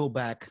can go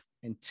back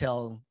and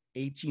tell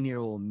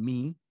 18-year-old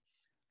me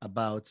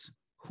about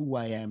who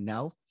I am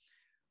now,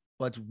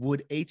 but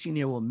would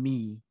 18-year-old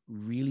me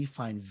really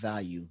find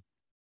value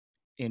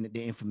in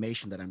the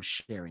information that I'm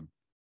sharing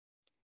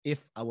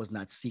if I was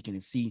not seeking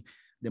it? See,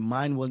 the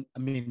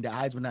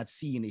eyes will not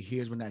see and the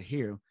ears will not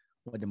hear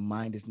what the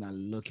mind is not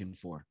looking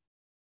for,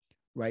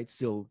 right?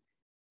 So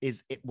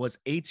it was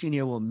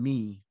 18-year-old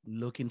me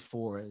looking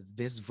for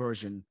this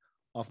version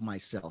of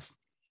myself?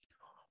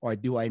 Or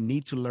do I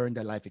need to learn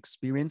the life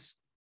experience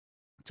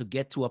to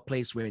get to a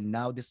place where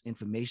now this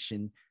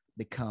information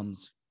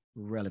becomes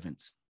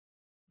relevant?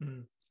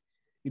 You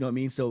know what I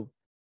mean? So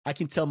I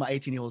can tell my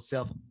 18-year-old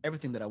self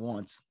everything that I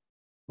want,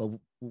 but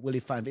will he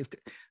find it?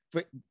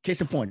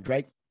 Case in point,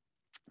 right?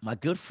 My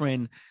good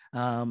friend,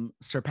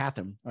 Sir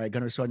Patham, all right,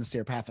 Gunnery Sergeant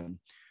Sir Patham,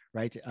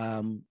 right?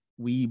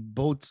 We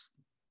both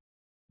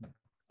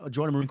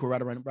joined the Marine Corps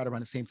right around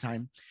the same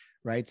time,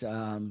 right?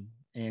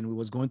 And we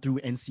was going through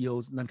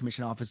NCO's,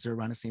 non-commissioned officer,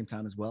 around the same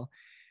time as well.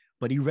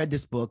 But he read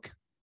this book,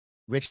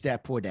 Rich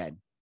Dad, Poor Dad,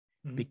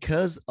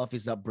 because of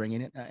his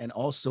upbringing and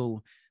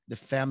also the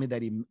family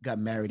that he got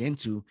married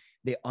into.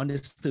 They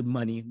understood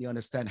money. They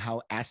understand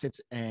how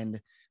assets and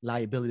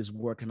liabilities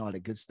work and all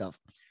that good stuff.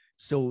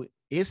 So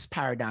his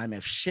paradigm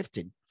have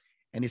shifted.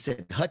 And he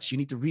said, Hutch, you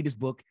need to read this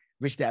book,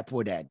 Rich Dad,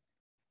 Poor Dad.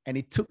 And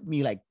it took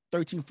me like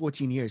 13,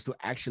 14 years to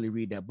actually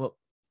read that book.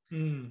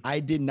 I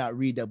did not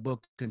read that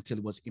book until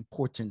it was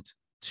important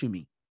to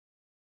me.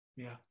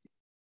 Yeah.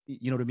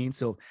 You know what I mean?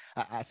 So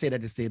I say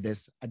that to say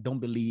this. I don't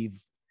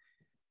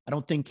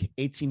think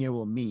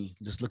 18-year-old me,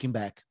 just looking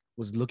back,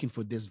 was looking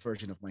for this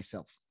version of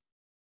myself.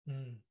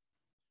 And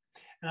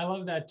I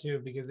love that too,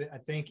 because I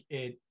think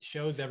it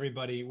shows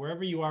everybody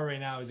wherever you are right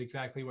now is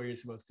exactly where you're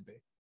supposed to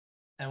be.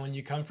 And when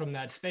you come from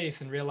that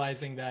space and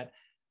realizing that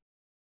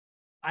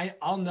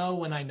I'll know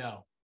when I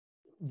know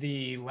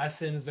the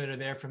lessons that are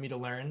there for me to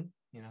learn,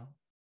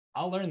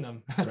 I'll learn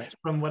them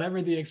from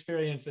whatever the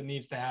experience that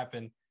needs to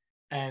happen.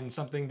 And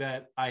something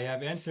that I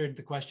have answered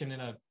the question in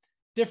a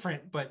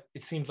different, but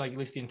it seems like at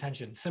least the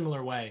intention,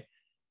 similar way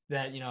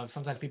that,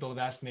 sometimes people have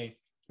asked me,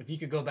 if you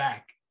could go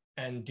back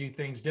and do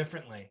things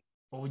differently,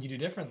 what would you do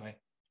differently?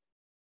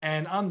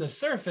 And on the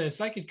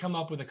surface, I could come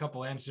up with a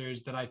couple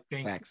answers that I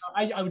think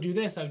I would do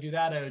this, I would do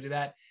that, I would do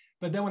that.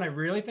 But then when I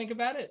really think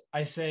about it,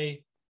 I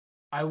say,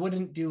 I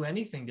wouldn't do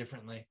anything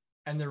differently.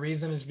 And the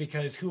reason is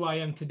because who I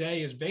am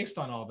today is based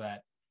on all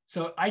that.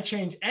 So I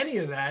change any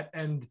of that,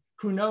 and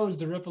who knows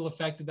the ripple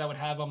effect that would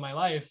have on my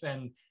life.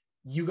 And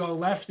you go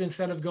left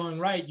instead of going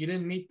right. You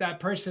didn't meet that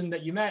person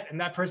that you met,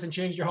 and that person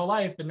changed your whole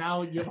life. And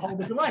now you have a whole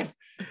different life.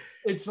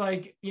 It's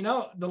like,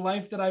 the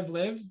life that I've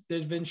lived,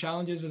 there's been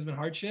challenges, there's been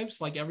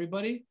hardships like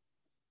everybody,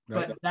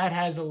 but that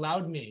has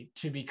allowed me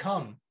to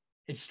become,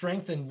 it's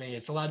strengthened me.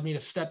 It's allowed me to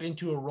step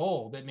into a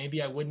role that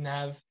maybe I wouldn't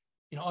have,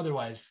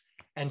 otherwise.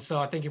 And so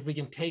I think if we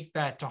can take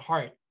that to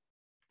heart,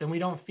 then we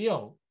don't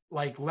feel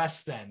like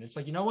less than. It's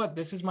like, what?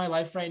 This is my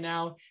life right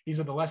now. These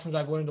are the lessons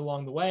I've learned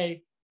along the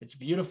way. It's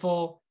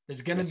beautiful.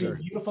 There's going to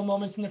be beautiful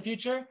moments in the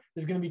future.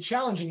 There's going to be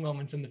challenging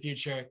moments in the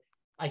future.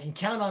 I can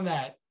count on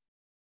that.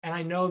 And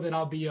I know that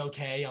I'll be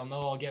okay. I'll know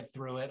I'll get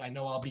through it. I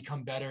know I'll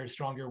become better,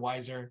 stronger,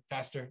 wiser,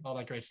 faster, all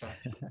that great stuff.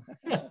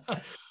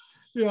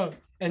 Yeah.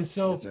 And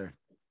so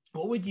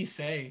what would you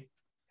say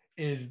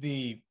is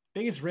the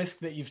biggest risk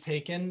that you've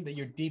taken that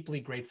you're deeply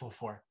grateful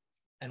for,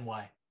 and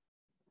why?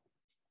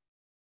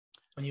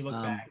 When you look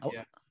back,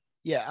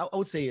 I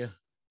would say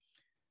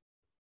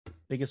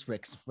biggest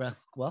risks.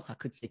 Well, I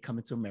could say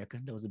coming to America,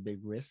 that was a big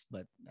risk,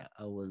 but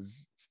I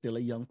was still a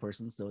young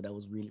person, so that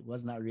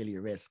was not really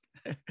a risk.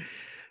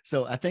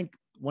 So I think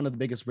one of the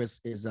biggest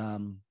risks is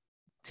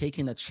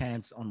taking a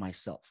chance on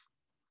myself.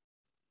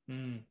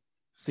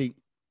 See,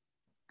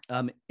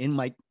 in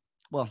my,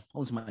 well,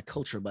 almost my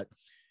culture, but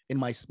in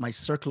my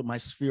circle, my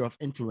sphere of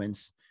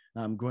influence,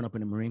 growing up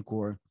in the Marine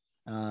Corps,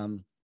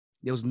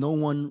 there was no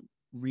one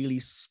really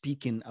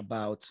speaking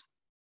about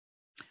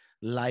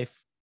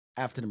life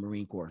after the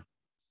Marine Corps,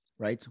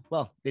 right?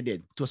 Well, they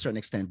did to a certain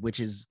extent, which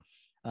is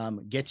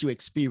get you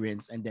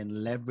experience and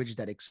then leverage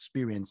that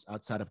experience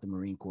outside of the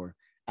Marine Corps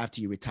after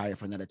you retire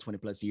for another 20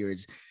 plus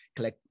years,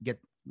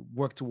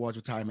 work towards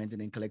retirement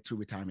and then collect 2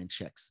 retirement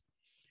checks,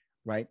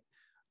 right?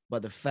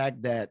 But the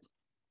fact that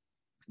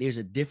there's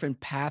a different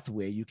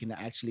pathway, you can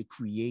actually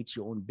create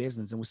your own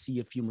business. And we'll see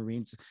a few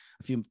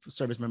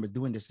service members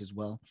doing this as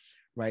well,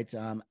 right?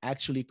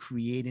 Actually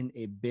creating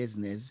a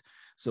business.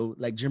 So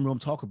like Jim Rome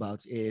talk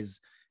about is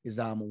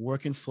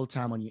working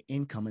full-time on your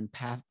income and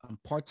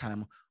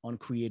part-time on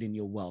creating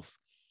your wealth,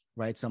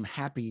 right? So I'm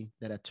happy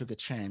that I took a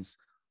chance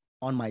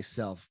on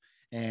myself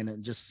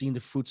and just seeing the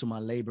fruits of my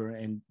labor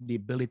and the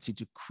ability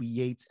to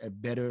create a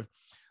better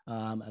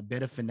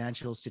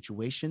financial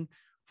situation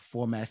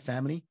for my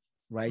family,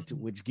 right?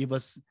 Mm-hmm. Which give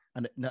us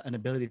an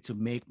ability to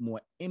make more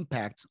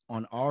impact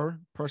on our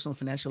personal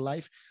financial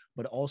life,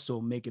 but also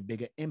make a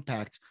bigger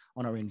impact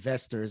on our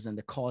investors and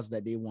the cause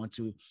that they want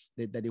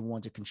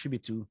to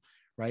contribute to,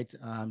 right?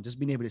 Just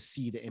being able to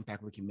see the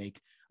impact we can make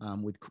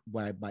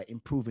by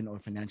improving our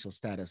financial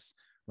status,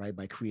 right?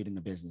 By creating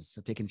a business,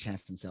 so taking a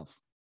chance on self.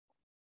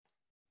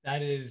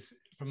 That is,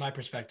 from my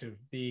perspective,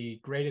 the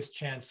greatest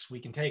chance we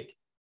can take.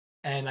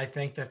 And I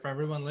think that for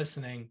everyone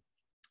listening,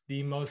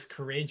 the most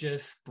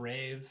courageous,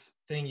 brave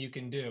thing you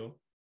can do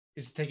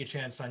is to take a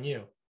chance on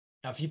you.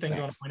 Now, a few things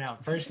I want to point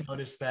out. First,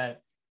 notice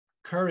that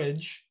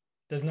courage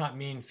does not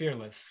mean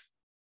fearless.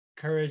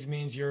 Courage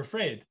means you're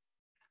afraid,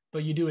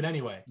 but you do it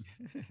anyway.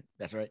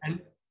 That's right.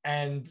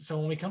 And so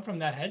when we come from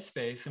that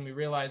headspace and we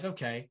realize,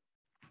 okay,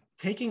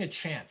 taking a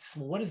chance,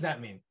 well, what does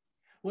that mean?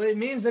 Well, it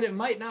means that it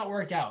might not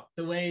work out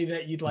the way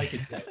that you'd like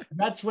it to.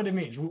 That's what it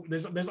means.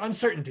 There's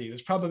uncertainty,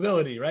 there's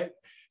probability, right?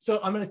 So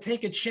I'm going to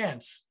take a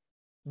chance.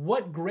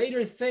 What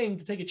greater thing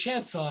to take a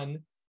chance on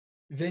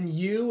than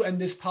you and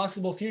this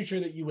possible future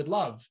that you would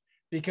love?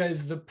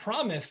 Because the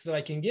promise that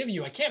I can give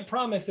you, I can't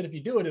promise that if you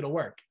do it, it'll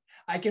work.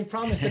 I can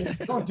promise that if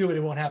you don't do it,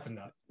 it won't happen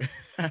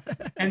though.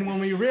 And when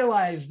we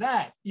realize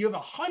that, you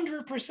have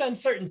 100%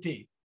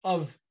 certainty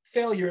of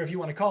failure, if you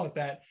want to call it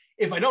that,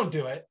 if I don't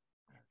do it,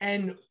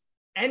 and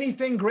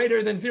anything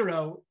greater than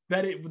 0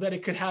 that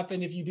it could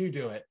happen if you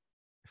do it.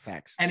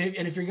 Facts. And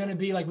if you're going to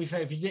be, like we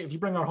say, if you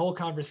bring our whole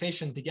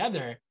conversation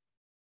together,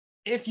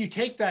 if you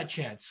take that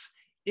chance,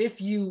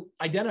 if you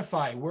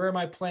identify where am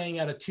I playing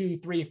at a 2,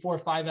 3, 4,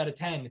 5 out of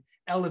 10,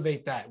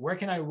 elevate that. Where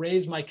can I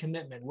raise my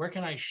commitment? Where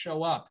can I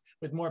show up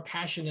with more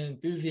passion and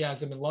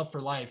enthusiasm and love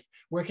for life?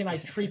 Where can I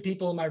treat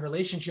people in my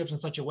relationships in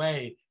such a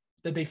way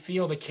that they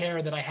feel the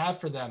care that I have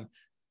for them?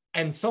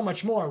 And so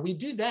much more. We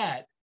do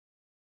that.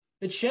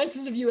 The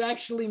chances of you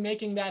actually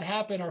making that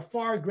happen are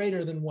far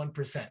greater than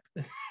 1%.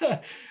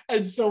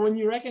 And so when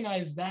you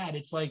recognize that,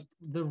 it's like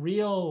the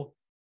real,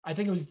 I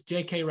think it was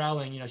J.K.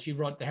 Rowling, she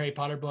wrote the Harry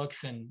Potter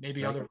books and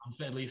maybe other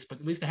ones at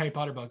least the Harry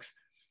Potter books.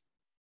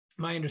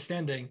 My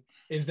understanding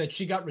is that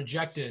she got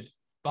rejected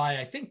by,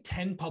 I think,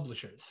 10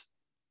 publishers.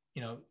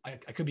 I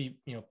could be,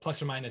 plus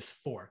or minus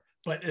 4,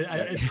 but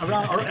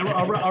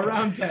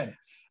around 10.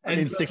 I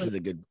mean, 6 is a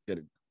good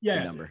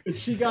number.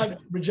 She got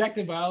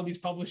rejected by all these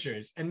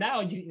publishers. And now,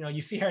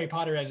 you see Harry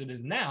Potter as it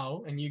is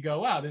now, and you go,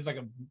 wow, there's like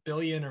a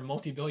billion or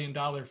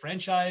multi-billion-dollar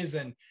franchise.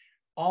 And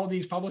all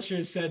these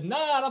publishers said, no,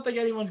 I don't think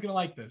anyone's going to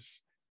like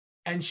this.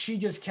 And she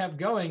just kept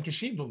going because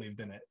she believed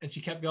in it. And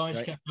she kept going,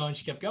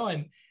 she kept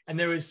going. And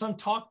there was some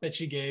talk that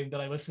she gave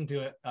that I listened to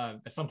it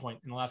at some point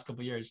in the last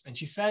couple of years. And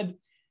she said,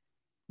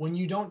 when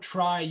you don't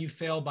try, you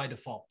fail by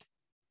default.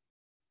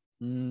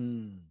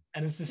 And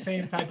it's the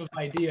same type of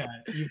idea.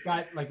 You've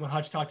got, like when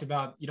Hutch talked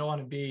about, you don't want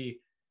to be,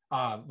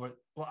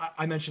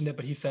 I mentioned it,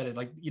 but he said it,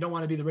 like, you don't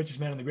want to be the richest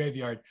man in the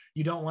graveyard.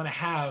 You don't want to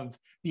have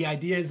the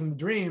ideas and the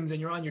dreams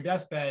and you're on your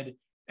deathbed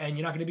and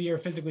you're not going to be here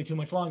physically too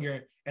much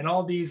longer. And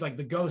all these, like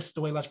the ghosts,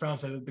 the way Les Brown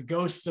said it, the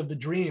ghosts of the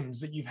dreams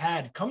that you've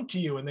had come to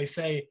you and they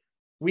say,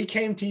 we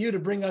came to you to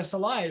bring us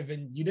alive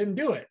and you didn't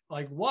do it.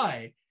 Like,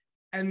 why?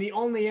 And the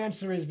only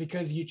answer is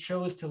because you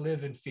chose to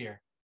live in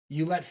fear.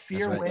 You let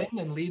fear win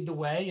and lead the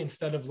way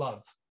instead of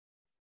love.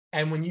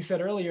 And when you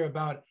said earlier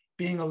about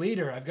being a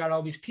leader, I've got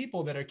all these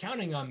people that are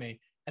counting on me.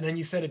 And then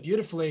you said it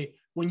beautifully,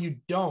 when you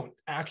don't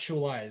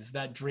actualize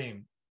that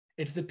dream,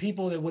 it's the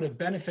people that would have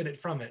benefited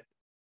from it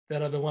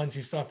that are the ones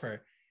who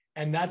suffer.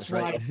 And that's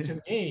why,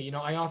 to me,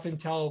 I often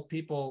tell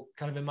people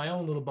kind of in my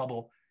own little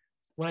bubble,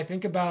 when I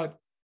think about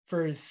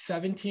for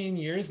 17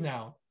 years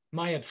now,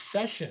 my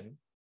obsession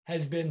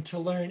has been to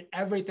learn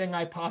everything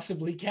I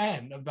possibly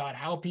can about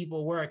how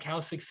people work, how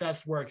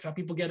success works, how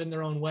people get in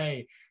their own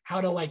way,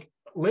 how to like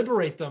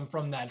liberate them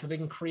from that so they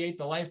can create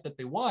the life that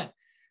they want.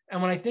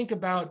 And when I think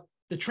about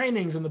the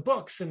trainings and the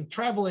books and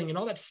traveling and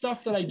all that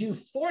stuff that I do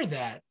for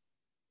that,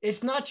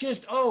 it's not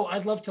just, oh,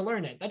 I'd love to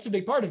learn it. That's a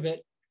big part of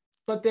it.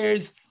 But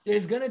there's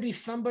going to be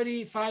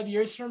somebody 5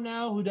 years from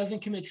now who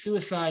doesn't commit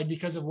suicide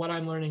because of what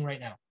I'm learning right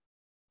now.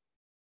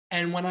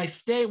 And when I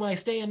stay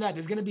in that,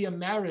 there's going to be a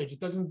marriage. It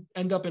doesn't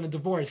end up in a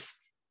divorce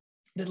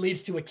that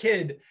leads to a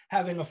kid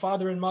having a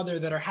father and mother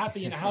that are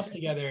happy in a house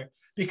together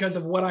because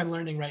of what I'm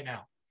learning right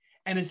now.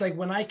 And it's like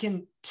when I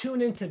can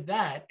tune into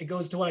that, it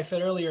goes to what I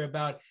said earlier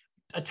about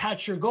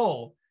attach your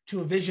goal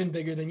to a vision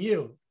bigger than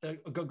you,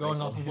 going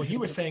off of what you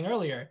were saying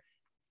earlier.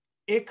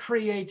 It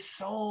creates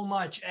so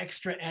much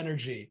extra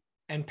energy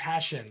and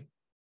passion.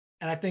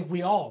 And I think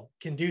we all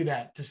can do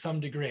that to some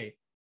degree.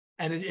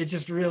 And it's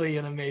just really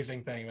an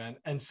amazing thing, man.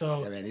 And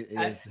so yeah, man, it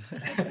is.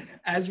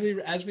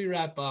 as we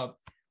wrap up,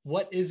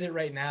 what is it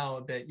right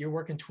now that you're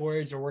working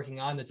towards or working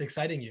on that's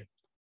exciting you?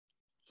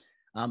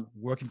 I'm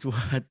working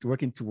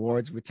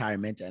towards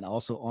retirement and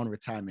also on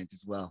retirement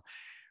as well,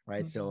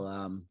 right?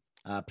 Mm-hmm.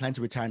 So plan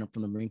to retire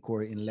from the Marine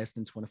Corps in less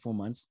than 24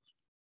 months.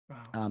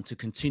 Wow. To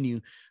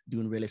continue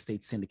doing real estate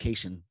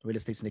syndication. Real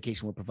estate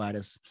syndication will provide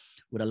us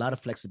with a lot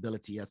of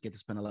flexibility. I get to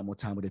spend a lot more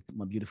time with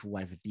my beautiful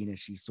wife, Athena.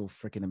 She's so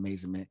freaking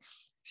amazing, man.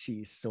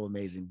 She's so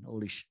amazing.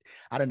 Holy shit.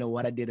 I don't know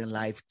what I did in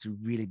life to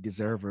really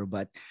deserve her,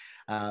 but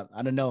I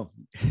don't know.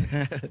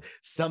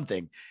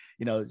 Something,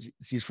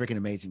 she's freaking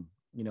amazing,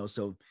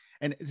 so,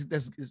 and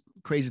that's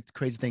crazy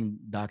thing,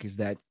 Doc, is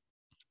that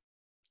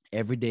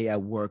every day I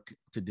work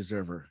to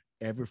deserve her.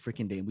 Every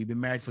freaking day. We've been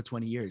married for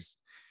 20 years.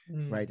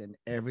 Right. And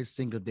every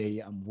single day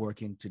I'm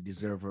working to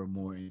deserve her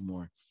more and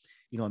more.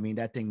 I mean,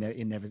 that thing that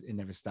it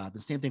never stopped.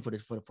 The same thing for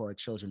our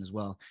children as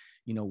well,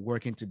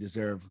 working to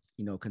deserve,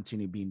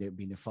 continue being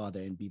their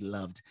father and be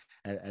loved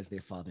as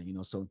their father,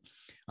 So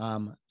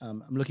I'm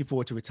looking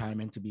forward to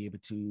retirement, to be able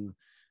to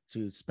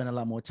spend a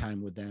lot more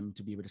time with them,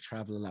 to be able to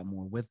travel a lot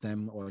more with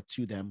them or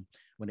to them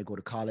when they go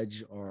to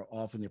college or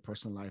off in their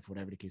personal life,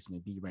 whatever the case may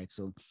be. Right.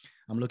 So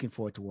I'm looking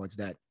forward towards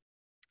that.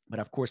 But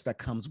of course, that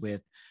comes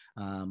with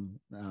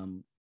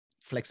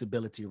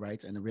flexibility,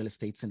 right? And the real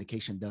estate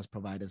syndication does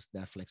provide us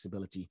that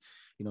flexibility.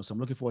 So I'm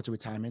looking forward to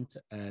retirement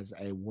as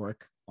I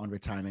work on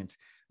retirement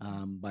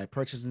by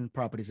purchasing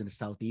properties in the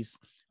Southeast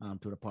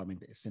through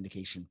apartment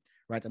syndication,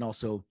 right? And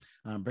also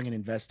bringing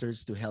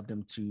investors to help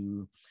them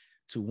to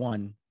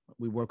one.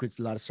 We work with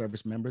a lot of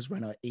service members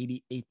right now.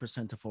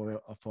 88% of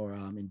our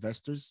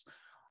investors.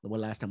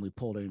 Well, last time we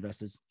polled our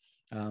investors,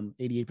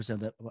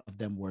 88% of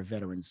them were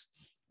veterans,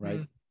 right?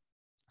 Mm-hmm.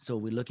 So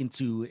we're looking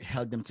to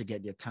help them to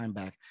get their time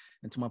back.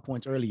 And to my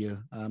point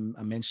earlier,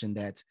 I mentioned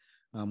that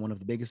one of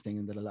the biggest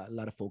things that a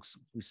lot of folks,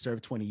 we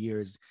serve 20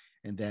 years,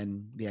 and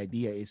then the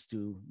idea is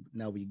to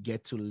now we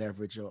get to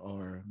leverage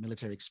our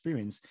military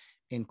experience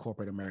in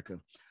corporate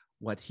America.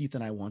 What Heath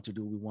and I want to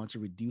do, we want to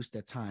reduce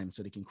that time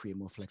so they can create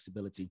more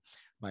flexibility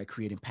by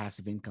creating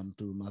passive income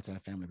through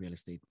multifamily real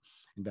estate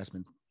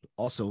investment.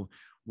 Also,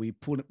 we're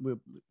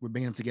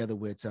bringing them together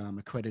with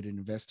accredited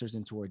investors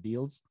into our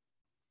deals.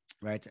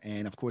 Right.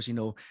 And of course,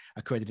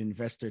 accredited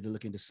investor, they're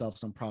looking to solve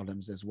some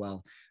problems as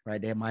well. Right.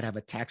 They might have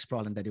a tax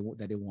problem that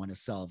they want to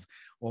solve,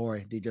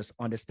 or they just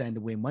understand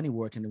the way money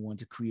works and they want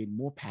to create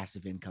more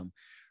passive income.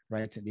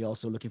 Right. And they're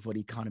also looking for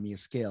the economy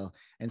of scale.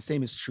 And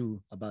same is true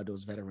about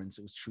those veterans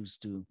who choose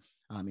to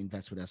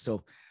invest with us.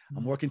 So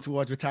I'm working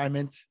towards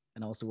retirement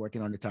and also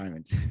working on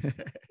retirement.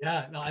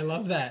 Yeah, no, I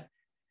love that.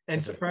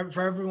 And so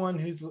for everyone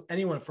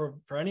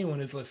for anyone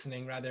who's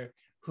listening, rather,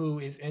 who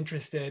is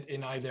interested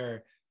in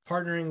either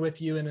partnering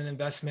with you in an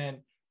investment,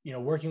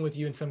 working with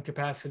you in some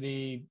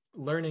capacity,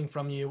 learning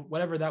from you,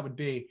 whatever that would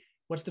be,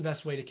 what's the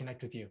best way to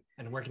connect with you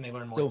and where can they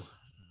learn more? So,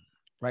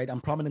 right, I'm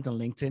prominent on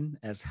LinkedIn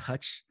as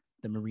Hutch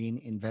The Marine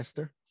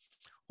Investor,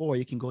 or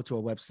you can go to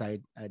our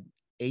website at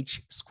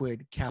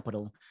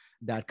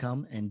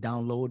h2capital.com and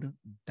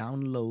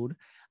download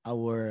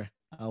our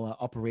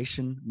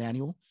operation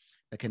manual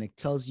that kind of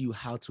tells you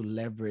how to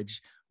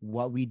leverage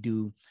what we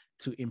do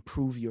to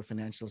improve your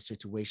financial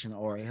situation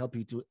or help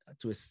you to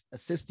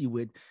assist you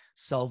with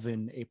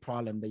solving a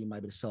problem that you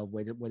might be able to solve,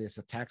 whether it's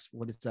a tax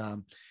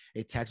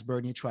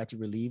burden you try to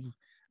relieve,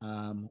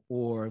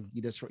 or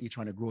you're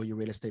trying to grow your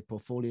real estate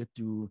portfolio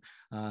through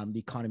the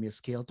economy of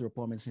scale through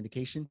apartment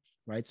syndication,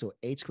 right? So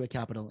H2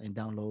 Capital and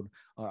download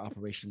our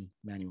operation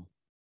manual.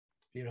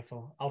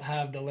 Beautiful. I'll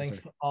have the links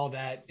to all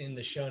that in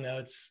the show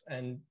notes.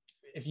 And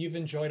if you've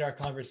enjoyed our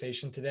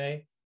conversation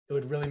today, it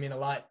would really mean a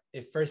lot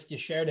if first you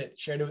shared it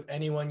with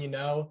anyone you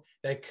know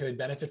that could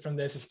benefit from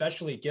this,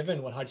 especially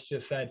given what Hutch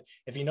just said.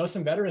 If you know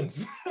some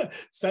veterans,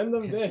 send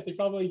them this. They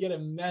probably get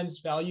immense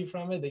value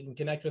from it. They can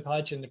connect with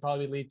Hutch and it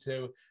probably lead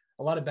to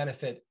a lot of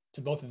benefit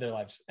to both of their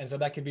lives. And so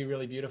that could be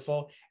really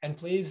beautiful. And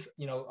please,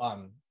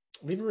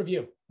 leave a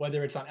review,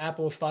 whether it's on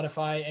Apple,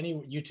 Spotify,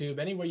 YouTube,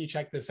 anywhere you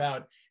check this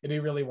out. It'd be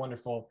really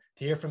wonderful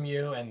to hear from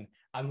you. And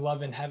I'm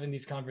loving having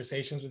these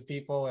conversations with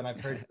people. And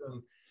I've heard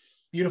some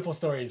beautiful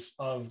stories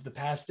of the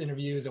past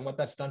interviews and what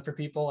that's done for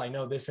people. I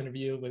know this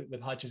interview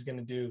with Hutch is going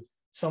to do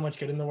so much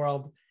good in the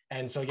world.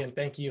 And so again,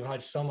 thank you,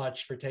 Hutch, so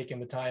much for taking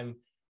the time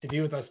to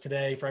be with us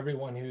today. For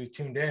everyone who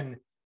tuned in,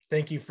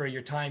 thank you for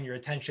your time, your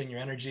attention, your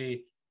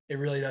energy. It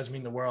really does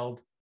mean the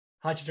world.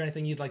 Hutch, is there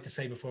anything you'd like to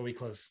say before we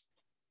close?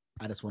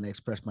 I just want to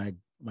express my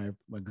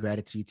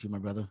gratitude to you, my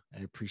brother.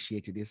 I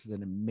appreciate you. This is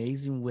an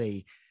amazing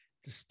way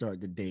to start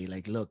the day.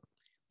 Like, look,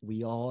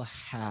 we all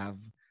have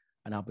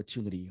an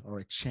opportunity or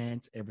a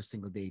chance every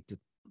single day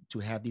to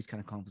have these kind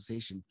of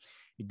conversation.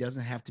 It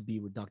doesn't have to be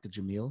with Dr.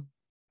 Jamil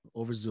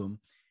over Zoom.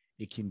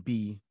 It can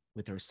be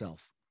with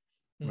herself,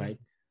 right?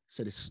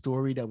 So the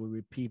story that we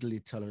repeatedly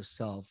tell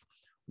ourselves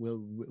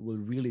will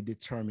really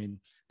determine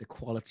the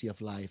quality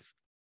of life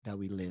that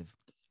we live.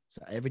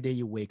 So every day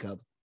you wake up,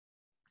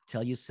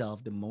 tell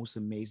yourself the most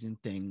amazing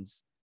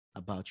things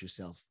about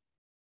yourself,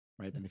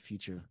 right? In the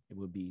future, it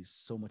will be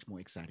so much more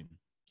exciting.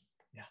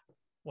 Yeah,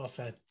 well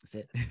said. That's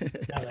it.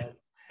 Yeah, man.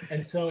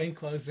 And so in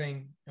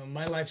closing,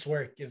 my life's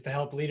work is to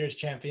help leaders,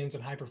 champions,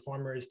 and high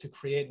performers to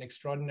create an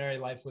extraordinary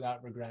life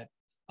without regret,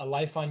 a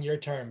life on your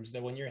terms,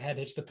 that when your head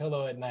hits the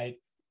pillow at night,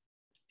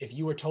 if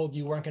you were told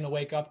you weren't going to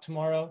wake up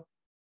tomorrow,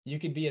 you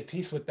could be at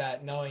peace with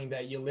that, knowing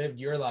that you lived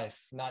your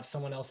life, not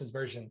someone else's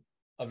version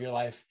of your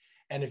life.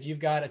 And if you've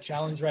got a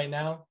challenge right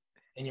now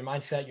in your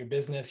mindset, your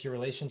business, your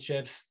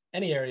relationships,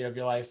 any area of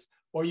your life,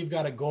 or you've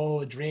got a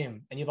goal, a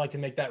dream, and you'd like to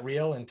make that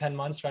real in 10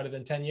 months rather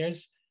than 10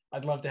 years,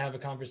 I'd love to have a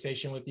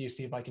conversation with you,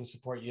 see if I can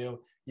support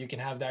you. You can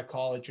have that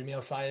call at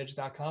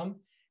jamilsayed.com.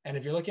 And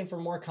if you're looking for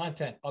more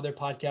content, other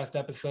podcast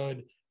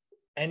episode,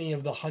 any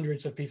of the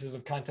hundreds of pieces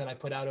of content I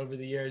put out over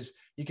the years,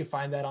 you can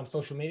find that on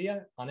social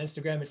media. On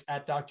Instagram, it's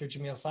at Dr.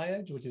 Jamil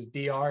Sayed, which is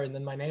DR and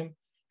then my name.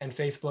 And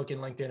Facebook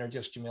and LinkedIn are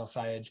just Jamil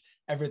Sayed.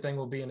 Everything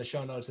will be in the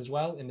show notes as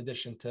well, in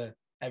addition to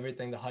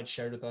everything that Hutch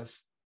shared with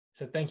us.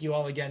 So thank you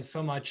all again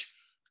so much.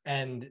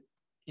 And,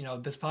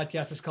 this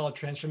podcast is called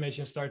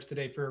Transformation Starts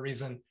Today for a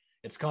reason.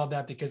 It's called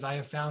that because I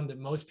have found that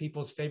most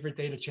people's favorite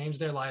day to change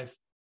their life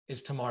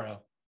is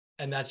tomorrow.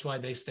 And that's why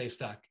they stay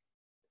stuck.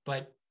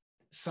 But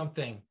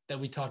something that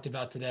we talked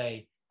about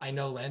today, I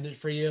know landed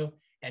for you.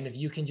 And if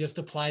you can just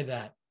apply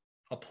that,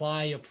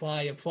 apply.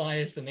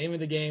 It's the name of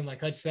the game.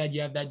 Like Hutch said,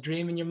 you have that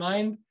dream in your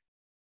mind.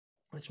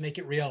 Let's make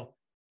it real.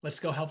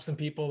 Let's go help some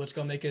people. Let's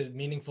go make a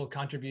meaningful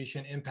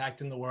contribution, impact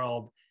in the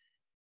world.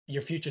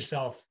 Your future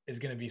self is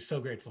going to be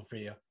so grateful for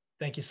you.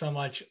 Thank you so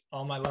much.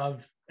 All my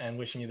love and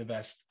wishing you the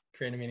best.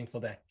 Create a meaningful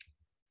day.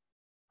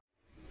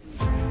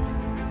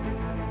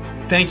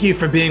 Thank you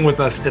for being with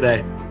us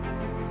today.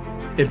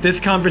 If this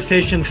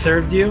conversation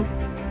served you,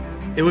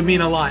 it would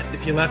mean a lot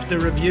if you left a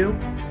review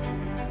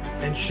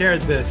and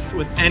shared this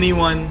with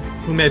anyone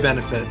who may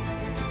benefit.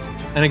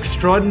 An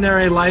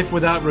extraordinary life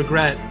without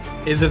regret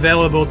is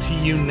available to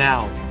you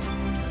now.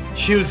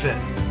 Choose it.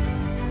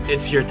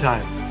 It's your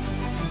time.